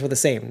prayers were the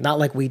same, not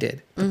like we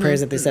did. The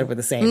prayers that they said were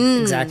the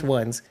same exact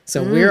ones.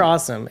 So we're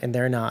awesome and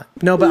they're not.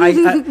 No, but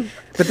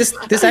but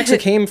this actually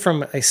came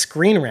from a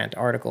Screen Rant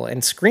article,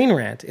 and Screen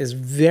Rant is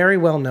very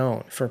well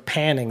known for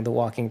panning The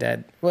Walking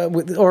Dead,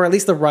 or at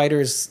least the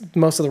writers.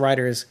 Most of the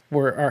writers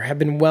have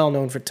been well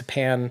known to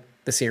pan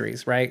the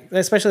series, right?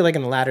 Especially like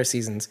in the latter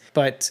seasons.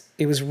 But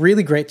it was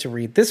really great to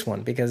read this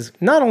one because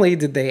not only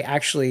did they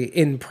actually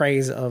in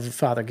praise of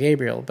Father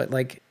Gabriel, but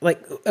like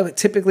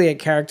typically a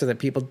character that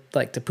people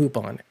like to poop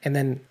on, and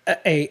then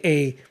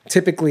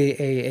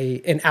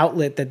typically an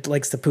outlet that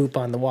likes to poop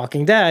on The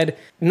Walking Dead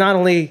not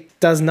only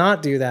does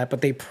not do that,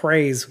 but they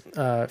praise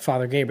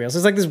Father Gabriel. So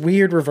it's like this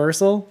weird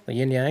reversal, the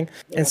yin yang.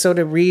 And so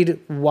to read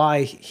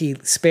why he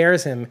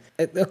spares him,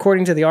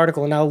 according to the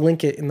article, and I'll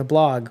link it in the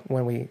blog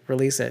when we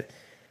release it,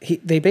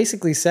 they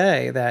basically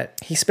say that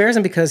he spares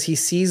him because he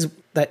sees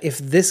that if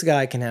this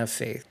guy can have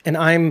faith, and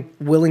I'm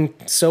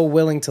so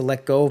willing to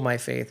let go of my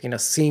faith,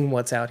 seeing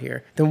what's out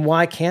here, then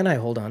why can't I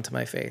hold on to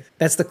my faith?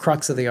 That's the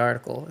crux of the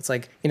article. It's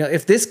like,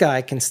 if this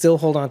guy can still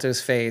hold on to his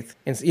faith,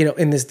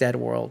 in this dead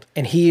world,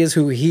 and he is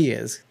who he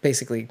is,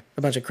 basically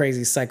a bunch of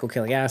crazy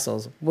psycho-killing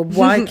assholes, well,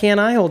 why can't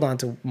I hold on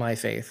to my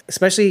faith?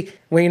 Especially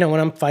when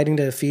I'm fighting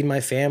to feed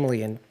my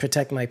family and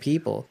protect my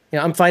people.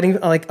 I'm fighting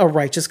like a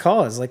righteous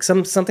cause, like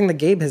something that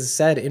Gabe has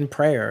said in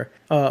prayer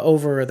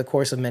over the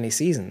course of many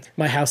seasons.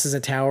 My house is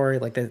a tower,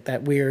 like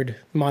that weird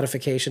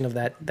modification of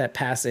that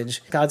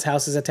passage. God's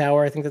house is a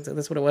tower. I think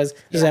that's what it was.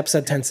 This is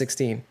episode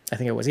 1016. I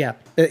think it was. Yeah.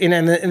 And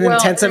then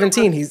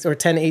 1017, or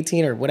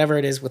 1018 or whatever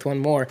it is with one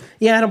more.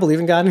 Yeah, I don't believe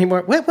in God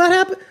anymore. What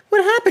happened?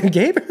 What happened,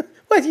 Gabe?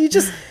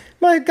 What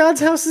my God's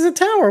house is a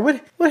tower.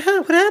 What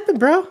happened,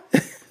 bro?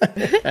 I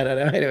don't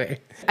know. Anyway,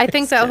 I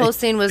think that whole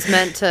scene was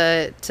meant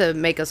to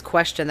make us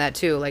question that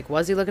too. Like,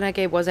 was he looking at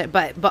Gabe? Wasn't?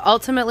 But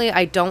ultimately,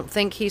 I don't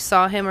think he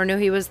saw him or knew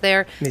he was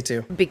there. Me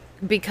too.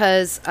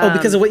 Because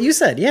because of what you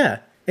said. Yeah,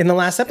 in the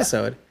last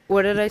episode.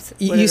 What did I say?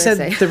 You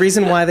said the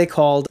reason why they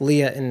called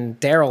Leah and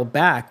Daryl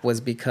back was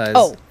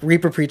because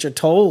Reaper Preacher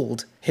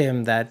told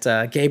him that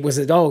Gabe was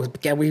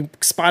we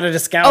spotted a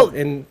scout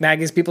and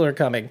Maggie's people are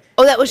coming.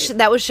 Oh, that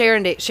was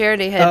Sharon Day. Sharon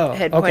Day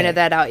had pointed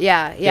that out.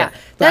 Yeah.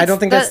 But I don't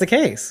think that's the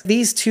case.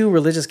 These two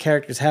religious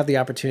characters have the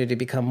opportunity to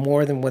become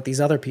more than what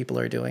these other people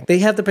are doing. They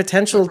have the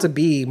potential to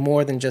be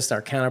more than just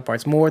our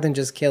counterparts, more than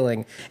just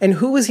killing. And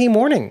who is he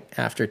mourning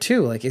after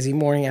too? Like, is he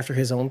mourning after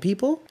his own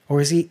people,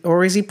 or is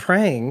he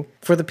praying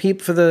for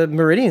the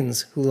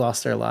Meridians who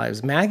lost their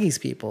lives, Maggie's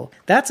people?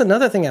 That's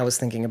another thing I was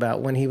thinking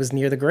about when he was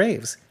near the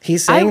graves.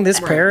 He's saying this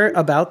prayer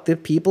about the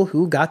people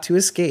who got to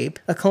escape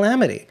a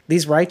calamity.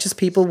 These righteous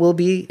people will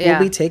be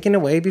taken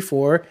away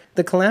before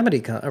the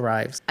calamity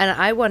arrives. And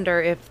I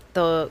wonder if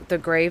the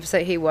graves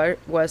that he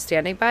was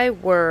standing by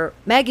were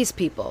Maggie's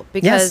people,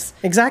 because yes,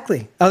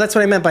 exactly. Oh, that's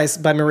what I meant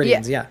by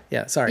Meridians.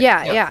 Yeah. Sorry.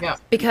 Yeah.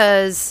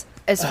 Because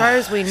as far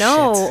as we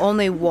know,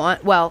 only one.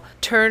 Well,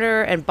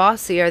 Turner and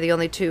Bossy are the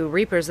only two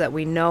Reapers that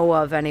we know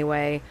of,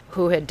 anyway,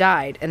 who had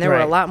died, and there were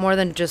a lot more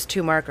than just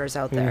two markers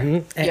out there.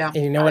 Mm-hmm. And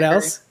you know what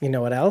else? You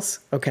know what else?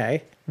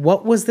 Okay.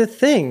 What was the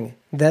thing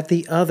that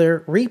the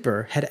other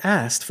Reaper had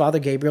asked Father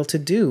Gabriel to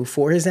do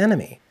for his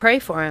enemy? Pray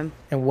for him.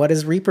 And what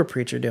is Reaper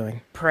Preacher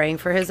doing? Praying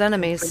for his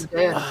enemies.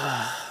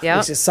 Yeah.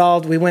 We just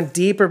solved. We went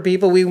deeper,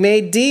 people. We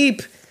made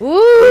deep.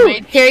 Woo!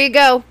 Here you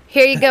go.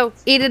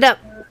 Eat it up.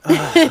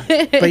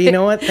 But you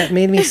know what? That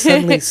made me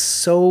suddenly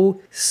so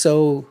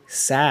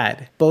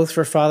sad, both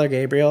for Father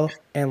Gabriel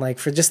and like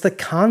for just the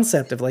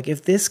concept of like,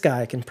 if this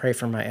guy can pray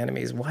for my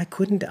enemies, why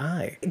couldn't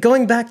I?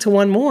 Going back to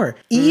one more,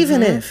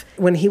 even if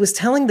when he was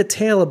telling the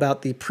tale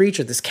about the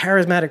preacher, this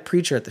charismatic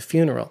preacher at the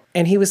funeral,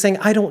 and he was saying,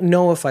 I don't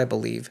know if I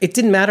believe. It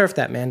didn't matter if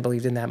that man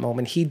believed in that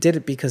moment. He did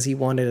it because he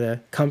wanted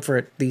to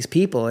comfort these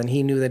people, and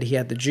he knew that he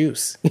had the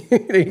juice. He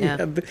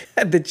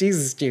had the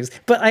Jesus juice.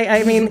 But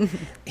I mean,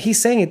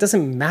 he's saying it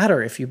doesn't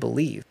matter if you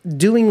believe.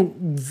 Doing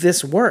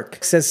this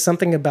work says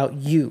something about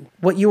you.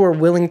 What you are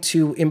willing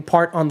to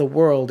impart on the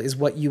world is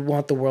what you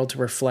want the world to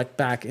reflect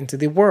back into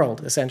the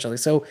world, essentially.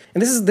 So,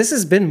 and this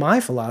has been my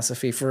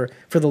philosophy for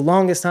the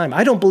longest time.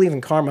 I don't believe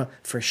in karma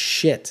for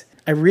shit.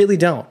 I really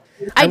don't.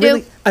 I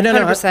do.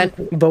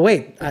 100%. But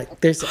wait,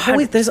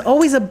 there's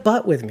always a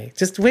but with me.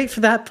 Just wait for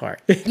that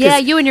part. Yeah,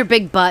 you and your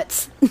big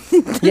butts.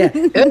 Yeah,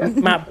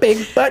 my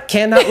big butt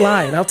cannot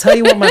lie. And I'll tell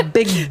you what my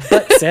big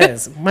butt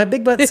says. My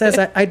big butt says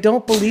I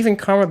don't believe in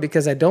karma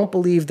because I don't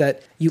believe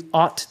that you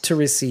ought to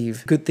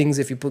receive good things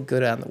if you put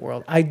good out in the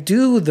world. I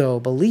do,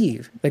 though,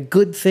 believe that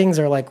good things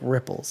are like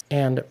ripples.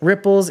 And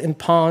ripples in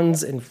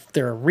ponds, and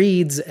there are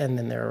reeds, and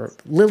then there are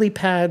lily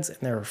pads, and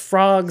there are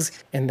frogs,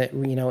 and that,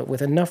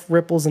 with enough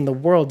ripples in the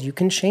world, you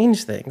can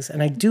change things.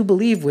 And I do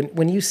believe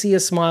when you see a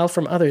smile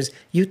from others,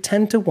 you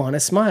tend to want to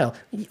smile.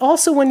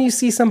 Also, when you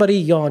see somebody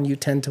yawn, you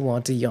tend to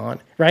want to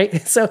yawn,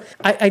 right? So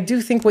I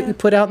do think what you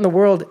put out in the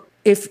world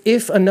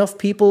if enough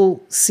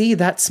people see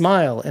that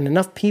smile and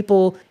enough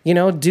people,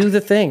 do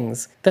the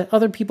things, that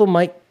other people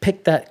might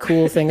pick that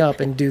cool thing up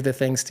and do the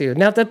things too.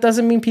 Now that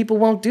doesn't mean people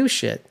won't do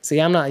shit. See,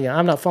 I'm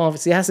not falling.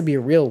 See, it has to be a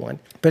real one.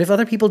 But if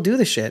other people do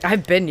the shit,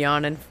 I've been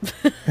yawning.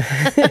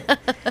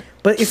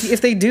 but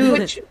if they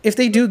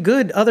do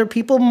good, other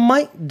people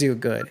might do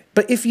good.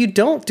 But if you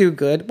don't do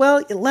good, well,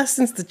 it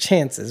lessens the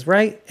chances,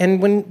 right?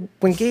 And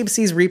when Gabe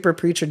sees Reaper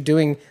Preacher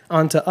doing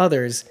unto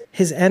others,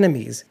 his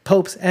enemies,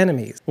 Pope's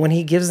enemies, when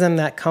he gives them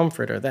that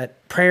comfort or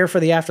that prayer for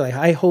the afterlife,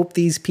 I hope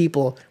these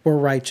people were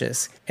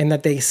righteous and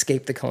that they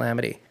escaped the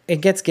calamity. It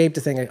gets Gabe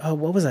to think, like, oh,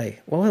 what was I?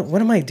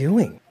 What am I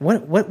doing?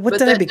 What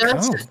did I become?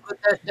 But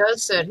that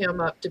does set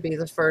him up to be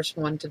the first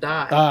one to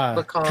die.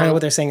 Because kind of what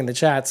they're saying in the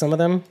chat. Some of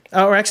them,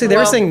 or actually, they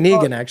were saying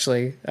Negan.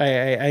 Actually,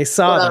 I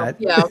saw that.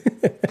 Yeah,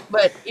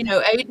 but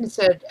Aiden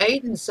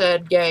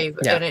said Gabe,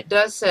 and it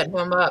does set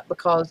him up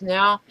because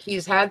now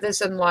he's had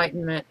this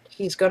enlightenment.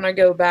 He's going to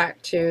go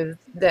back to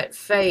that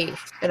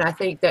faith, and I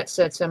think that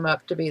sets him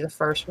up to be the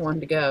first one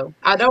to go.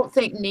 I don't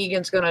think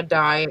Negan's going to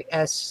die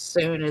as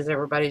soon as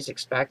everybody's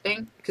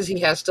expecting, because he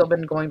has still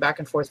been going back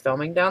and forth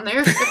filming down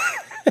there.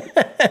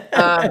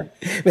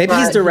 Maybe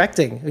he's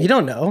directing. You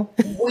don't know.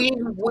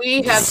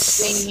 We have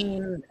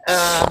seen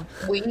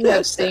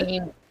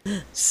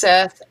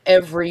Seth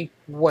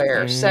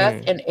everywhere.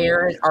 Seth and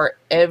Aaron are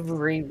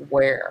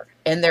everywhere,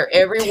 and they're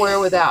everywhere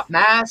without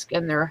mask,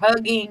 and they're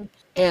hugging.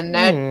 And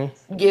that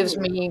gives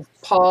me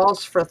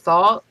pause for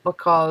thought,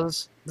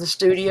 because the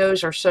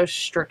studios are so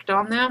strict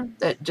on them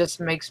that just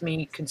makes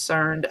me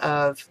concerned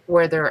of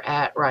where they're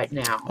at right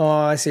now. Oh,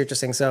 I see what you're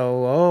saying.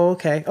 So,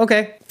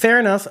 okay, fair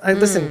enough.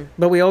 Listen,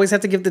 but we always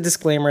have to give the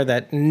disclaimer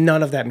that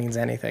none of that means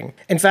anything.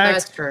 In fact,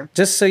 That's true.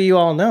 Just so you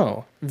all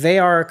know, they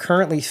are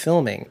currently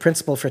filming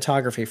principal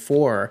photography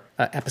for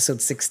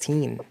episode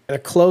 16. They're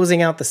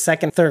closing out the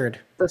second trimester.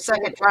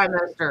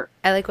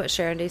 I like what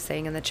Sharon Day's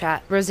saying in the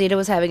chat. Rosita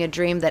was having a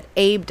dream that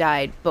Abe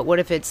died, but what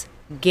if it's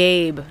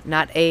Gabe,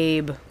 not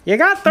Abe? You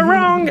got the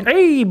wrong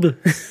Abe.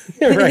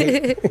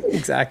 Right,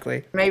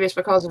 exactly. Maybe it's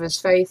because of his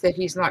faith that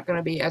he's not going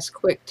to be as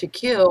quick to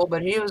kill,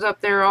 but he was up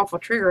there awful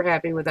trigger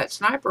happy with that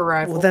sniper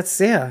rifle. Well, that's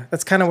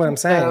kind of what I'm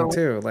saying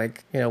too.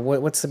 Like,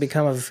 what's to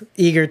become of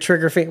eager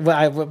trigger face?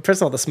 Well,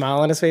 first of all, the smile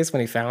on his face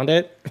when he found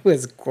it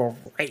was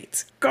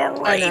great.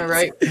 I know,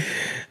 right?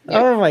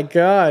 Oh my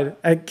god!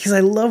 Because I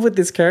love what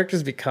this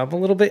character's become a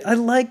little bit.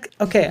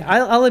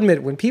 I'll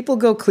admit, when people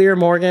go Clear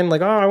Morgan,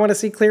 like, oh, I want to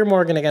see Clear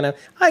Morgan again,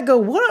 I go,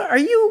 what are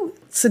you?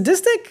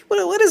 Sadistic?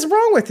 What is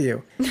wrong with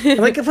you?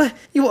 Like,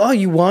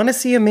 you want to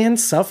see a man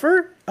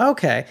suffer?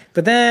 Okay.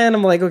 But then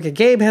I'm like, okay,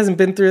 Gabe hasn't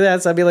been through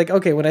that, so I'll be like,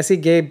 okay, when I see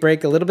Gabe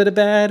break a little bit of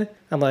bad,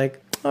 I'm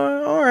like,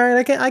 all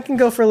right, I can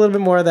go for a little bit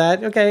more of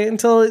that. Okay,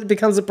 until it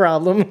becomes a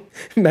problem,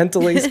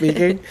 mentally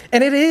speaking.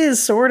 And it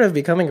is sort of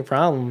becoming a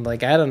problem.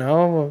 Like, I don't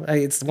know.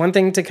 It's one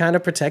thing to kind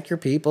of protect your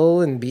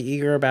people and be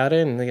eager about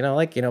it.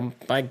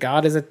 And, by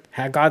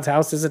God's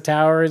house is a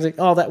tower,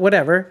 all that,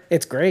 whatever.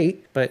 It's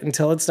great. But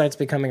until it starts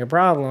becoming a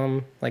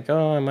problem, like,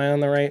 oh, am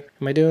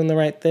I doing the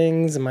right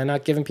things? Am I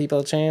not giving people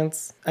a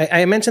chance?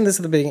 I mentioned this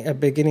at the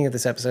beginning of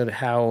this episode,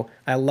 how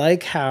I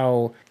like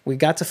how we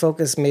got to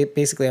focus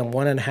basically on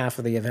one and a half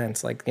of the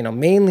events. Like,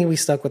 mainly we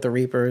stuck with the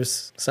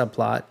Reapers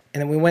subplot.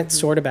 And then we went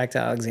sort of back to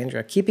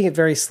Alexandria, keeping it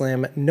very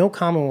slim, no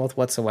Commonwealth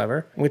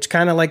whatsoever, which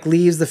kind of like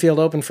leaves the field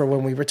open for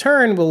when we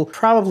return. We'll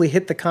probably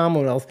hit the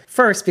Commonwealth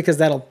first, because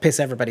that'll piss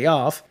everybody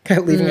off,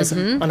 kind of leaving us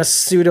on a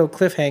pseudo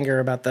cliffhanger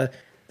about the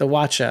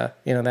Watcha.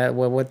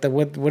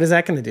 What is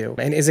that going to do?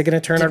 And is it going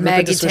to turn our group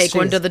into Swiss Maggie take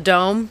one cheese? to the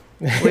dome?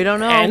 We don't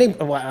know.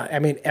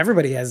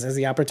 Everybody has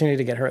the opportunity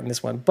to get hurt in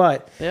this one,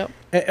 but Yep.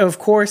 Of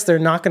course they're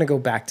not going to go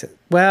back to.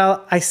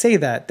 Well, I say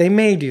that they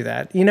may do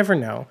that. You never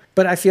know,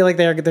 but I feel like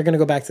they're going to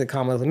go back to the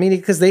Commonwealth meeting,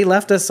 because they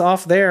left us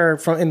off there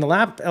in the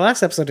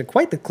last episode to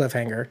quite the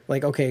cliffhanger.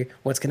 Like, okay,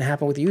 what's going to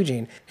happen with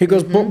Eugene? He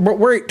goes, but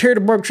wait,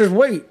 Taterbrooks, just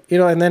wait,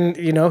 and then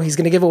he's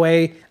going to give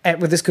away.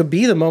 This could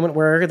be the moment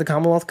where the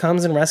Commonwealth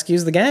comes and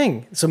rescues the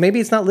gang. So maybe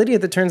it's not Lydia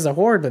that turns the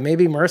horde, but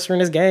maybe Mercer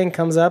and his gang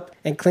comes up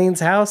and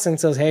cleans house and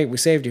says, "Hey, we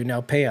saved you.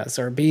 Now pay us,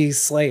 or be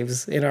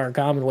slaves in our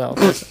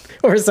Commonwealth,"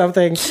 or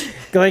something.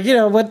 Like,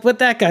 what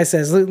that guy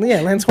says.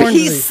 Yeah, Lance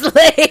Hornsby. Be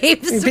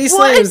slaves. Be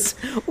slaves.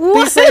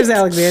 Be slaves,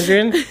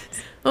 Alexandrian.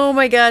 Oh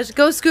my gosh.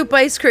 Go scoop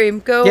ice cream.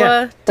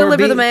 Go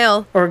deliver the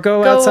mail. Or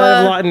go outside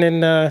of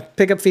Lawton and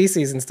pick up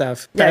feces and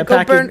stuff. Yeah,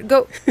 go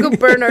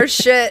burn our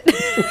shit.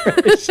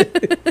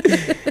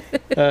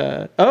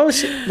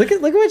 Look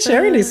at what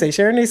Sharon Day say.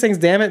 Sharon Day sings,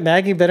 "Damn it,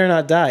 Maggie better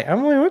not die."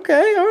 I'm like,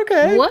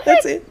 okay. What?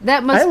 That's it.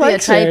 That must be a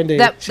typo.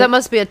 That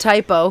must be a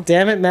typo.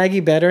 Damn it, Maggie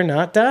better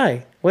not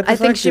die. What the I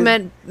think she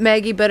meant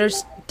Maggie better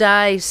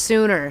die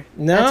sooner.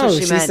 No, that's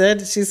what she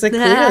said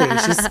clearly.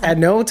 She's had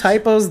no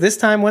typos this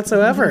time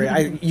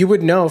whatsoever. You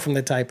would know from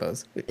the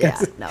typos. Yeah,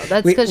 no,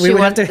 that's because she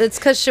wants. It's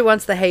because she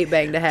wants the hate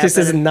bang to happen. This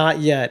is not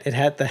yet. It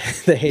had the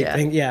hate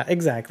bang. Yeah,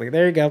 exactly.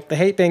 There you go. The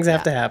hate bangs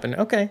have to happen.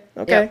 Okay.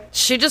 Yep.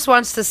 She just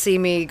wants to see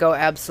me go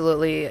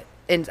absolutely.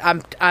 And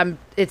I'm.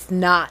 It's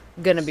not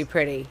gonna be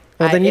pretty.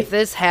 Well, then if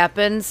this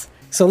happens,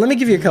 So let me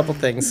give you a couple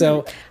things.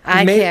 So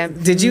I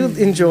can't. Did you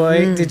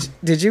enjoy?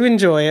 Did you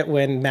enjoy it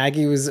when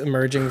Maggie was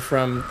emerging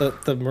from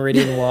the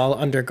Meridian Wall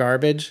under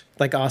garbage,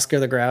 like Oscar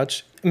the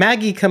Grouch?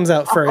 Maggie comes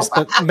out first,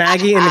 but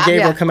Maggie and the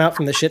Gabriel Yeah. come out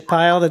from the shit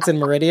pile that's in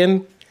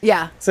Meridian.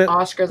 Yeah. So,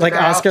 Oscar the like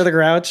Grouch. Oscar the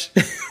Grouch.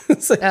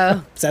 It's like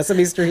Oh.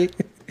 Sesame Street.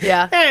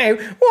 Yeah. Hey,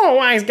 whoa,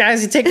 wise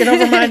guys, you taking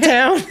over my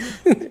town?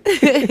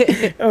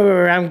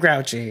 Oh, I'm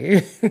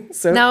grouchy.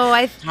 So No,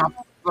 How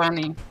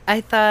funny.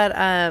 I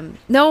thought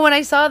no, when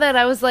I saw that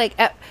I was like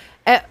at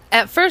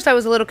first I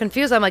was a little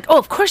confused. I'm like, oh,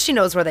 of course she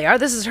knows where they are.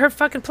 This is her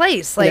fucking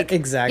place. Like,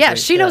 exactly, Yeah,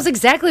 she yeah. knows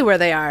exactly where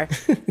they are.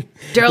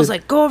 Daryl's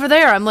like, go over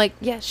there. I'm like,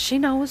 yeah, she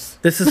knows.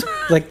 this is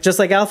like just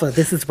like Alpha.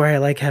 This is where I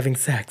like having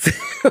sex.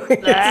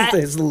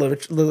 It's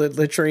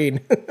latrine.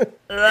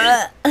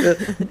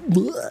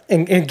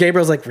 and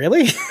Gabriel's like,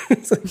 really?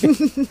 It's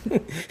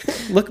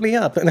like, look me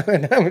up. No,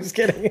 I'm just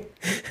kidding.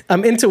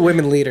 I'm into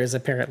women leaders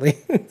apparently.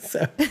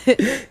 So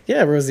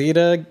yeah,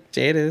 Rosita,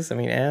 Jadis. I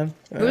mean, Anne.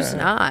 Who's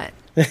not?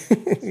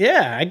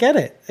 Yeah, I get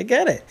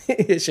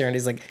it. Sharon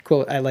is like,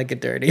 quote, I like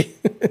it dirty.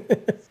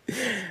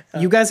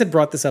 You guys had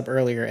brought this up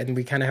earlier, and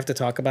we kind of have to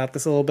talk about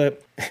this a little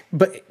bit,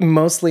 but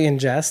mostly in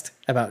jest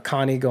about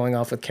Connie going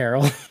off with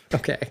Carol.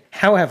 Okay.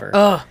 However,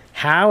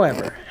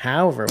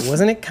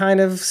 wasn't it kind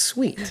of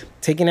sweet?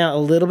 Taking out a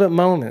little bit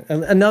moment,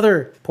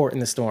 another port in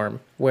the storm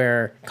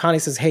where Connie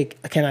says, hey,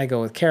 can I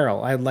go with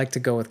Carol? I'd like to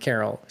go with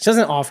Carol. She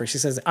doesn't offer. She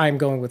says, I'm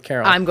going with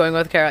Carol. I'm going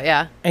with Carol,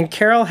 yeah. And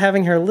Carol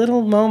having her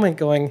little moment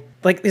going,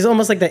 like, it's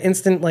almost like that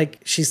instant, like,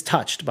 she's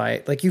touched by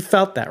it. Like, you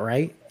felt that,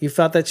 right? You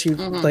felt that she,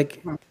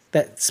 like,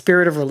 that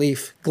spirit of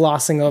relief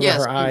glossing over Yes,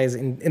 her eyes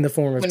in the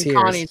form of When tears.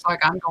 Connie's like,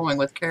 I'm going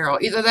with Carol.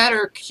 Either that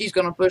or she's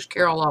going to push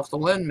Carol off the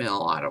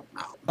windmill. I don't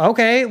know.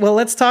 Okay, well,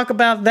 let's talk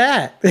about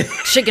that.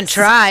 She can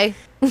try.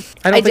 I don't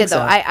I think did so.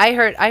 though.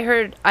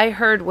 I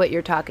heard what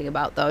you're talking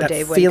about though, That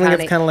Dave. feeling of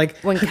kinda like-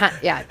 when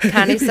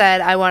Connie said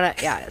I want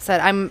to. Yeah, said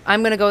I'm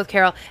gonna go with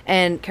Carol,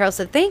 and Carol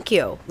said thank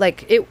you.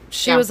 Like it,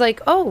 she Yeah. was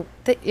like, oh,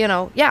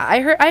 yeah.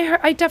 I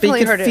But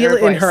definitely you heard could it feel in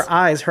it her in voice. her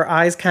eyes. Her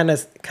eyes kind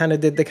of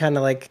did the kind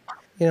of like,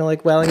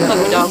 like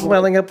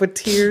welling up with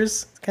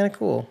tears. It's kind of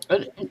cool.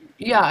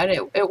 Yeah, and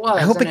it was.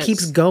 I hope and it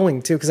keeps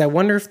going too, because I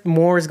wonder if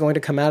more is going to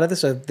come out of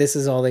this, or if this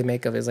is all they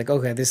make of it. It's like,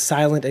 okay, this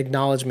silent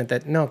acknowledgement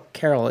that no,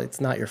 Carol,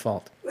 it's not your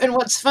fault. And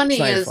what's funny It's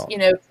not your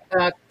is,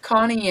 fault.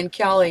 Connie and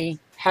Kelly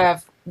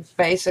have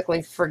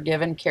basically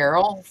forgiven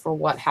Carol for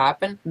what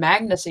happened.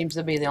 Magna seems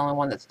to be the only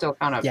one that's still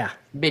kind of Yeah.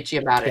 bitchy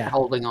about it, Yeah. and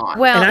holding on.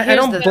 Well, And I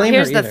don't blame her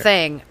here's the either.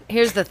 thing.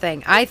 Here's the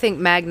thing. I think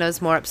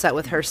Magna's more upset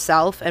with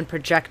herself and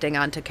projecting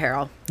onto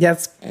Carol. Yeah,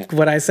 that's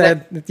what I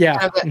said. Yeah.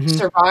 kind of that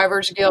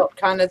survivor's guilt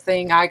kind of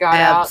thing I got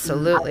out.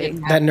 Absolutely. And I didn't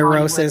have That Connie with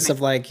neurosis me.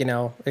 of like,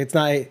 it's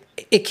not,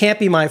 it can't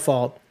be my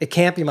fault. It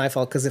can't be my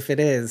fault, because if it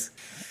is,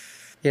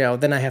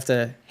 then I have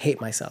to hate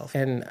myself.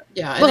 And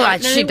Yeah, and Well,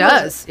 it- she it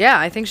does. Yeah,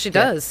 I think she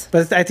does.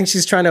 but I think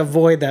she's trying to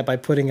avoid that by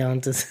putting it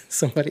onto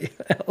somebody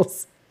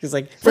else. She's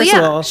like, Well, first yeah,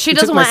 of all, she you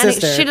took doesn't my want any,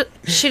 sister.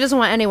 she doesn't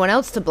want anyone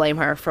else to blame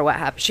her for what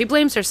happened. She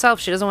blames herself.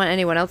 She doesn't want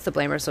anyone else to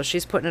blame her, so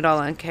she's putting it all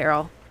on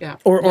Carol. Yeah.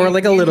 or You-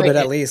 like a you little made bit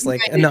at it- least, you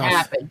like made it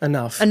happen.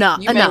 enough. Enough,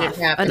 You made it enough,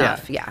 happen.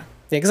 enough. Yeah.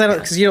 Yeah,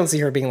 because you don't see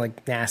her being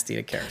like nasty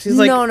to Carol. She's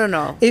like,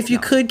 No. If you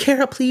could,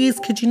 Carol, please,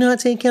 could you not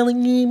take Kelly?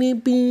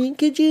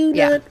 Could you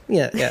Yeah. not?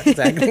 Yeah,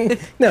 exactly.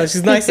 No,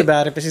 she's nice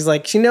about it, but she's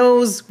like, she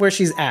knows where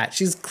she's at.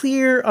 She's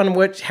clear on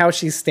how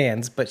she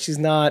stands, but she's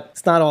not.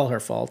 It's not all her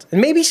fault. And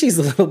maybe she's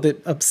a little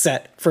bit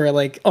upset for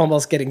like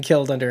almost getting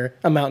killed under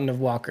a mountain of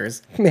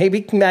walkers.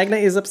 Maybe Magna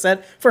is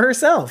upset for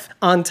herself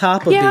on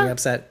top of Yeah. being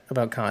upset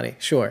about Connie.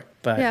 Sure.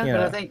 But, Yeah. you But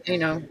know. I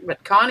think,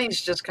 but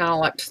Connie's just kind of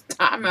like,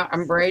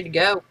 I'm ready to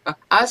go.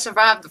 I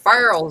survived the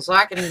ferals.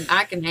 I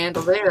can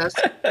handle this.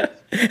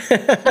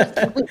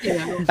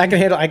 I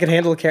can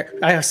handle Carol.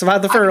 I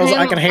survived the furrows.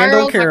 I can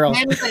handle Carol.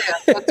 I can handle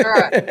this. That's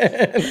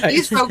right.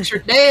 These folks are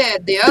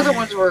dead. The other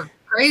ones were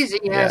crazy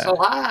as Yeah.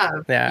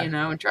 alive. Yeah.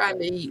 And trying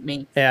to eat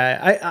me.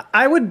 Yeah,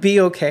 I would be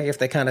okay if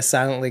they kind of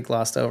silently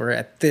glossed over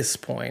at this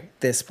point.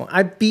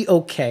 I'd be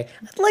okay.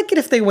 I'd like it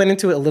if they went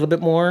into it a little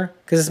bit more,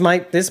 because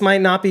this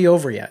might not be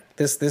over yet.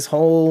 This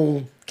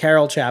whole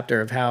Carol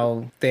chapter of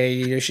how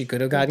she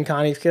could have gotten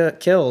Connie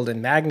killed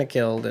and Magna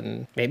killed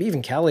and maybe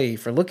even Kelly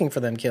for looking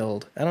for them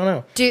killed. I don't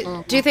know.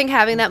 Do you think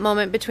having that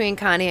moment between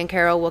Connie and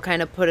Carol will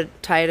kind of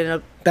tie it in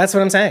a That's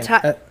what I'm saying.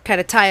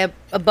 kind of tie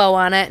a bow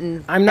on it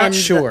and I'm not end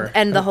sure.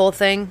 end the whole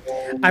thing?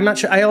 I'm not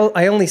sure.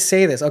 I only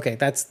say this. Okay,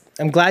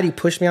 I'm glad you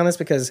pushed me on this,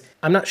 because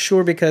I'm not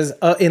sure, because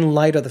in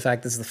light of the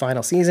fact this is the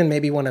final season,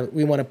 maybe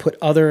we want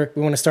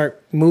to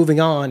start moving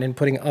on and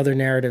putting other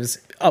narratives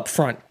up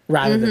front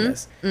rather than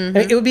this. And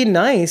it would be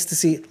nice to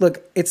see.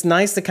 Look, it's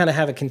nice to kind of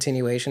have a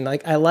continuation.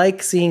 Like, I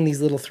like seeing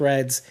these little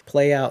threads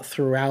play out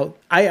throughout.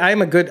 I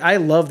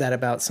love that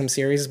about some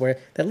series, where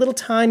that little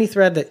tiny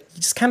thread that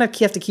you just kind of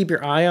have to keep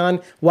your eye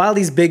on while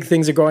these big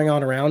things are going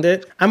on around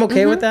it. I'm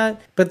okay with that,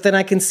 but then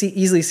I can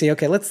easily see,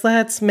 okay,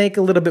 let's make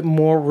a little bit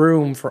more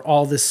room for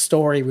all this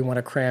story we want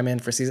to cram in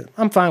for season.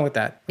 I'm fine with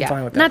that. I'm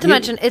fine with that. Not to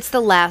mention it's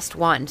the last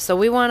one, so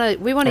we want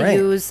to Right.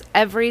 use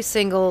every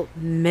single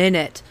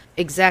minute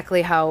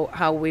exactly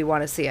how we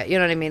want to see it. You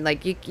know what I mean?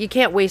 Like you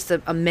can't waste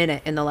a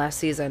minute in the last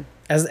season.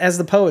 As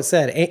the poet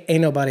said,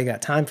 ain't nobody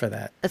got time for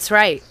that. That's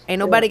right. Ain't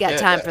nobody got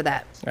time for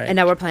that. Right. And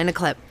now we're playing a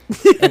clip.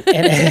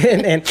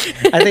 And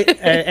I think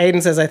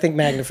Aiden says, I think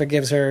Magna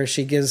forgives her.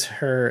 She gives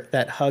her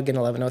that hug in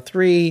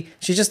 1103.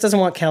 She just doesn't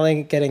want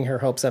Kelly getting her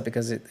hopes up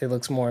because it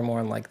looks more and more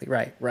unlikely.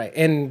 Right.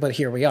 But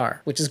here we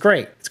are, which is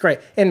great. It's great.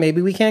 And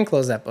maybe we can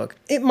close that book.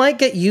 It might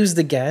get used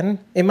again.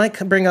 It might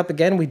bring up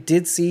again. We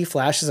did see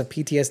flashes of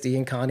PTSD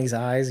in Connie's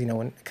eyes,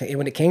 when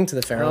it came to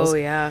the Farrells. Oh,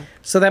 yeah.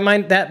 So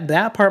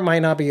that part might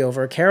not be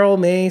over. Carol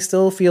may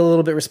still feel a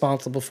little bit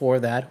responsible for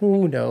that.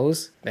 Who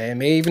knows? It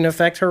may even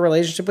affect her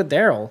relationship with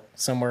Daryl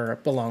somewhere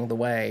along the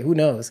way. Who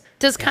knows?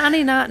 Does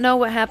Connie not know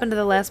what happened to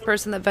the last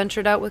person that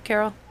ventured out with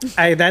Carol?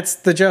 That's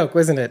the joke,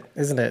 isn't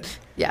it?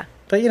 Yeah.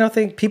 But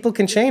think people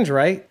can change,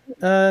 right?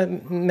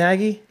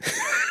 Maggie?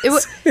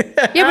 But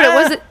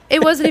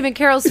it wasn't even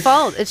Carol's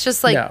fault. It's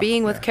just like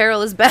being with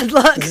Carol is bad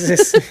luck.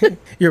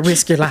 You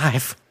risk your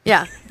life.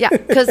 Yeah,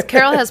 because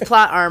Carol has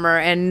plot armor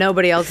and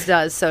nobody else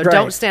does, so Right.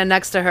 don't stand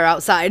next to her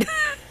outside.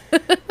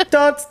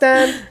 Don't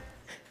stand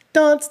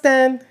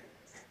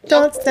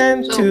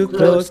too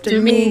close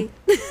to me.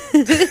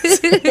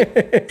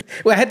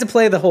 Well, I had to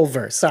play the whole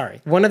verse.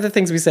 Sorry. One of the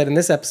things we said in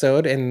this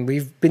episode, and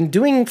we've been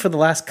doing for the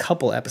last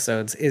couple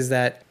episodes, is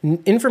that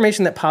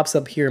information that pops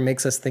up here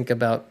makes us think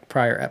about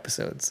prior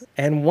episodes.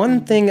 And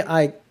one thing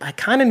I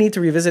kind of need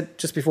to revisit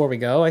just before we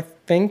go, I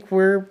think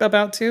we're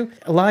about to,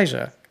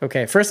 Elijah.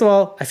 Okay, first of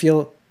all, I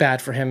feel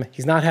bad for him.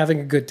 He's not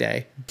having a good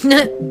day.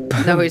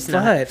 No, he's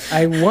not. But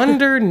I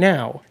wonder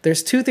now.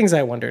 There's two things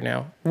I wonder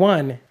now.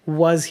 One,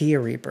 was he a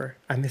Reaper?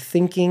 I'm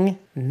thinking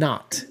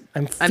not.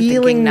 I'm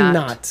feeling thinking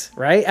not.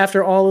 Right?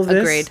 After all of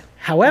this. Agreed.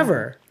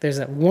 However, there's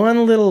that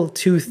one little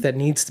tooth that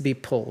needs to be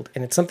pulled.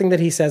 And it's something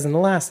that he says in the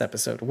last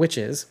episode, which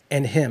is,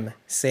 and him,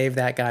 save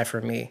that guy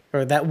for me.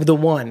 Or the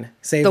one.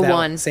 Save that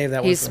one. Save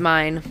that one. He's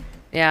mine.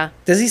 Yeah.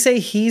 Does he say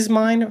he's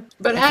mine?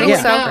 But how do we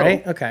know?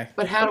 Right? Okay.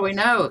 But how do we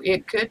know?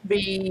 It could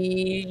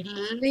be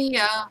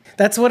Leah.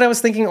 That's what I was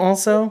thinking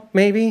also,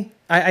 maybe.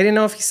 I didn't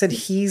know if he said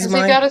he's Because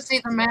mine. you got to see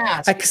the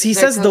mask. Because he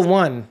says the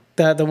one.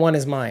 The one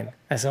is mine.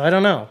 So I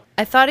don't know.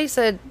 I thought he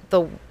said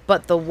the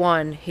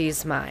one,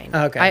 he's mine.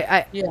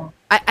 Okay. Yeah.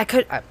 I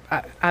could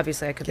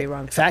obviously I could be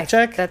wrong. Fact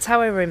check. That's how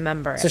I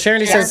remember So it.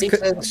 Sharon says. He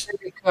says it could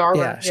be Carver.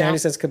 Yeah, Sharon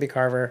says could be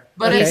Carver.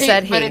 But Okay. if He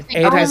said he. But if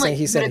Abe has only,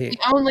 he said but he. if he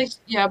only,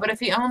 but if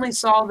he only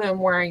saw them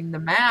wearing the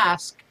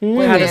mask,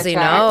 when How they does he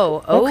attacked,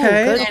 know? Oh,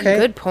 Okay.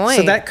 good point.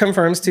 So that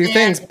confirms two then-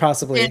 things,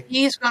 possibly. Then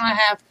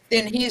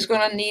he's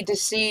gonna need to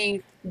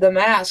see the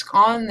mask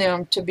on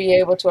them to be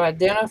able to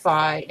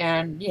identify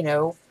and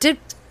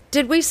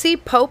Did we see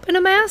Pope in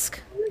a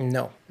mask?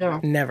 No. No.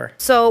 Never.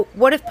 So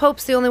what if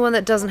Pope's the only one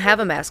that doesn't have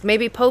a mask?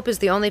 Maybe Pope is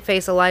the only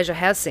face Elijah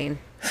has seen.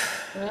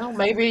 Well,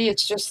 maybe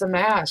it's just the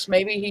mask.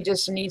 Maybe he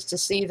just needs to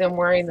see them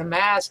wearing the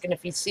mask, and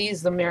if he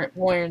sees them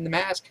wearing the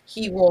mask,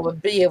 he will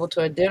be able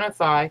to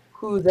identify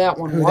who that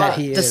one Who was. that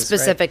he The is.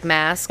 specific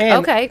mask. And-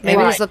 Okay, maybe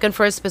Right. he's looking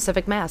for a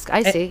specific mask.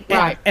 I see. Yeah.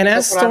 Right. And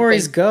as That's what I'm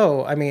stories thinking.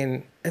 go, I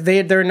mean,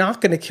 they're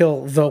not going to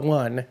kill the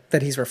one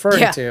that he's referring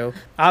Yeah. to,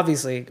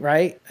 obviously,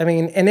 right? I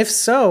mean, and if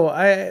so,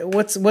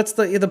 what's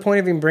the point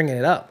of even bringing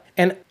it up?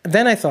 And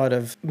then I thought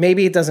of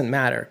maybe it doesn't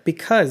matter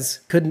because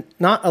could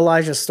not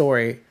Elijah's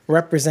story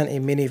represent a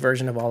mini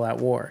version of All Out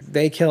War?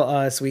 They kill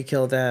us, we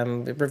kill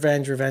them,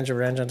 revenge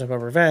on top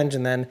of revenge.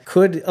 And then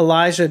could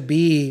Elijah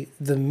be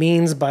the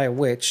means by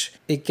which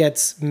it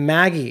gets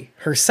Maggie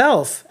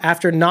herself,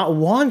 after not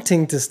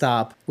wanting to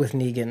stop with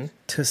Negan,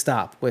 to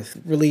stop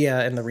with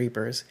Leah and the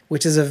Reapers,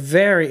 which is a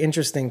very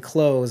interesting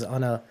close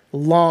on a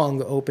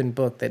long open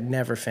book that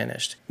never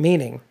finished.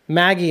 Meaning,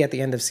 Maggie at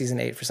the end of season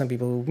 8, for some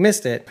people who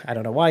missed it, I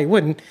don't know why you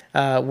wouldn't,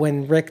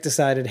 when Rick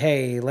decided,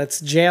 hey, let's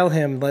jail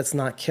him, let's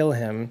not kill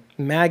him,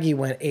 Maggie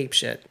went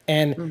apeshit.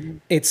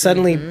 And it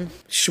suddenly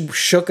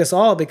shook us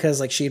all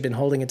because like she'd been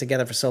holding it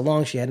together for so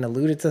long. She hadn't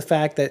alluded to the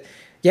fact that,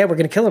 yeah, we're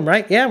going to kill him,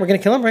 right? Yeah, we're going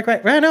to kill him,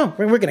 right? No,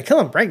 we're going to kill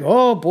him, right?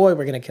 Oh, boy,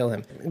 we're going to kill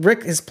him.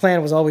 Rick, his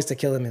plan was always to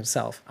kill him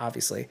himself,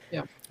 obviously.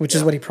 Yeah. Which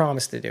is what he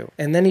promised to do.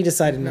 And then he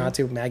decided not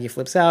to. Maggie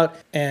flips out,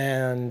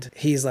 and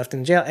he's left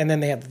in jail. And then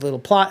they have the little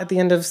plot at the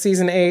end of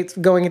season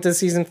 8, going into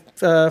season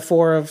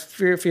 4 of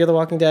Fear the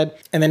Walking Dead.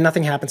 And then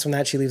nothing happens from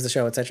that. She leaves the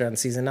show, etc. In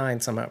season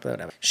 9, somehow,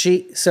 whatever.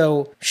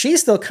 So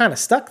she's still kind of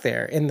stuck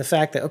there in the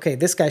fact that, okay,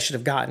 this guy should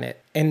have gotten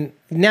it. And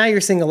now you're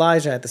seeing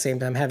Elijah at the same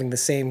time having the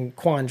same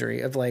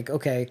quandary of like,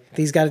 okay,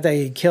 he's got to die.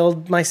 He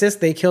killed my sister.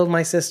 They killed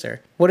my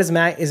sister. What is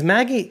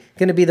Maggie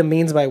going to be the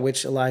means by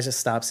which Elijah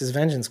stops his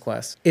vengeance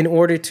quest in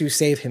order to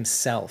save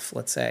himself,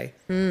 let's say?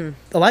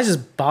 Elijah's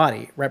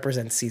body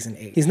represents season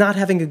 8. He's not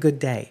having a good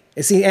day.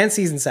 And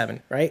season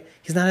 7, right?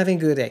 He's not having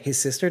a good day. His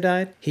sister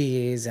died.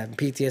 He's having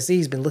PTSD.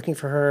 He's been looking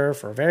for her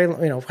for a very,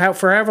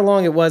 for however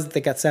long it was that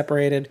they got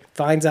separated.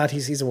 Finds out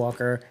he's a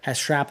walker. Has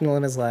shrapnel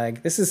in his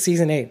leg. This is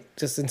season 8,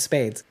 just in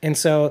spades. And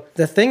so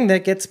the thing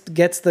that gets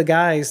the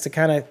guys to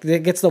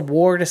that gets the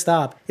war to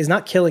stop is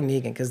not killing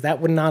Negan, because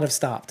that would not have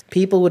stopped.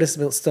 People would have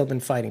still been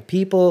fighting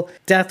people.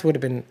 Death would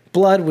have been,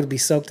 blood would be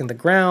soaked in the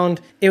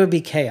ground. It would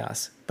be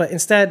chaos. But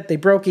instead, they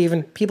broke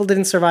even. People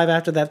didn't survive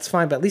after that. That's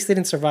fine. But at least they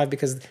didn't survive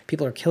because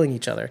people are killing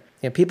each other.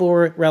 People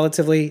were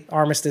relatively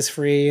armistice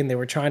free and they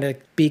were trying to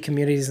be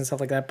communities and stuff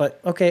like that. But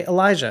okay,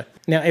 Elijah.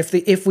 Now,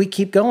 if we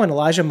keep going,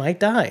 Elijah might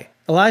die.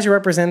 Elijah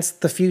represents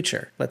the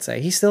future, let's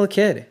say. He's still a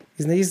kid.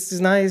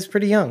 He's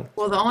pretty young.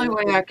 Well, the only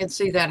way I can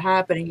see that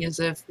happening is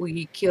if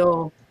we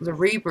kill the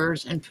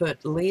Reapers and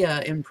put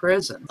Leah in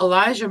prison.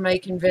 Elijah may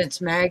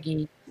convince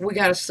Maggie, we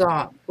got to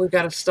stop. We've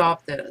got to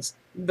stop this.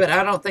 But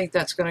I don't think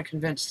that's going to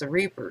convince the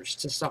Reapers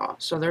to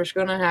stop. So there's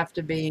going to have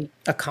to be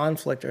a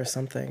conflict or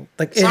something.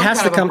 Like some it has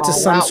kind to of come a to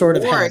some all-out sort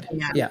of war head.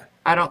 again. Yeah.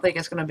 I don't think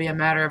it's going to be a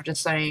matter of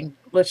just saying,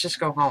 let's just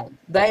go home.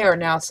 They are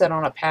now set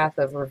on a path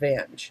of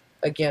revenge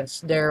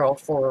against Daryl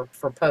for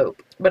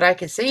Pope. But I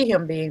could see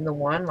him being the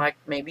one, like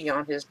maybe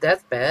on his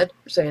deathbed,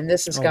 saying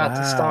this has got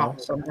to stop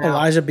somehow.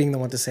 Elijah being the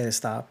one to say to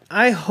stop.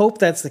 I hope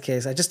that's the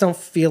case. I just don't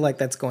feel like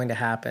that's going to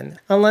happen.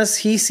 Unless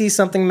he sees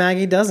something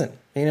Maggie doesn't.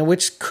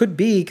 Which could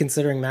be,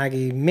 considering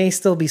Maggie may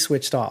still be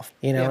switched off.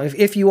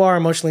 If you are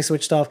emotionally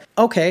switched off,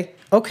 okay,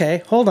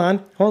 hold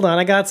on,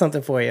 I got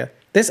something for you.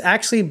 This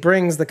actually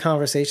brings the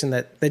conversation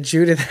that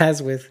Judith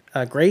has with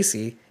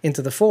Gracie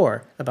into the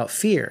fore about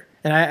fear.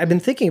 And I've been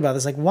thinking about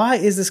this, like, why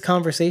is this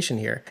conversation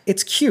here?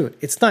 It's cute,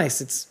 it's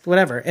nice, it's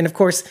whatever. And of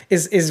course,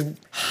 is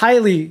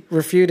highly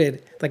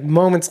refuted, like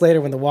moments later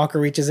when the walker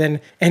reaches in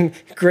and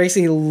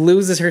Gracie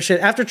loses her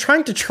shit after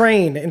trying to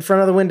train in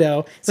front of the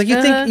window. It's like,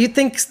 you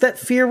think that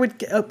fear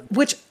would,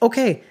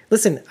 okay,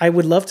 listen, I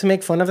would love to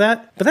make fun of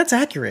that, but that's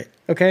accurate,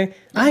 okay?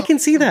 I can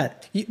see that.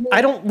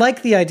 I don't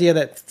like the idea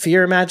that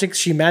fear magic,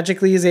 she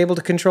magically is able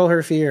to control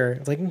her fear.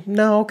 It's like,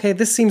 no, okay,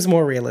 this seems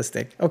more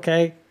realistic,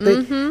 okay?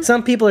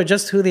 Some people are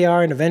just who they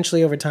are, and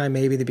eventually over time,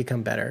 maybe they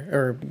become better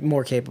or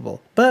more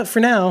capable. But for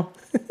now,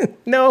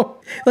 no,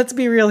 let's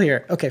be real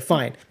here. Okay,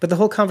 fine. But the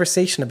whole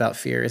conversation about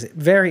fear is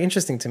very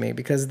interesting to me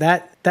because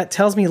that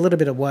tells me a little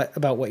bit of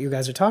about what you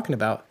guys are talking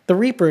about. The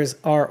Reapers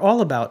are all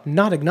about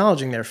not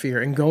acknowledging their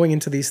fear and going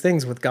into these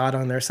things with God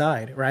on their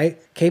side,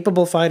 right?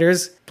 Capable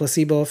fighters,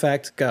 placebo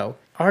effect, go.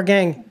 Our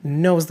gang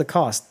knows the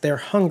cost. They're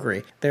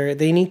hungry.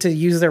 They need to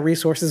use their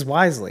resources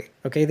wisely.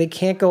 Okay, they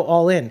can't go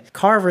all in.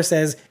 Carver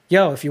says,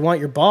 yo, if you want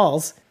your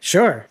balls,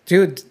 sure.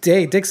 Dude,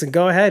 Dixon,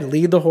 go ahead.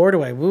 Lead the horde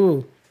away.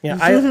 Woo. Yeah,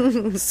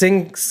 I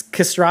sing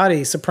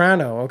castrati,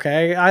 soprano,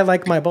 okay? I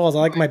like my balls. I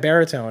like my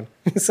baritone.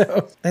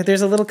 So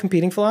there's a little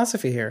competing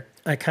philosophy here.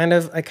 I kind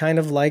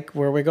of like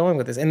where we're going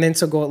with this. And then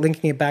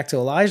linking it back to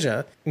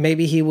Elijah,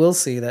 maybe he will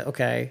see that,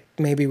 okay,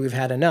 maybe we've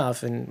had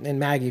enough. And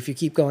Maggie, if you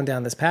keep going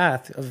down this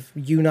path of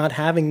you not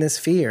having this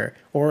fear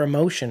or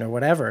emotion or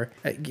whatever,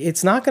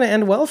 it's not going to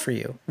end well for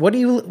you. What are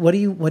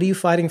you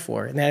fighting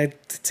for? Now,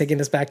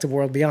 taking us back to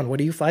World Beyond, what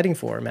are you fighting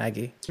for,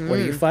 Maggie? What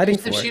are you fighting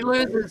for?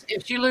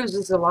 If she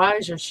loses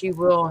Elijah, she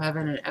will have,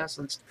 in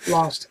essence,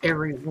 lost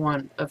every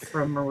one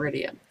from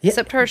Meridian. Yeah.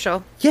 Except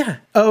Herschel. Yeah.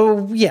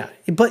 Oh, yeah.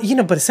 But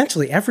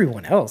essentially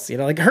everyone else,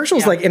 like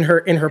Herschel's like in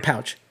her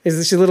pouch.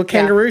 Is she a little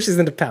kangaroo? Yeah. She's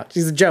in the pouch.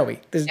 She's a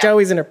Joey. There's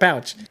Joey's in her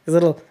pouch. His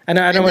little, I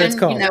don't know what it's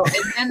called. And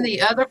then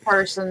the other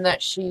person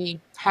that she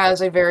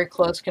has a very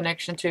close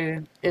connection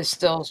to is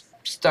still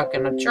stuck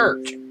in a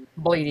church,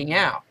 bleeding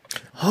out.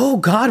 Oh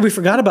God, we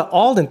forgot about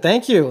Alden.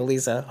 Thank you,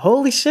 Elisa.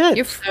 Holy shit!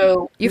 You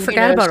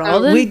forgot about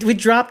Alden? We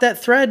dropped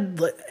that thread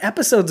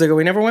episodes ago.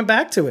 We never went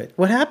back to it.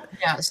 What happened?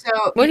 Yeah.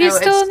 So he's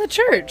still in the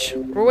church.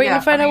 We're waiting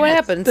to find out what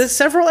happens. There's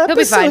several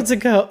episodes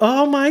ago.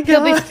 Oh my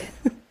God.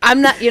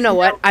 I'm not. You know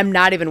what? I'm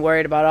not even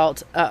worried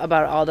about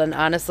Alden.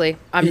 Honestly,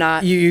 I'm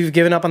not. You've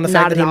given up on the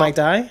fact that he might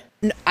die?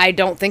 I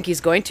don't think he's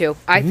going to.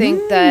 I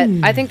think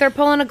they're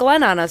pulling a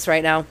Glenn on us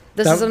right now.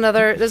 This is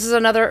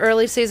another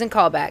early season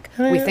callback.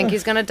 We think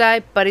he's gonna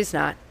die, but he's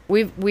not.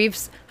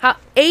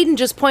 Aiden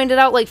just pointed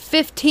out like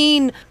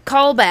 15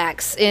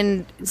 callbacks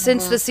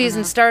since the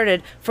season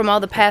started from all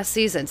the past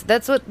seasons.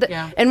 That's what,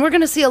 and we're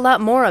going to see a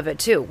lot more of it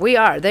too.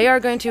 They are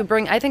going to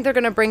I think they're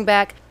going to bring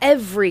back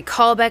every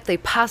callback they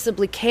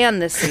possibly can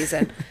this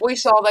season. We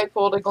saw they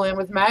pulled a Glenn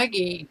with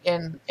Maggie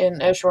in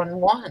Echelon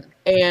 1,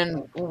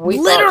 and we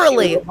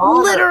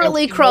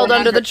literally crawled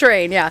under the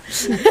train. Yeah.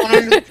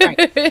 Under the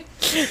train.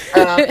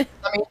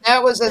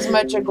 That was as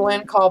much a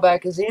Glenn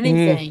callback as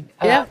anything.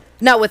 Yeah.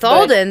 Now with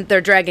Alden, they're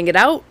dragging it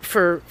out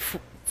for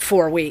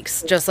 4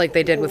 weeks, just like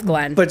they did with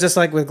Glenn. But just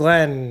like with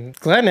Glenn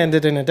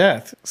ended in a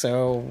death.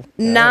 So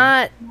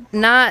not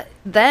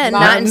then,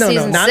 not in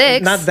season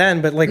 6. Not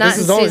then, but like this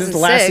is the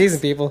last season,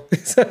 people.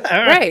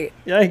 Right?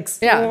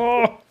 Yikes!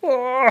 Yeah.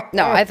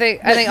 No, I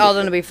think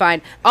Alden will be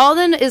fine.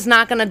 Alden is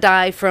not going to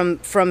die from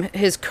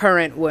his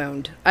current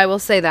wound. I will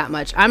say that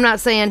much. I'm not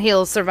saying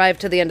he'll survive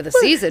to the end of the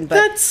season, but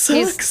that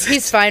sucks.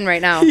 He's fine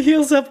right now. He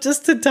heals up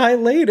just to die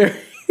later.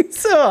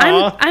 So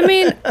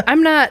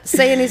I'm not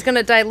saying he's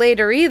gonna die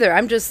later either.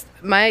 I'm just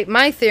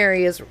my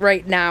theory is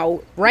right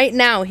now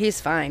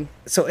he's fine.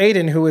 So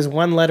Aiden, who is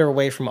one letter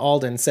away from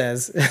Alden,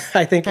 says,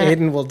 "I think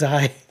Aiden will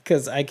die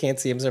because I can't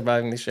see him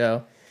surviving the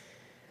show."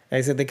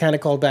 I said they kind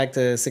of called back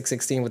to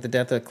 616 with the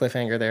death of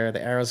Cliffhanger there.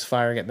 The arrows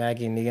firing at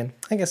Maggie and Negan.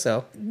 I guess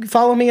so.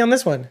 Follow me on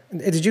this one.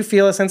 Did you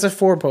feel a sense of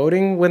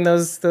foreboding when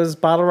those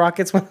bottle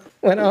rockets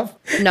went off?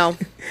 No,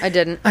 I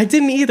didn't. I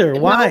didn't either.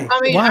 Why? No,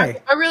 I mean,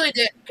 Why? I really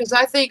didn't, because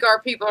I think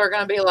our people are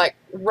going to be like,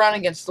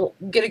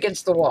 get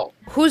against the wall.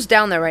 Who's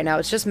down there right now?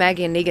 It's just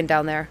Maggie and Negan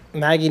down there.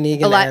 Maggie,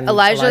 Negan, and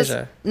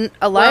Elijah.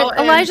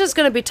 Elijah's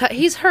going to be.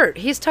 He's hurt.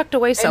 He's tucked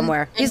away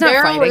somewhere. He's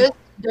not fighting.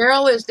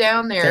 Daryl is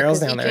down there. Daryl's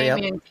 'cause down he there,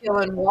 came yep. in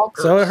killing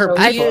Walker. So are her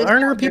people.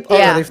 Aren't her people?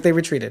 Yeah. Oh, no, they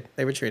retreated.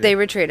 They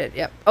retreated.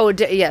 Yep. Oh,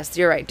 yes,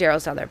 you're right.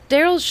 Daryl's down there.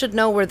 Daryl should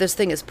know where this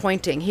thing is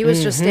pointing. He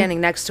was just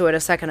standing next to it a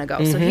second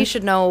ago, so he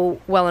should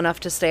know well enough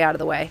to stay out of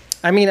the way.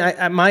 I mean,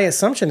 my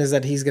assumption is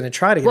that he's going to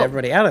try to get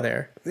everybody out of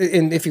there.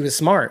 And if he was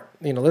smart,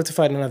 live to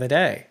fight another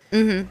day.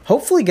 Mm-hmm.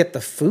 Hopefully get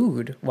the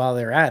food while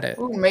they're at it.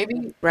 Ooh,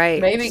 maybe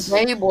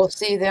Gabe will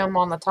see them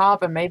on the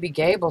top, and maybe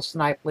Gabe will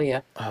snipe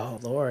Leah. Oh,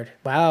 Lord.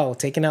 Wow.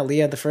 Taking out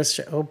Leah at the first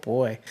show. Oh,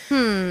 boy.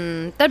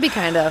 That'd be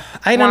kind of.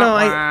 I don't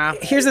know.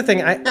 Here's the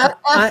thing. I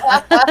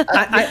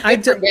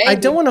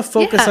don't want to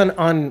focus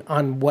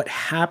on what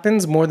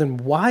happens more than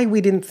why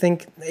we didn't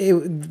think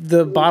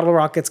the bottle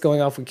rockets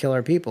going off would kill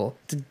our people.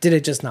 Did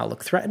it just not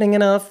look threatening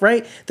enough?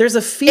 Right? There's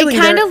a feeling. It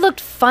kind of looked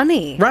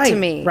funny to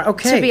me. Right.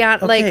 Okay. To be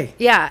honest, like,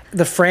 yeah.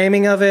 The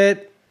framing of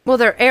it. Well,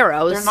 they're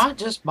arrows. They're not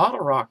just bottle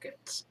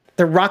rockets.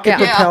 They're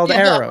rocket-propelled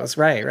arrows.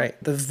 Right.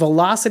 The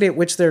velocity at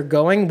which they're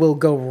going will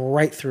go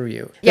right through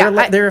you.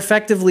 Yeah, they're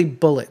effectively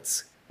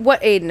bullets.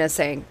 What Aiden is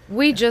saying,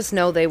 we just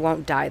know they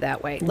won't die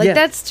that way. Like,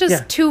 that's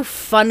just too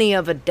funny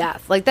of a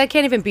death. Like, that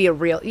can't even be a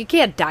real. You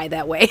can't die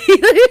that way.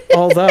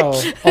 although.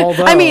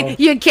 I mean,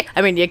 you can.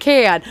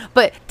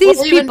 But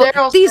these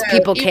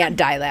people can't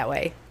die that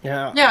way.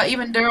 Yeah. Yeah.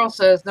 Even Daryl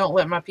says, "Don't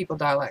let my people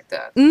die like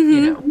that."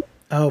 Mm-hmm.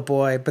 Oh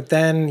boy, but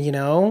then,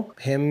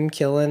 him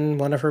killing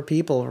one of her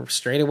people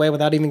straight away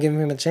without even giving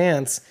him a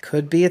chance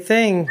could be a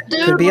thing.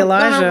 Dude, could be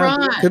Elijah.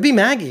 run. Could be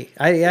Maggie.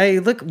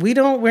 Look,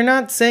 we're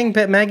not saying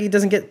that Maggie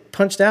doesn't get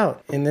punched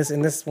out in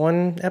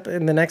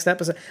the next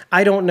episode.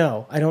 I don't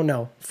know.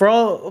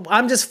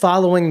 I'm just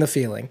following the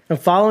feeling. I'm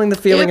following the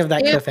feeling of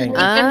that cliffhanger.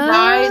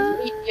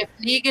 If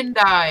Negan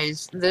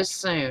dies this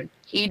soon,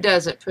 he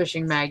does it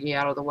pushing Maggie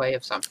out of the way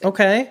of something.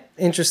 Okay,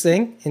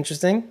 interesting.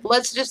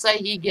 Let's just say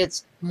he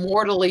gets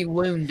mortally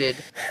wounded.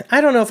 I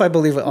don't know if I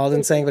believe what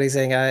Alden's saying, but he's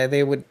saying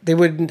they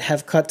wouldn't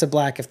have cut to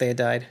black if they had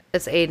died.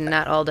 It's Aiden,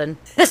 not Alden.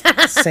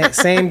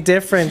 Same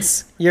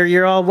difference.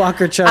 You're all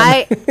Walker chum.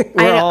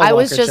 I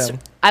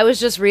was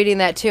just reading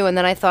that too, and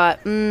then I thought,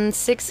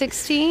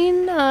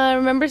 616.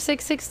 Remember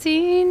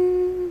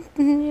 616?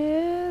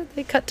 Yeah,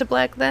 they cut to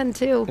black then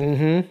too.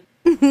 Mm-hmm.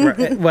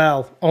 Right.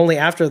 Well, only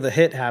after the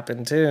hit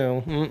happened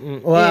too.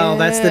 Well,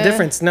 that's the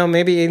difference. No,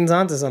 maybe Aiden's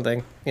onto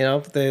something.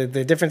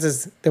 The difference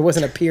is there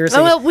wasn't a piercing.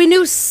 Oh, well, we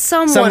knew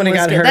someone was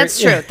got good. hurt.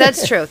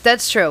 That's true.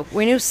 That's true.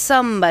 We knew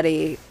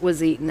somebody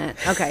was eating it.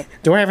 Okay.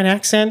 Do I have an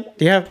accent?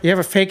 Do you have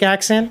a fake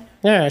accent?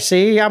 Yeah,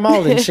 see, I'm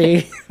Alden.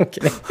 See,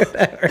 okay,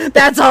 whatever.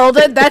 That's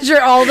Alden. That's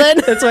your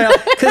Alden. That's why,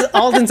 because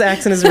Alden's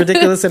accent is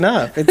ridiculous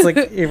enough. It's like,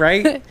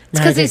 right? It's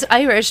because he's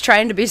Irish,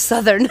 trying to be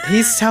Southern.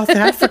 He's South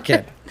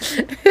African.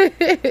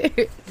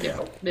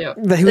 Yeah.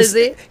 Is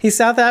he? He's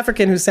South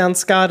African who sounds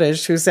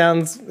Scottish, who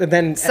sounds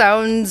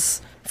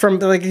from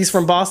he's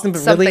from Boston, but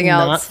something really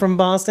else. not from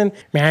Boston.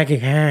 Maggie,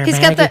 he's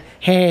got that.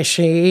 Hey,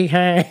 she,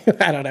 hey.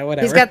 I don't know,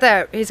 whatever.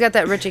 He's got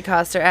that Richie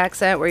Coster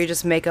accent where you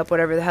just make up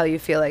whatever the hell you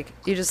feel like.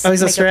 You just. Oh,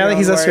 he's make Australian. Up your own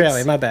He's words.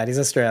 Australian. My bad. He's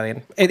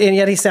Australian, and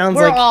yet he sounds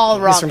We're like all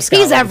wrong. he's from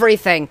Scotland.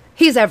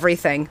 He's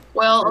everything.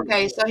 Well,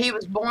 okay, so he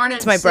was born in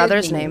It's my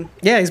brother's Sydney. name.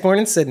 Yeah, he's born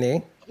in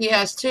Sydney. He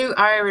has 2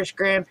 Irish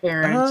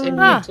grandparents, and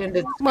he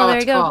attended Well,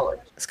 there Scots you go. College.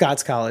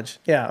 Scots College.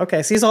 Yeah.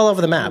 Okay. So he's all over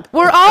the map.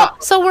 We're all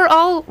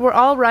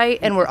right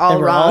and we're all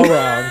And we're wrong. all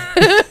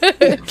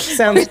wrong.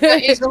 Sounds.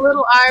 He's a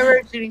little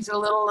Irish and he's a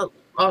little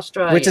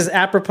Australian. Which is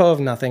apropos of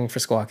nothing for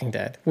Squawking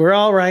Dead. We're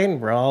all right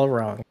and we're all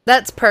wrong.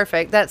 That's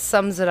perfect. That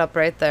sums it up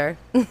right there.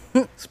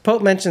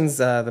 Pope mentions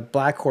the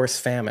Black Horse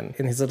famine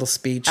in his little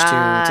speech to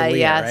Leah,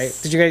 yes.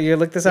 right? Did you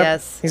look this up?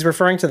 Yes. He's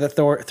referring to the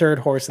third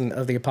horse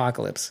of the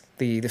apocalypse,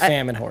 the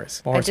famine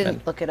horse. I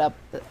didn't look it up.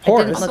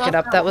 Horse.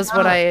 That was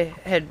what I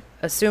had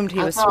assumed he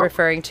was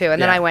referring to.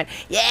 And then I went,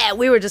 yeah,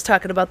 we were just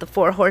talking about the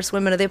 4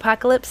 horsewomen of the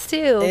apocalypse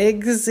too.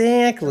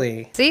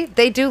 Exactly. See,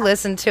 they do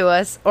listen to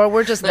us, or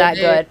we're just that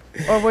good.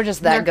 Or we're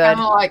just that good.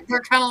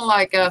 They're kind of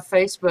like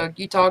Facebook.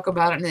 You talk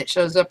about it and it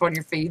shows up on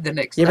your feed the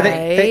next Yeah, but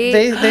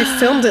day. they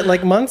filmed it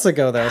like months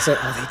ago though. So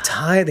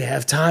they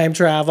have time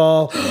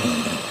travel.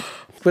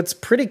 What's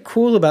pretty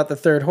cool about the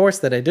third horse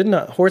that I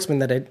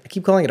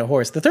keep calling it a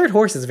horse. The third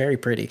horse is very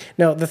pretty.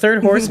 No, the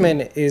third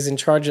horseman is in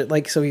charge of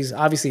so he's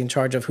obviously in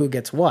charge of who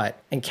gets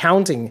what and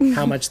counting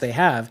how much they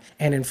have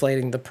and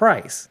inflating the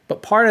price.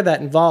 But part of that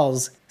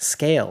involves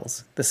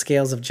scales, the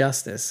scales of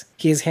justice.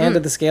 He is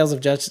handed the scales of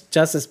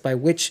justice by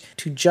which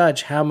to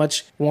judge how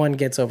much one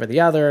gets over the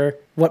other,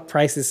 what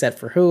price is set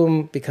for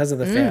whom because of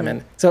the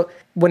famine. So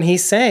when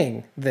he's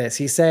saying this,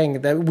 he's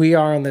saying that we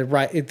are on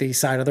the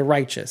side of the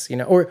righteous,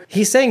 or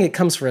he's saying it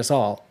comes for us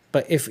all.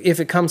 But if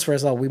it comes for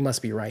us all, we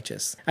must be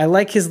righteous. I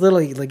like his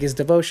little, like his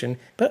devotion.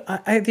 But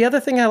the other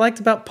thing I liked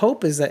about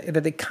Pope is that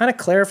they kind of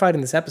clarified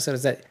in this episode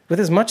is that with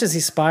as much as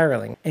he's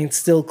spiraling and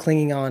still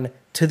clinging on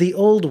to the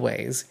old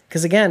ways,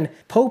 because again,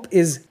 Pope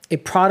is a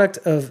product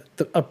of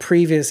a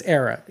previous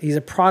era. He's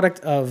a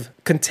product of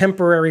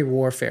contemporary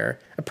warfare,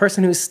 a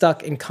person who's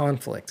stuck in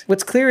conflict.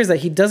 What's clear is that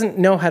he doesn't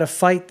know how to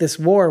fight this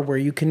war where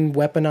you can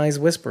weaponize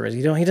whisperers.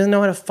 He doesn't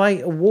know how to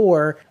fight a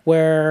war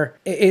where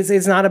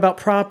it's not about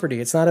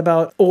property, it's not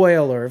about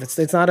oil, or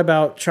it's not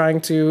about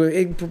trying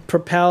to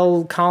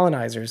propel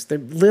colonizers.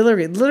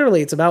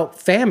 Literally, it's about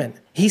famine.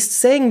 He's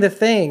saying the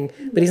thing,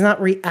 but he's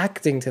not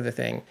reacting to the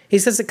thing. He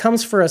says it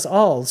comes for us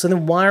all. So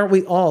then why aren't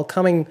we all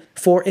coming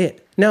for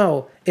it?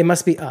 No, it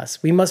must be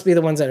us. We must be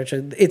the ones that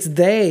are... It's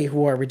they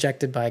who are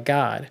rejected by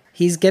God.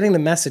 He's getting the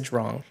message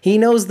wrong. He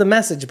knows the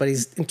message, but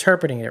he's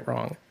interpreting it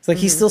wrong. It's like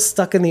he's still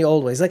stuck in the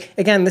old ways. Like,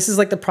 again, this is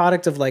like the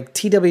product of like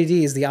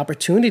TWD is the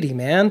opportunity,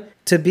 man,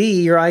 to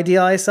be your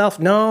idealized self.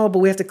 No, but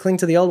we have to cling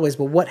to the old ways.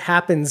 But what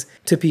happens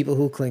to people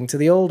who cling to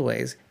the old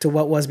ways, to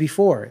what was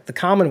before? The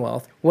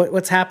Commonwealth.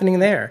 What's happening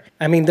there?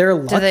 I mean, they're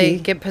lucky. Do they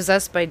get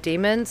possessed by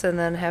demons and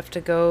then have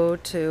to go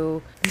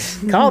to...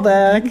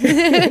 Callback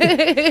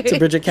to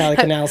Bridget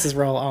Canals'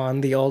 role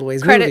on the Old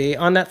Ways movie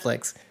on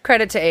Netflix.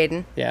 Credit to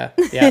Aiden. Yeah.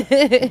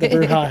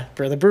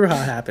 The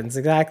brouhaha happens,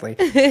 exactly.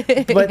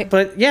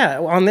 But yeah,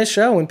 on this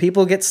show, when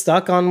people get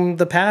stuck on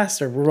the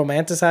past or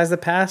romanticize the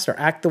past or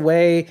act the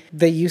way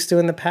they used to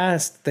in the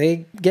past,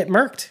 they get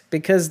murked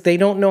because they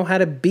don't know how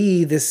to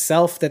be this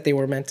self that they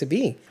were meant to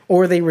be,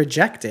 or they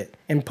reject it.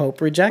 And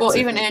Pope rejects it. Well,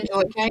 even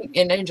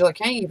Angela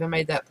Kang even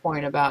made that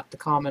point about the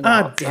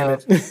Commonwealth. Ah, damn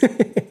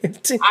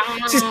it.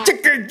 She's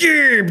chicken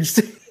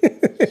jibs.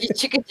 Because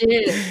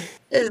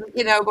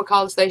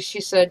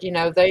she said,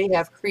 they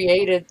have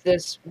created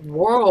this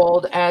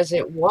world as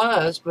it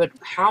was, but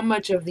how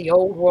much of the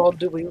old world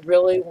do we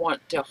really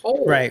want to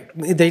hold? Right.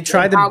 They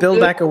tried to build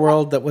back a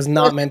world that was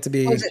not meant to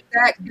be. Was it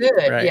that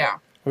good? Right. Yeah.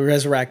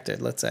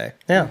 Resurrected, let's say.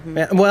 Yeah.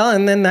 Well,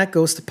 and then that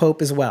goes to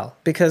Pope as well,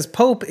 because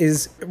Pope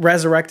is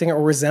resurrecting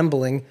or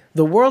resembling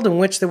the world in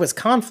which there was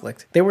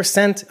conflict. They were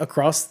sent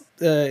across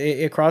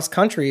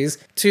countries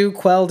to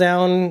quell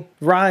down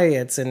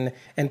riots and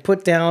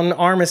put down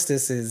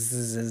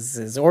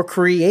armistices or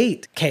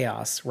create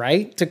chaos,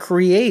 right? To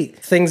create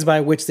things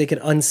by which they could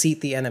unseat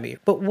the enemy.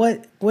 But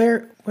where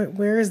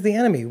is the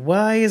enemy?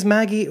 Why is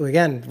Maggie...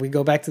 Again, we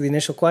go back to the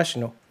initial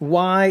question.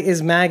 Why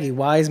is Maggie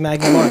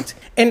marked?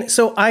 And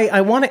so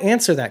I want to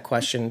answer that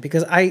question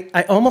because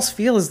I almost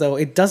feel as though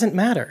it doesn't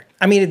matter.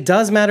 I mean, it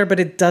does matter, but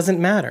it doesn't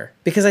matter.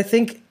 Because I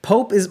think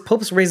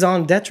Pope's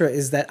raison d'etre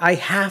is that I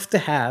have to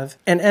have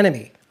an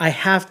enemy.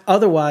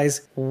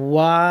 Otherwise,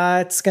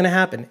 what's going to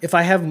happen? If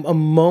I have a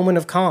moment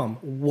of calm,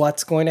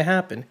 what's going to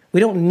happen? We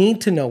don't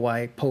need to know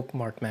why Pope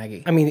marked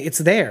Maggie. I mean, it's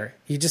there.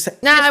 You just...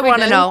 I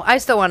want to know. I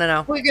still want to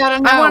know. We got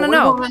to know. I want to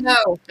know. We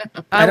know.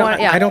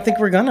 I don't think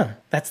we're gonna.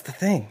 That's the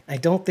thing. I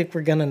don't think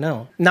we're gonna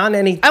know. Not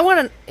in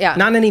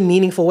any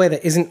meaningful way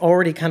that isn't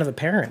already kind of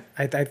apparent.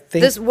 I think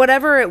this,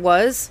 whatever it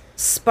was,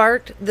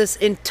 sparked this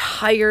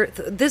entire...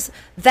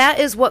 That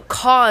is what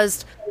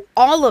caused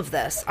all of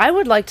this. I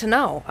would like to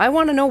know. I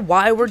want to know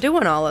why we're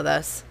doing all of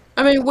this.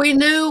 I mean, we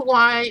knew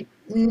why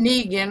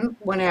Negan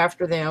went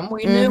after them.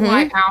 We knew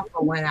why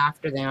Alpha went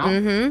after them.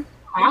 Mm-hmm.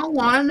 I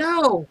want to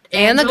know.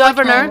 And the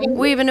governor.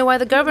 We even knew why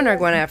the governor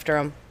went after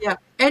him. Yeah.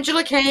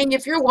 Angela Kang,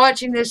 if you're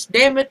watching this,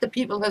 damn it, the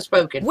people have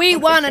spoken. We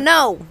want to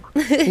know.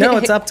 No,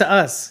 it's up to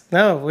us.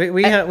 No,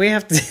 we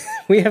have to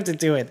we have to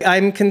do it.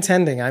 I'm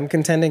contending,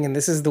 and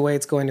this is the way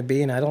it's going to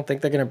be, and I don't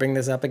think they're going to bring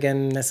this up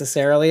again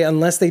necessarily,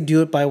 unless they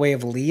do it by way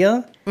of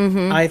Leah.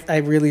 Mm-hmm. I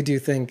really do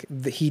think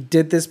that he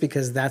did this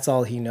because that's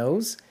all he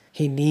knows.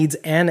 He needs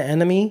an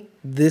enemy.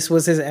 This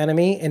was his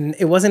enemy, and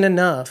it wasn't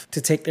enough to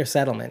take their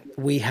settlement.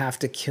 We have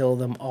to kill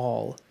them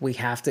all.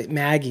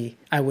 Maggie,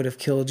 I would have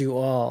killed you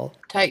all.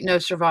 Take no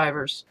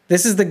survivors.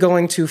 This is the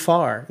going too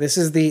far. This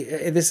is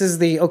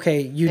the okay,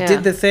 you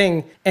did the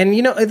thing. And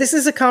this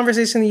is a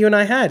conversation that you and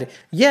I had.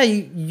 Yeah,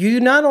 you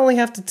not only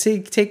have to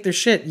take their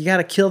shit, you got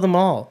to kill them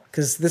all,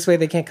 because this way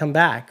they can't come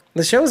back.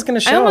 The show is going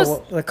to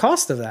show the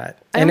cost of that.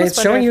 And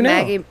it's showing you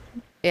now.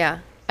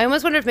 I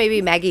almost wonder if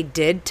maybe Maggie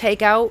did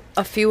take out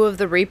a few of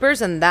the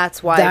Reapers, and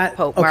that's why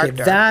Pope marked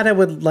her. That I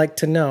would like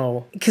to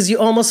know, because you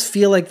almost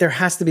feel like there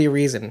has to be a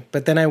reason.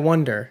 But then I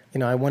wonder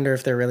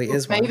if there really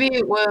is one. Maybe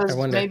it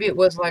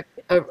was like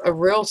a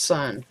real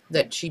son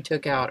that she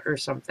took out or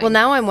something. Well,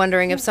 now I'm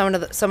wondering if some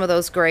of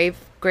those grave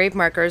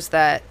markers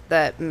that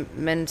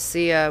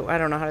Mencia, I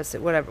don't know how to say,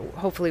 whatever.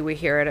 Hopefully we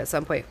hear it at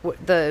some point.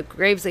 The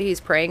graves that he's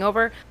praying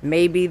over,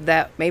 maybe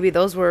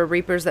those were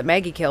Reapers that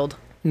Maggie killed.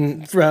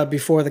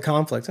 before the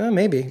conflict.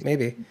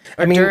 Maybe.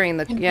 Or during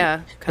the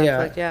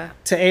conflict, yeah.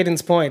 To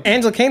Aiden's point,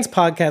 Angela Kang's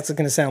podcast is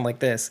going to sound like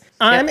this.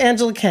 I'm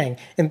Angela Kang,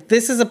 and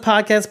this is a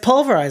podcast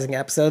pulverizing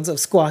episodes of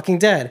Squawking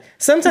Dead.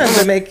 Sometimes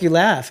they make you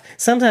laugh,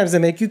 sometimes they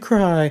make you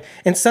cry,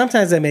 and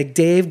sometimes they make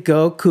Dave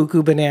go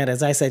cuckoo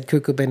bananas. I said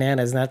cuckoo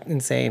bananas, not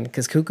insane,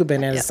 because cuckoo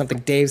bananas is something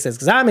Dave says,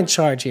 because I'm in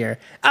charge here.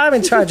 I'm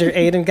in charge here,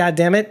 Aiden,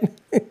 goddammit.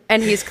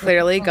 And he's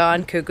clearly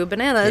gone cuckoo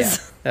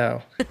bananas.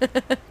 Yeah.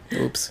 Oh.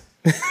 Oops.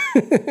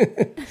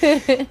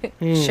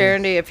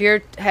 Sharon D, if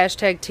you're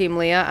hashtag Team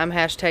Leah, I'm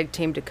hashtag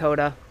Team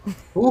Dakota.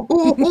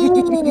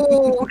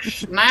 Ooh,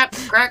 snap,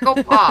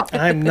 crackle, pop.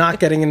 I'm not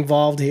getting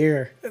involved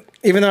here,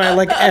 even though I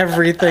like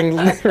everything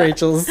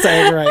Rachel's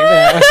saying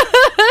right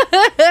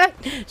now.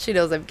 She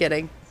knows I'm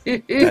kidding.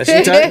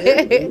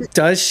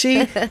 Does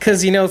she?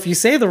 Because, if you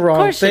say the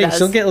wrong thing,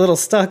 she'll get a little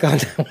stuck on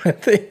that one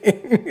thing.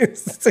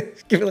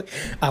 She'll be like,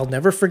 I'll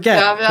never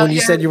forget when you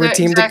said you were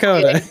Team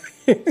Dakota.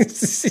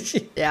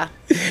 Yeah.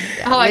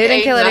 Like they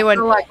didn't kill anyone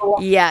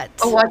yet.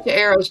 A bunch of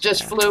arrows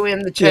just flew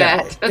in the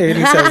chat.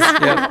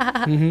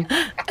 Yeah.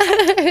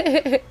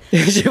 He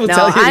says, she will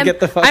tell you to get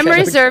the fuck out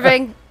of the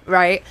car.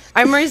 Right.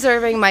 I'm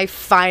reserving my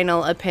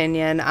final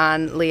opinion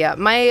on Leah.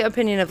 My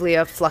opinion of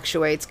Leah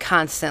fluctuates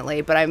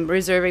constantly, but I'm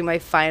reserving my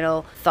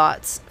final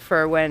thoughts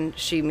for when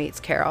she meets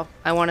Carol.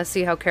 I want to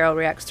see how Carol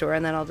reacts to her,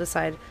 and then I'll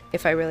decide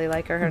if I really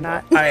like her or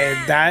not.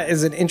 That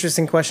is an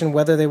interesting question,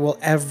 whether they will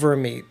ever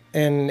meet.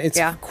 And it's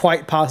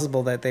quite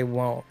possible that they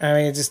won't. I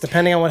mean, just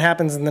depending on what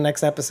happens in the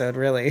next episode,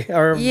 really.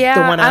 Or the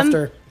one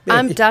after.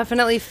 I'm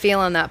definitely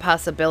feeling that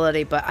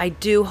possibility, but I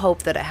do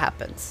hope that it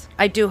happens.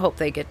 I do hope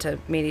they get to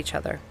meet each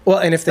other. Well,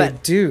 and if they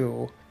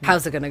do...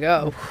 How's it going to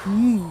go?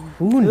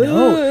 Who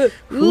knows?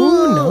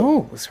 Who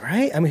knows,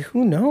 right? I mean,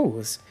 who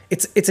knows?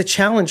 It's a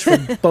challenge for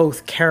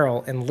both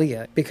Carol and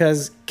Leah,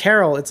 because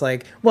Carol, it's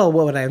like, well,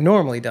 what would I have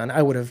normally done?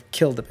 I would have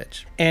killed the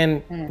bitch.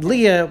 And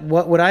Leah,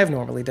 what would I have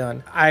normally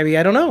done? I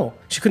don't know.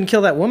 She couldn't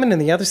kill that woman in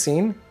the other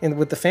scene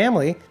with the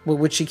family. Well,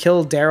 would she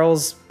kill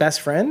Daryl's best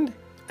friend?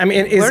 I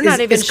mean, we're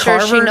not even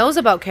sure she knows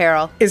about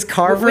Carol. Is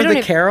Carver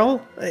the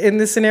Carol in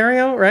this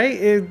scenario, right?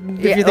 If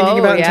you're thinking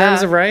about in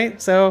terms of,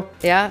 right? So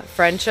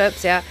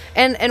friendships, and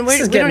we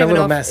don't even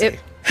know messy.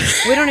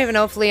 We don't even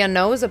know if Leah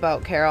knows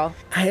about Carol.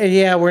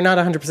 We're not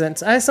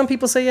 100%. Some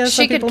people say yes.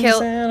 Some people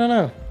say I don't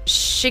know.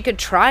 She could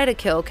try to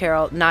kill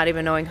Carol, not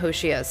even knowing who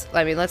she is.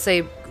 I mean, let's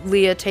say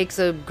Leah takes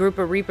a group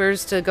of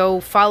Reapers to go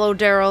follow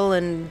Daryl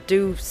and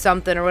do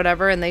something or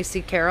whatever, and they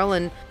see Carol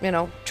and,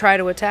 try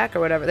to attack or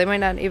whatever. They might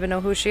not even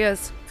know who she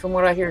is. From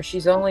what I hear,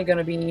 she's only going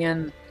to be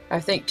in, I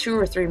think, 2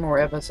 or 3 more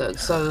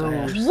episodes. So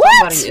somebody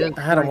is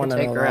I don't want to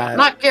take know her that.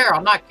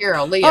 out. Not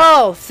Carol, Leah.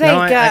 Oh,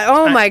 thank God.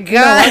 Oh, my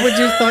God. Why would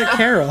you thought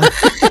Carol?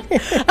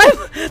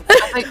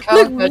 I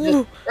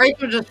think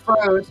Rachel just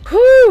froze.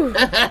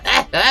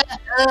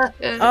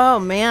 Oh,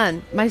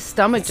 man. My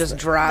stomach just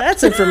dropped.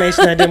 That's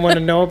information I didn't want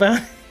to know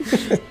about.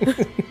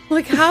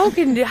 Like,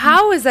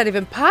 how is that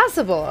even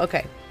possible?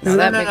 Okay. No.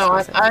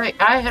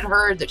 I had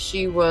heard that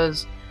she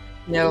was,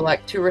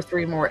 like 2 or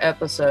 3 more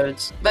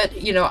episodes. But,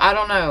 I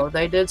don't know.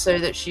 They did say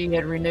that she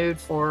had renewed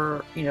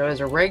for,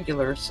 as a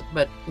regular.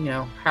 But,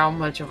 how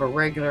much of a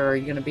regular are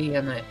you going to be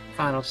in the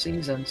final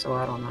season? So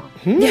I don't know.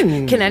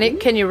 Yeah.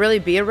 Can you really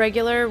be a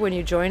regular when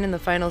you join in the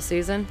final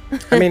season?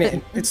 I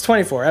mean, it's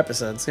 24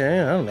 episodes.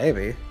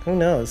 Maybe. Who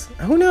knows?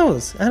 I don't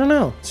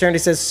know. Sharon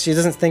says she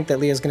doesn't think that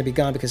Leah's going to be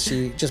gone because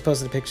she just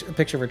posted a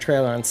picture of her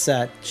trailer on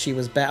set. She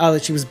was back. Oh,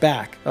 she was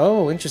back.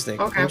 Oh, interesting.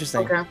 Okay.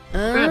 Interesting. Okay.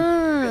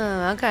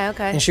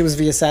 And she was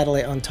via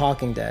satellite on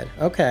Talking Dead.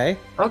 Okay.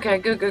 Okay,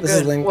 good. This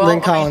is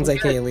Lynn Collins,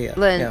 aka Leah.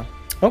 Lynn. Yeah.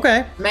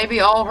 Okay. Maybe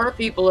all her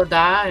people will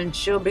die, and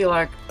she'll be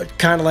like,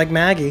 kind of like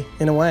Maggie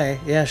in a way.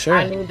 Yeah, sure.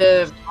 I need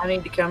to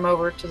come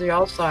over to the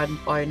alt side and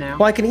play now.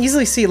 Well, I can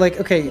easily see,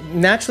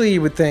 naturally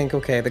you would think,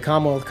 okay, the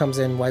Commonwealth comes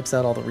in, wipes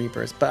out all the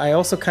Reapers. But I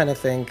also kind of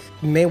think,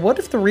 what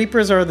if the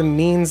Reapers are the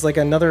means, like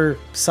another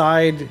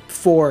side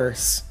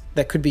force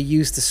that could be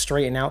used to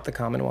straighten out the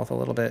Commonwealth a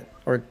little bit,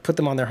 or put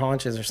them on their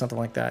haunches or something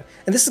like that.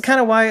 And this is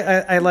kind of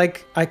why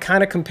I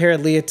kind of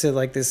compared Leah to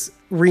like this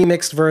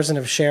remixed version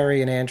of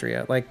Sherry and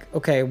Andrea. Like,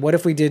 okay, what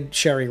if we did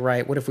Sherry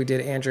right? What if we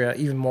did Andrea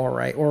even more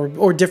right,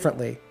 or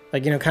differently?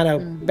 Like, kind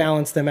of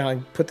balance them out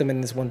and put them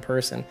in this one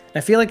person. And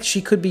I feel like she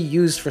could be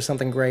used for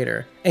something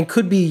greater, and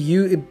could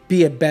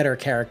be a better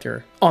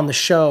character on the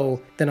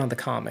show than in the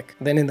comic,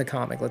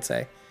 let's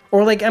say.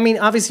 Or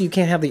obviously you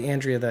can't have the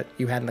Andrea that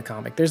you had in the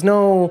comic. There's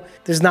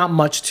not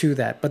much to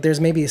that, but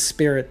there's maybe a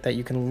spirit that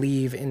you can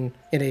leave in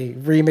a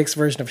remixed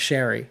version of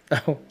Sherry.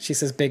 Oh, she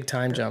says big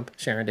time jump,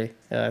 Sharon D.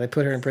 They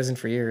put her in prison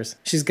for years.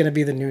 She's going to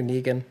be the new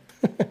Negan.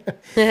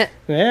 Yeah,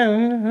 I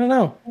don't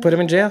know. Put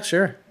him in jail,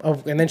 sure.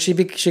 Oh, and then she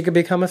could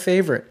become a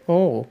favorite.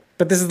 Oh,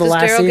 but this is the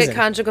last season. Does Daryl get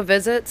conjugal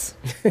visits?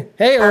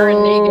 Hey, her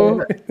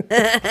and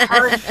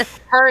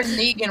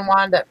Negan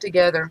wind up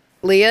together.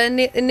 Leah and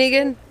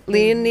Negan?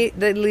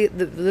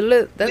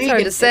 That's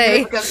hard to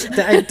say.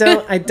 I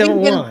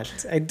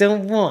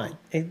don't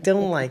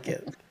like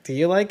it. Do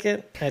you like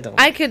it? I don't.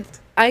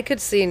 I could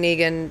see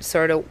Negan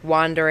sort of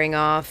wandering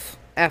off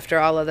after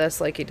all of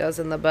this, like he does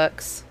in the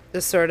books.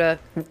 Just sort of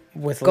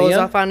With goes Leah?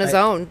 off on his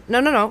own.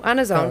 No, on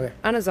his own. okay.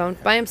 On his own,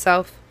 by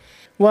himself.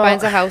 Well,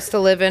 Finds a house to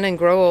live in and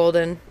grow old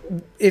in.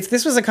 if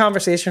this was a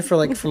conversation for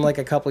like from like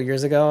a couple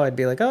years ago, I'd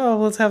be like, oh,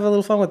 let's have a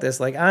little fun with this.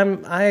 Like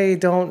I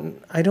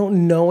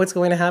don't know what's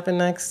going to happen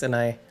next, and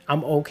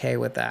I'm okay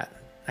with that.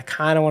 I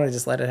kind of want to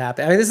just let it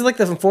happen. I mean, this is like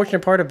the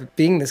unfortunate part of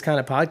being this kind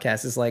of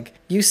podcast is like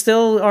you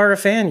still are a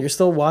fan. You're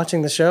still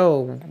watching the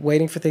show,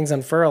 waiting for things to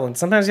unfurl. And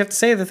sometimes you have to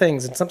say the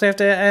things, and sometimes you have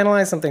to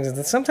analyze some things.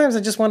 And sometimes I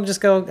just want to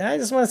just go, I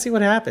just want to see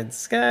what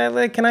happens.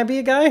 Like, can I be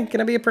a guy?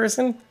 Can I be a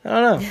person? I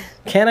don't know.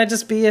 Can I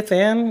just be a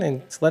fan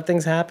and just let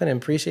things happen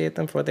and appreciate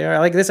them for what they are?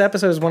 Like this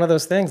episode is one of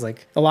those things.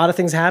 Like a lot of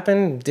things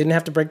happen. Didn't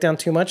have to break down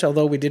too much,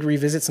 although we did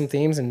revisit some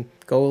themes and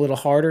go a little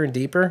harder and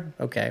deeper.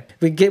 Okay.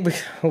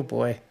 Oh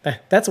boy.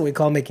 That's what we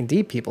call making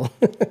deep, people.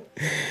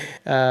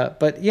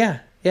 But yeah,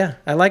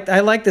 I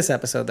like this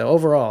episode though.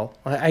 Overall,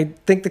 I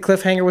think the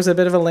cliffhanger was a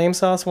bit of a lame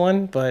sauce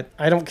one, but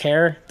I don't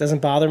care.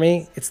 Doesn't bother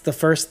me. It's the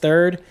first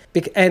third,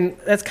 and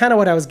that's kind of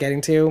what I was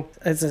getting to.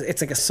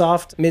 It's like a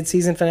soft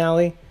mid-season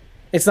finale.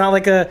 It's not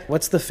like a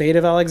what's the fate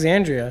of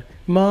Alexandria,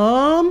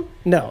 Mom?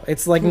 No,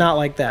 it's like not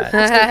like that.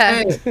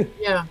 Okay.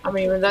 Yeah, I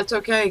mean that's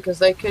okay because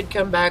they could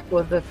come back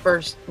with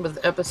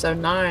episode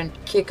 9,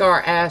 kick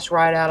our ass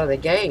right out of the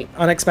gate.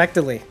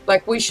 Unexpectedly.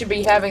 Like we should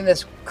be having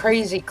this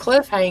crazy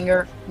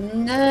cliffhanger.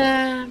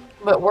 Nah,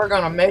 but we're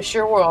gonna mess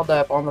your world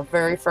up on the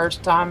very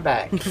first time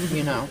back.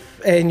 You know.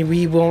 And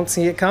we won't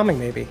see it coming,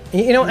 maybe.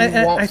 You know,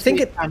 I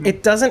think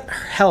it doesn't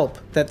help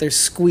that they're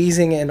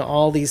squeezing in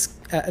all these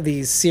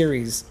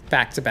series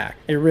back to back.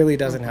 It really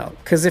doesn't help.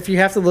 Because if you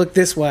have to look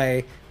this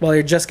way while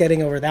you're just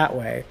getting over that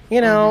way, you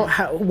know,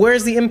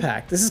 where's the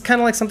impact? This is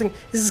kind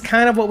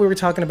of what we were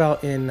talking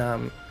about in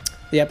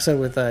the episode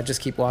with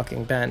Just Keep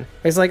Walking, Ben.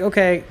 It's like,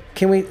 okay,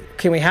 can we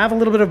have a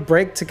little bit of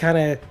break to kind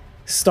of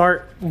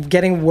start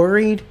getting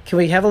worried? Can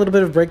we have a little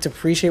bit of break to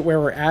appreciate where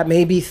we're at?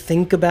 Maybe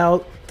think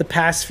about the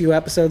past few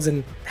episodes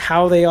and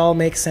how they all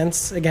make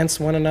sense against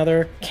one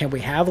another. Can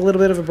we have a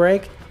little bit of a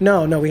break?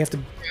 No, we have to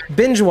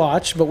binge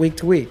watch, but week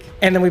to week.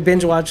 And then we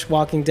binge watch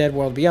Walking Dead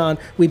World Beyond.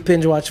 We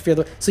binge watch Fear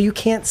the... So you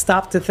can't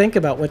stop to think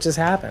about what just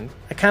happened.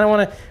 I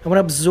want to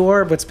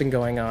absorb what's been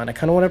going on. I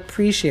kind of want to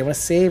appreciate, I want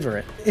to savor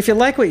it. If you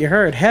like what you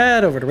heard,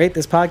 head over to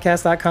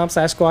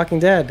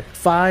ratethispodcast.com/squawkingdead.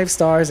 5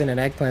 stars and an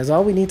eggplant is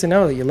all we need to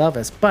know that you love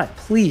us. But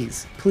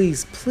please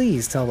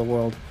tell the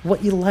world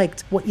what you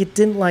liked, what you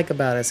didn't like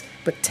about us,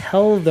 but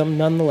tell them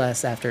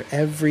nonetheless after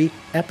every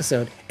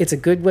episode. It's a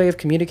good way of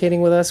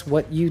communicating with us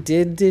what you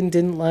did and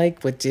didn't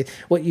like, what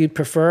you'd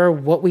prefer,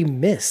 what we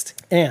missed.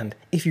 And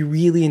if you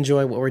really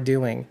enjoy what we're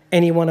doing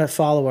and you want to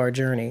follow our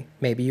journey,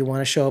 maybe you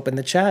want to show up in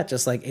the chat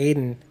just like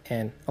Aiden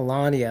and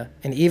Alania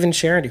and even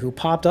Sharon, who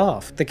popped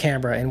off the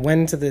camera and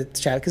went into the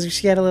chat because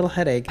she had a little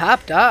headache.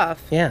 Popped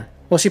off. Yeah.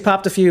 Well, she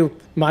popped a few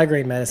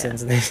migraine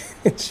medicines and then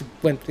she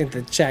went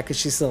into the chat because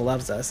she still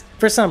loves us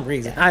for some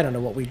reason. I don't know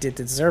what we did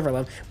to deserve our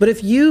love. But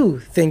if you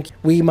think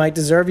we might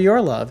deserve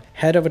your love,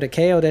 head over to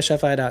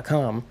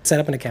ko-fi.com, set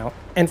up an account,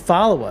 and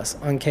follow us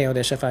on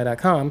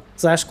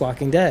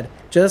ko-fi.com/squawkingdead.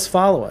 Just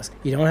follow us.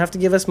 You don't have to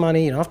give us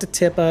money. You don't have to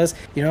tip us.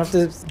 You don't have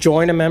to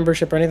join a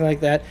membership or anything like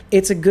that.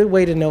 It's a good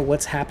way to know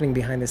what's happening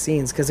behind the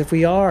scenes, because if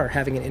we are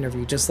having an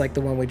interview just like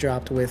the one we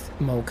dropped with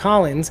Mo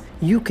Collins,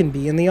 you can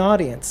be in the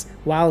audience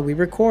while we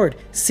record,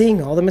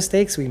 seeing all the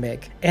mistakes we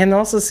make, and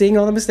also seeing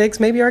all the mistakes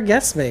maybe our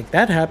guests make.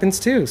 That happens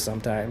too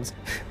sometimes.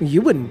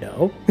 You wouldn't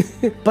know.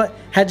 But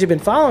had you been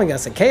following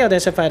us at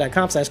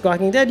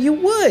ko-fi.com/squawkingdead, you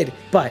would.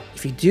 But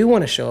if you do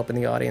want to show up in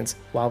the audience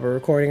while we're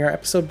recording our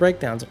episode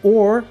breakdowns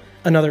or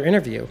another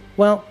interview,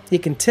 well, you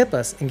can tip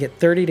us and get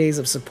 30 days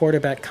of supporter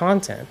back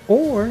content,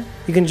 or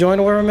you can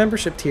join one of our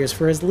membership tiers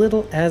for as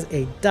little as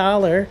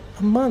 $1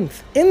 a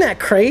month. Isn't that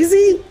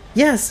crazy?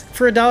 Yes,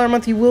 for $1 a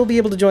month, you will be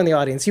able to join the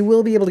audience. You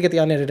will be able to get the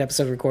unedited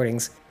episode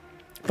recordings.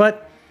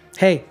 But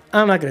hey,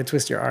 I'm not going to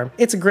twist your arm.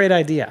 It's a great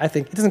idea. I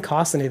think it doesn't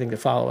cost anything to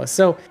follow us.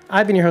 So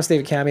I've been your host,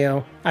 David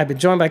Cameo. I've been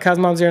joined by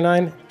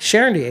Cosmom09,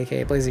 Sharon D,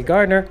 aka Blazy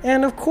Gardner,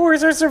 and of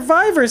course our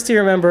Survivors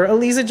tier member,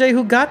 Eliza J,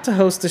 who got to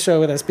host the show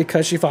with us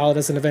because she followed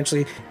us and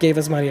eventually gave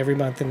us money every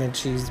month, and then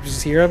she's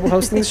just here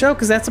hosting the show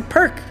because that's a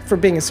perk for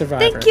being a Survivor.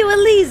 Thank you,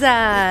 Eliza.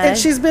 And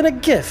she's been a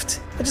gift.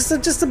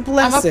 Just a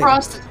blessing.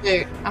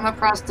 I'm a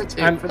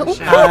prostitute for the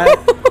show.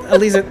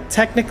 Eliza,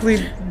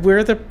 technically,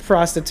 we're the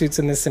prostitutes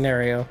in this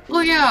scenario.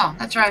 Well, yeah,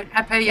 that's right.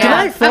 I pay you. Good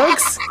night,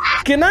 folks.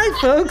 Good night,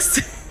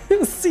 folks.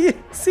 See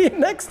you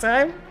next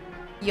time.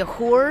 You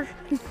whore.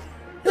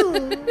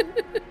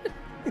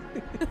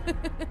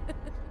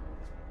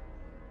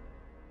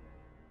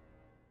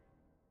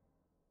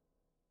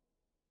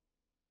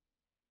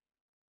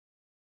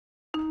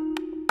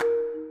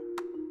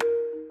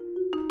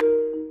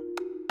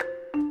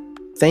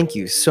 Thank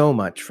you so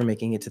much for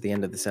making it to the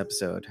end of this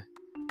episode.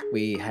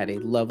 We had a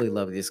lovely,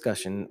 lovely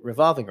discussion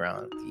revolving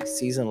around the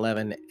Season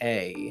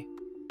 11A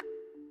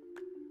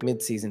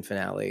mid-season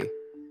finale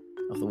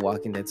of The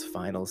Walking Dead's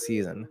final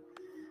season.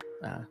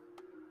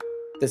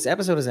 This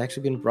episode has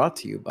actually been brought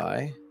to you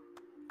by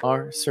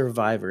our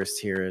Survivors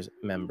tier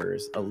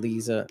members,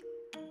 Eliza,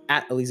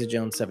 at Eliza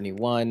Jones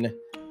 71,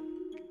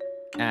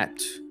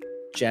 at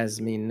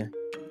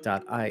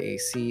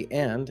jasmine.iac,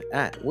 and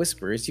at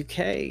Whisperers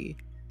UK.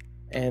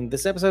 And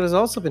this episode has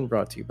also been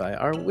brought to you by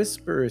our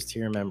Whisperers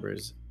tier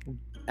members,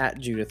 at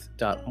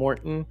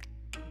judith.morton,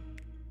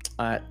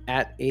 at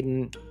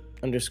Aiden_Atkin_,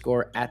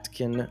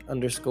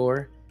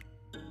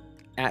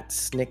 at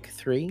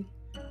Snick3,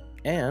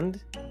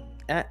 and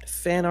at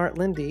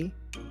FanArtLindy,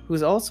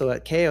 who's also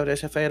at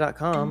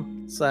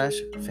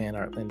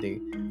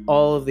ko-fa.com/fanartlindy.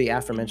 All of the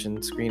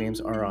aforementioned screen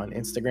names are on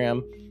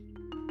Instagram.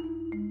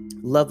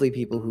 Lovely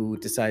people who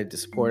decided to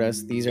support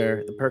us. These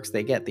are the perks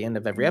they get at the end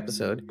of every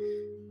episode,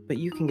 but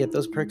you can get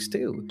those perks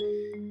too.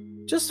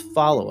 Just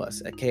follow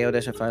us at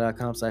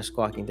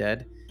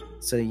ko-fi.com/squawkingdead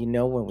so you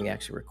know when we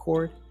actually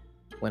record,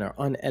 when our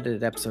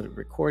unedited episode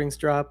recordings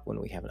drop, when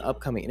we have an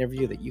upcoming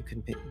interview that you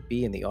can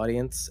be in the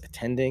audience,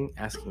 attending,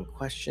 asking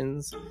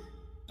questions,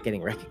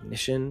 getting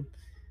recognition.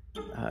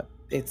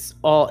 It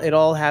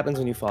all happens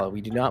when you follow.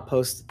 We do not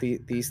post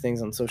these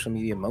things on social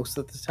media most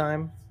of the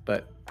time,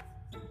 but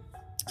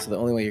so the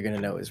only way you're going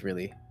to know is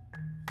really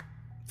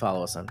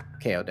follow us on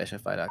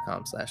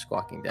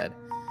ko-fi.com/squawkingdead.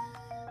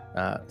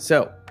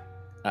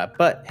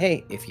 But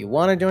hey, if you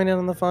want to join in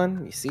on the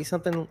fun, you see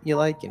something you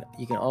like,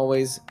 you can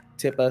always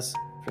tip us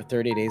for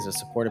 30 days of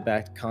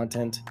supporter-backed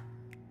content.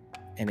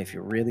 And if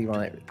you really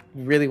want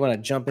to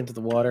jump into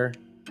the water,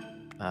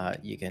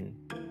 you can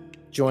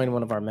join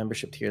one of our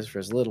membership tiers for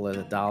as little as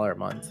 $1 a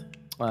month.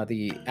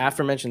 The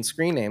aforementioned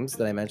screen names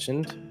that I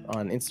mentioned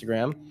on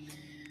Instagram,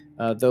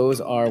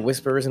 those are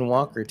Whisperers and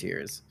Walker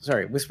tiers.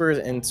 Sorry, Whisperers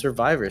and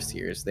Survivors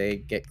tiers. They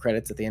get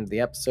credits at the end of the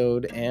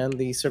episode, and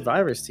the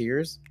Survivors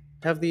tiers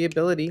have the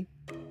ability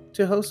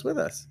to host with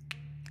us.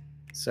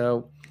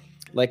 So,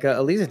 like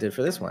Eliza did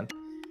for this one.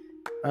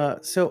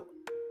 So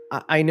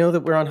I know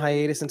that we're on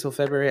hiatus until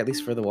February, at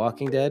least for The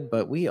Walking Dead,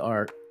 but we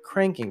are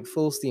cranking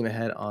full steam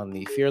ahead on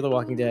the Fear the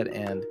Walking Dead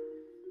and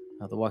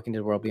The Walking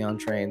Dead World Beyond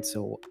train.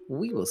 So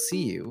we will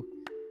see you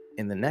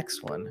in the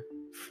next one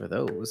for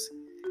those.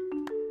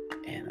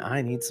 And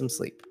I need some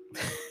sleep.